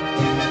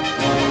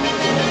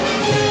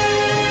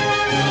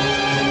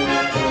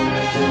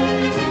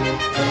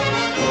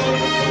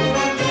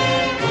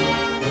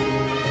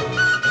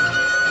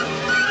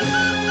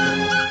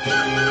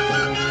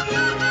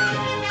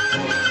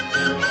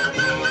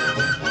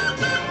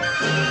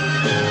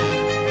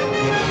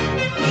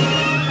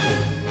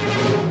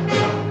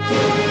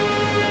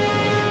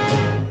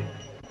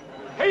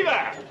 Hey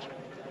there!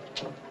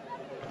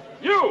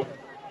 You!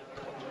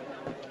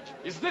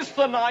 Is this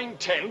the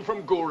 910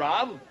 from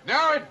Guram?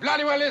 No, it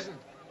bloody well isn't.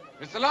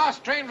 It's the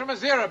last train from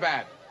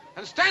Azirabad.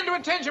 And stand to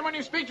attention when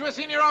you speak to a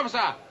senior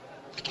officer.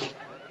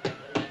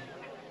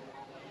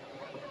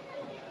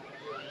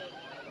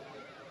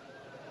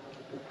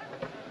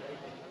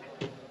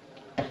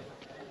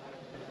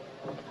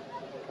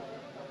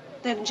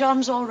 Then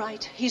John's all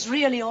right. He's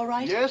really all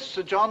right? Yes,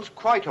 Sir John's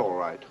quite all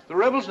right. The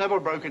rebels never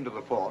broke into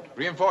the fort.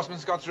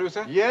 Reinforcements got through,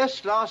 sir?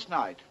 Yes, last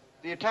night.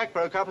 The attack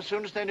broke up as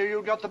soon as they knew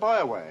you'd got the boy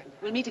away.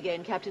 We'll meet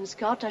again, Captain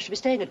Scott. I shall be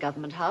staying at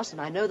Government House, and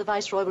I know the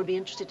Viceroy will be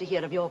interested to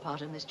hear of your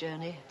part in this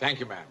journey. Thank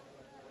you, ma'am.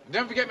 And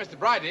don't forget Mr.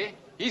 Bridie.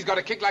 He's got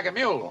a kick like a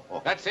mule.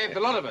 That saved a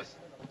lot of us.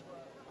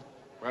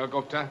 Well,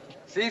 Gupta?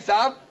 See,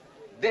 Saab,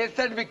 they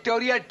said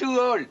Victoria too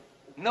old.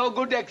 No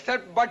good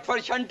except but for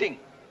shunting.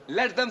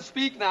 Let them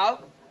speak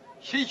now.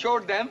 She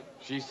showed them.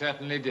 She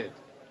certainly did.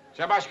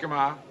 Shabash,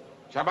 Kumar.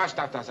 Shabash,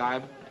 Tata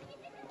Sahib.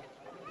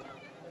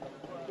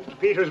 Mr.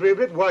 Peters, we're a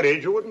bit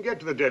worried you wouldn't get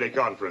to the Delhi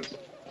conference.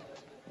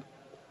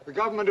 The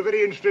government are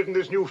very interested in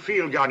this new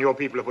field gun your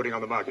people are putting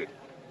on the market.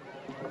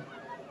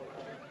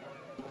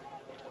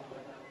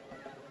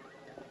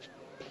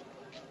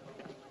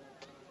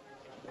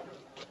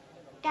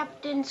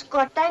 Captain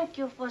Scott, thank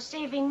you for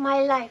saving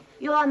my life.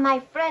 You are my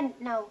friend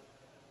now.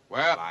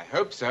 Well, I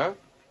hope so.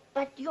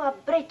 But you are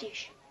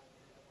British.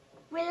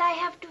 Will I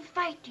have to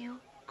fight you?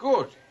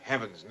 Good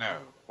heavens, no.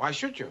 Why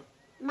should you?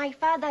 My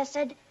father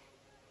said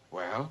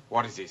Well,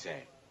 what does he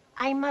say?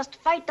 I must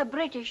fight the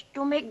British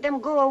to make them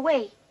go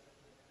away.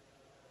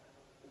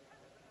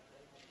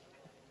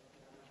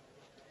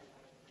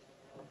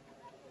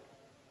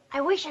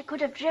 I wish I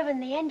could have driven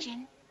the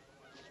engine.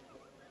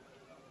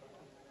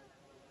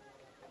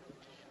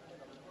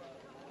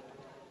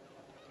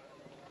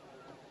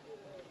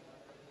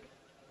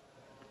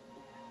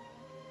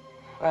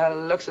 Well,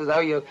 it looks as though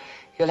you'll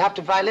have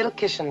to buy a little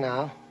kitchen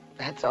now.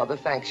 That's all the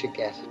thanks you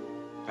get.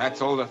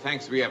 That's all the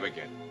thanks we ever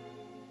get.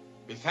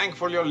 Be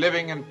thankful you're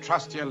living and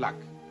trust your luck.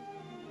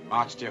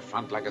 March to your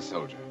front like a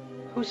soldier.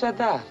 Who said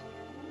that?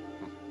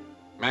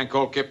 Man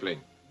called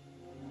Kipling.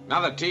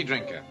 Another tea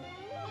drinker.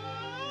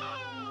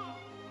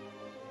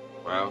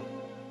 Well,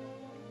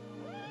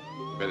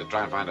 you better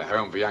try and find a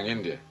home for young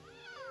India.